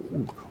this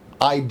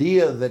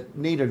idea that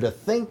needed a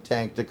think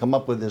tank to come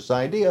up with this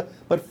idea,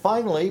 but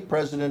finally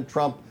President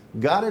Trump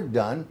got it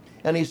done,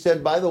 and he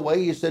said, by the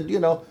way,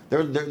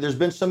 there's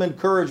been some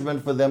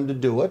encouragement for them to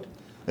do it.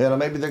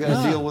 Maybe they're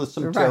going to deal with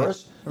some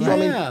terrorists. Right. So, I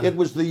mean, it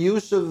was the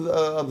use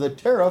of the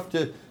tariff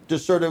to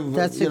sort of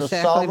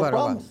solve the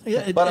problem.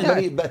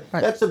 But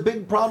that's a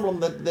big problem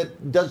that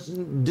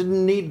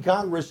didn't need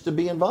Congress to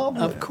be involved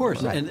in. Of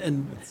course,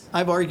 and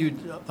I've argued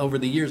over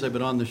the years I've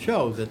been on the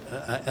show that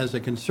as a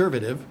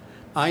conservative,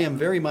 I am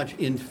very much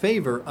in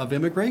favor of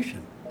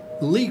immigration,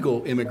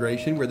 legal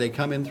immigration, where they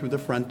come in through the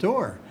front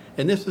door.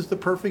 And this is the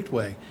perfect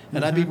way.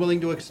 And I'd be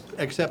willing to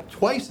accept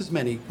twice as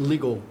many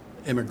legal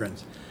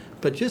immigrants.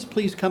 But just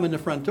please come in the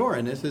front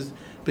door.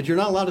 But you're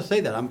not allowed to say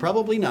that. I'm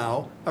probably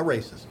now a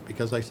racist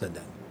because I said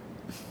that.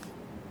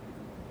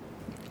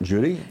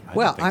 Judy?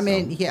 Well, I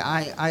mean, yeah,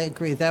 I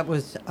agree. That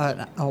was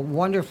a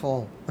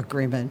wonderful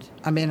agreement.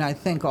 I mean, I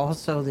think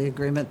also the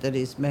agreement that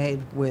he's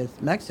made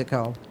with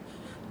Mexico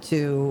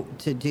to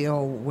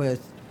deal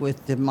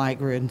with the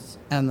migrants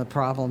and the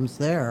problems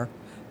there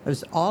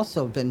has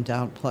also been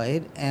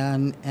downplayed,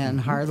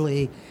 and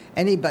hardly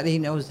anybody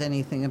knows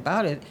anything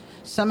about it.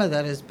 Some of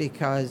that is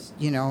because,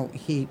 you know,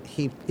 he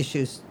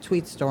issues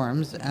tweet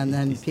storms, and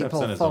then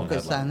people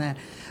focus on that.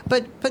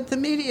 But the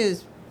media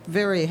is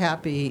very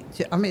happy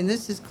to, I mean,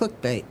 this is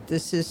clickbait.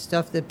 This is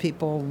stuff that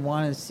people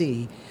want to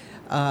see.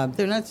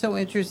 They're not so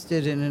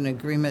interested in an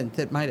agreement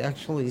that might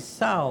actually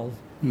solve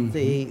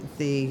the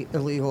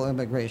illegal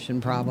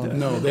immigration problem.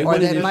 No, they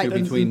want an issue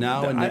between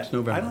now and next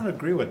November. I don't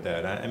agree with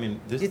that. I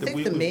mean, do you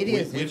think the media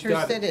is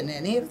interested in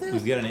any of this?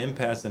 We've got an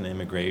impasse in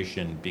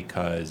immigration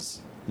because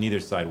neither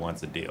side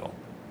wants a deal,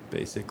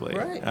 basically.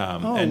 Right.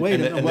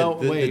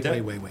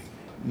 Wait.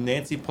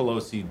 Nancy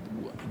Pelosi,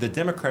 the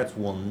Democrats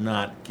will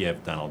not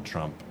give Donald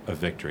Trump a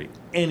victory,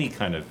 any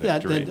kind of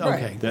victory.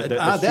 That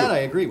I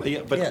agree with.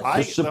 Yeah, but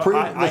yes.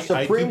 The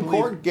Supreme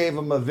Court gave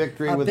him a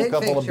victory with a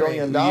couple of $1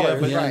 billion. Yeah,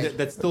 but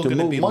that's still going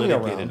to be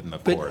litigated in the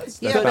courts.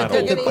 How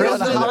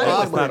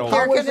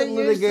was it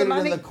litigated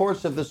in the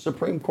courts if the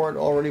Supreme Court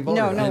already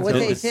voted? No, what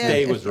they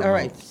did. Was all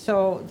right,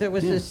 so there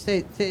was this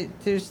state.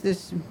 There's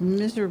this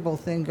miserable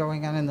thing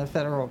going on in the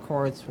federal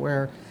courts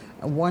where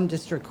one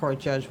district court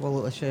judge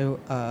will issue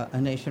a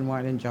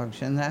nationwide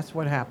injunction. That's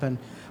what happened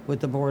with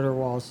the border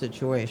wall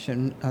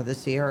situation. The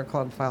Sierra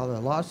Club filed a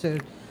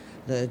lawsuit.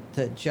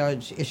 The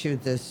judge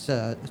issued this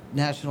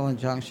national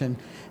injunction.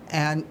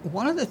 And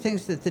one of the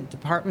things that the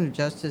Department of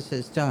Justice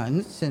has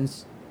done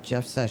since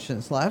Jeff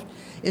Sessions left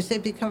is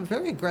they've become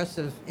very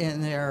aggressive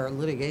in their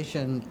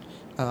litigation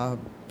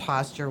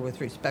posture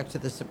with respect to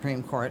the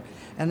Supreme Court.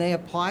 And they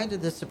applied to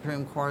the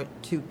Supreme Court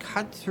to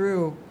cut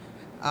through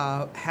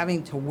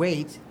having to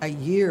wait a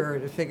year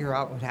to figure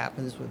out what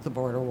happens with the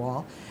border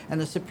wall.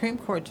 And the Supreme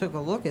Court took a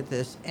look at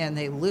this, and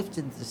they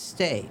lifted the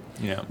stay.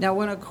 Yeah. Now,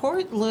 when a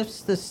court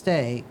lifts the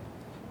stay,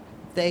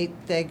 they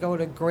go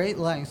to great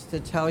lengths to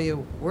tell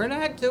you, we're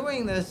not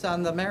doing this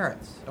on the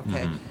merits,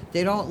 okay? Mm-hmm.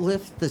 They don't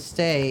lift the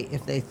stay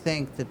if they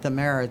think that the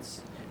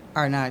merits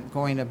are not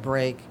going to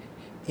break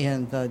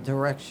in the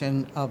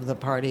direction of the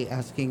party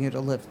asking you to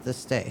lift the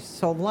stay.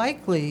 So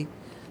likely,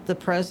 the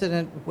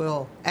president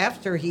will,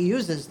 after he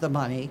uses the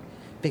money,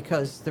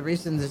 because the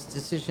reason this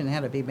decision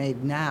had to be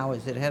made now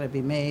is it had to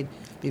be made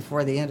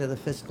before the end of the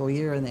fiscal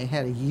year, and they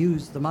had to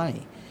use the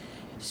money.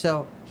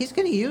 So he's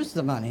going to use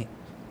the money,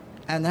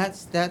 and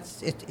that's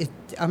it.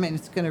 I mean,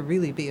 it's going to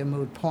really be a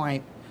moot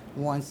point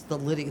once the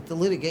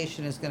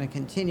litigation is going to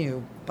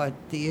continue, but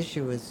the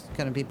issue is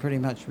going to be pretty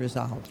much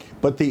resolved.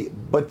 But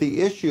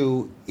the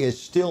issue is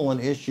still an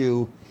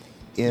issue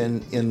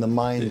in the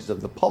minds of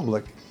the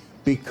public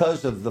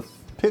because of the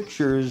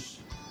pictures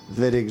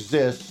that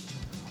exist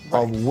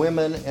of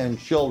women and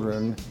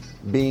children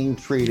being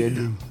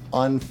treated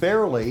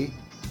unfairly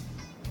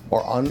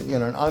or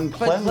in an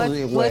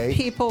uncleanly way. Let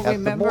people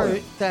remember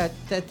that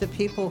the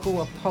people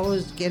who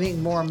opposed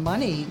getting more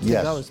money to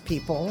those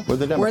people were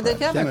the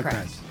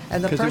Democrats.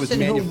 And the person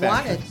who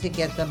wanted to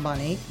get the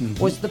money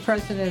was the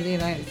President of the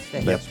United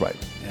States. That's right.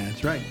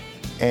 That's right.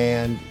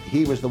 And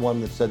he was the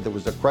one that said there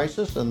was a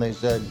crisis, and they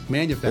said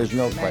there's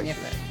no crisis.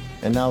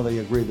 And now they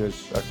agree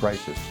there's a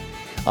crisis.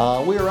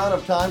 We are out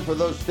of time for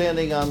those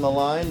standing on the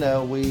line.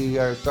 We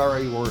are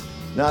sorry we're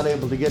not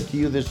able to get to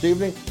you this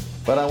evening,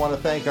 but I want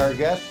to thank our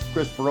guests.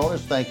 Chris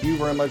Barones, thank you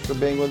very much for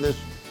being with us.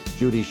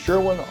 Judy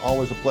Sherwin,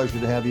 always a pleasure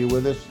to have you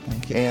with us.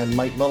 Thank you. And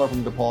Mike Miller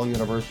from DePaul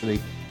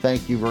University,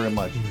 thank you very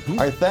much.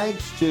 Our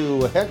thanks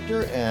to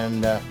Hector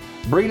and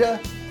Brita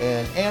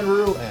and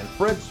Andrew and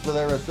Fritz for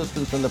their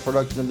assistance in the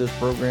production of this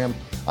program.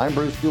 I'm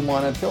Bruce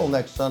Dumont. Until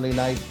next Sunday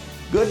night,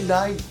 good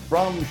night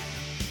from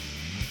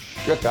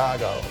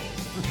Chicago.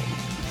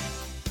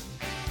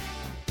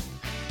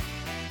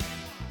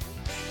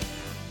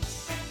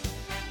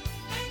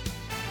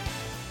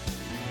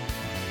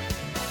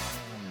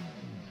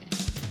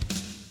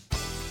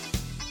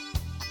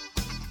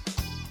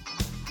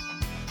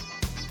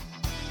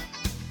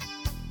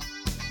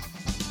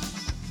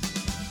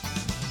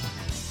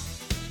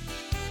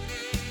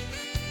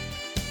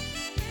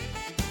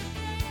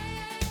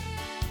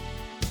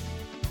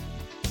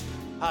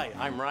 Hi,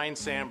 I'm Ryan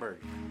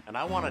Sandberg, and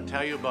I want to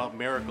tell you about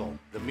Miracle,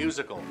 the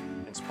musical,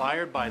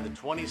 inspired by the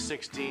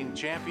 2016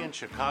 champion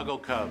Chicago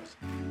Cubs.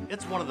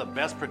 It's one of the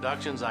best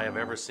productions I have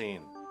ever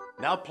seen.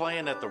 Now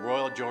playing at the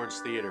Royal George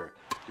Theater.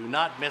 Do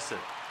not miss it.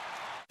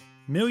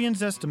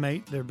 Millions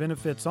estimate their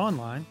benefits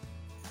online,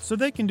 so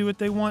they can do what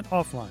they want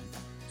offline.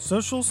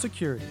 Social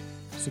Security,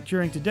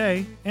 securing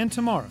today and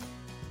tomorrow.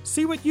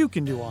 See what you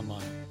can do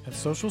online at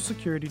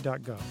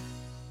socialsecurity.gov.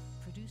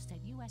 Produced at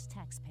U.S.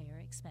 taxpayer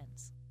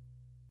expense.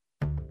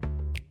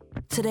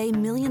 Today,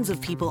 millions of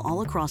people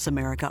all across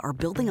America are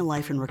building a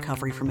life in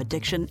recovery from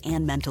addiction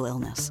and mental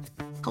illness,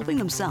 helping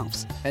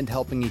themselves and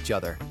helping each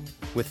other,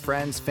 with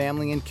friends,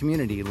 family, and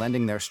community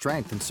lending their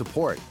strength and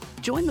support.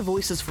 Join the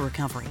Voices for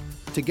Recovery.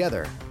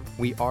 Together,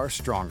 we are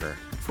stronger.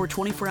 For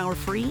 24-hour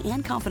free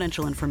and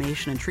confidential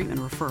information and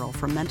treatment referral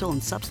for mental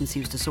and substance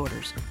use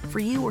disorders, for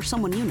you or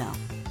someone you know,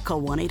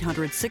 call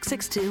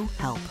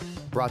 1-800-662-HELP.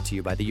 Brought to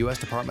you by the U.S.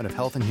 Department of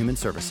Health and Human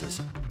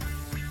Services.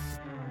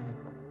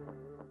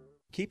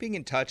 Keeping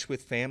in touch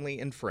with family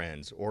and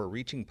friends or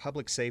reaching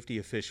public safety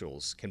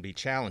officials can be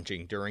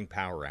challenging during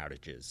power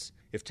outages.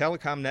 If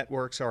telecom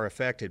networks are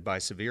affected by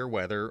severe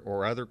weather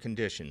or other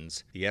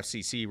conditions, the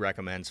FCC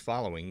recommends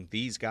following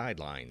these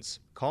guidelines.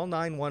 Call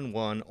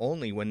 911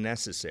 only when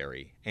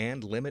necessary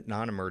and limit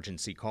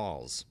non-emergency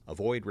calls.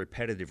 Avoid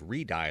repetitive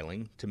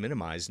redialing to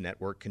minimize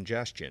network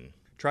congestion.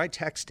 Try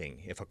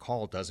texting if a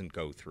call doesn't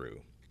go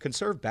through.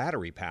 Conserve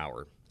battery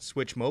power.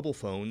 Switch mobile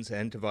phones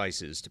and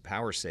devices to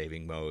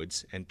power-saving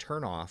modes and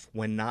turn off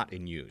when not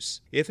in use.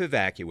 If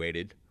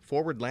evacuated,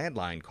 forward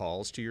landline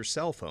calls to your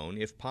cell phone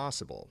if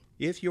possible.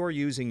 If you're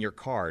using your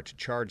car to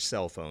charge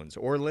cell phones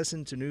or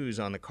listen to news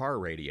on the car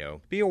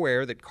radio, be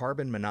aware that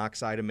carbon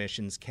monoxide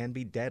emissions can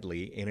be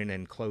deadly in an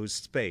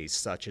enclosed space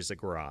such as a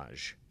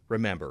garage.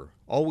 Remember,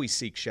 always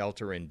seek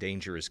shelter in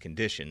dangerous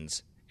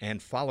conditions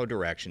and follow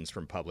directions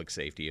from public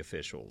safety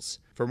officials.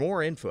 For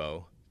more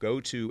info, go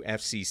to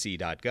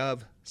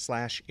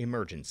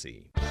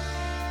fcc.gov/emergency.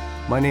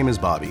 My name is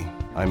Bobby.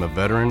 I'm a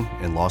veteran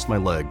and lost my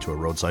leg to a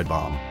roadside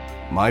bomb.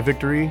 My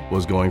victory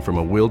was going from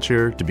a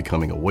wheelchair to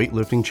becoming a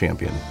weightlifting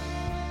champion.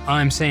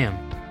 I'm Sam.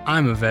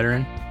 I'm a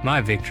veteran.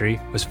 My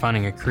victory was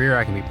finding a career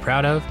I can be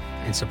proud of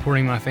and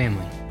supporting my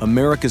family.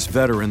 America's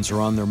veterans are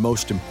on their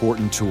most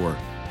important tour,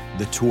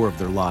 the tour of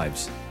their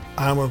lives.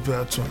 I'm a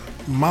veteran.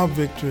 My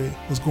victory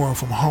was going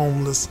from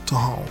homeless to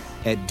home.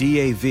 At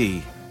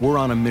DAV, we're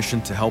on a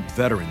mission to help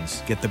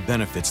veterans get the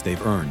benefits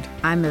they've earned.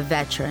 I'm a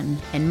veteran,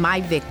 and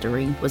my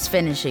victory was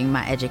finishing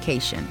my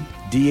education.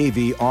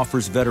 DAV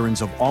offers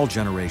veterans of all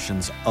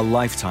generations a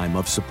lifetime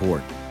of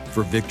support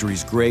for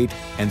victories great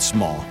and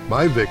small.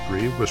 My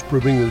victory was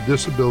proving that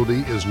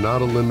disability is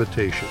not a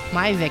limitation.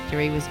 My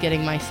victory was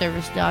getting my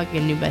service dog a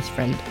new best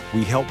friend.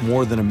 We help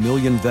more than 1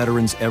 million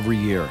veterans every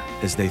year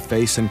as they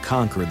face and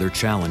conquer their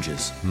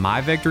challenges.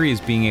 My victory is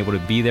being able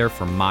to be there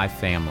for my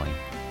family.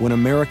 When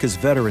America's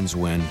veterans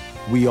win,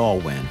 we all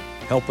win.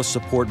 Help us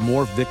support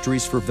more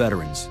victories for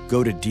veterans.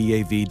 Go to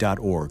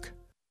DAV.org.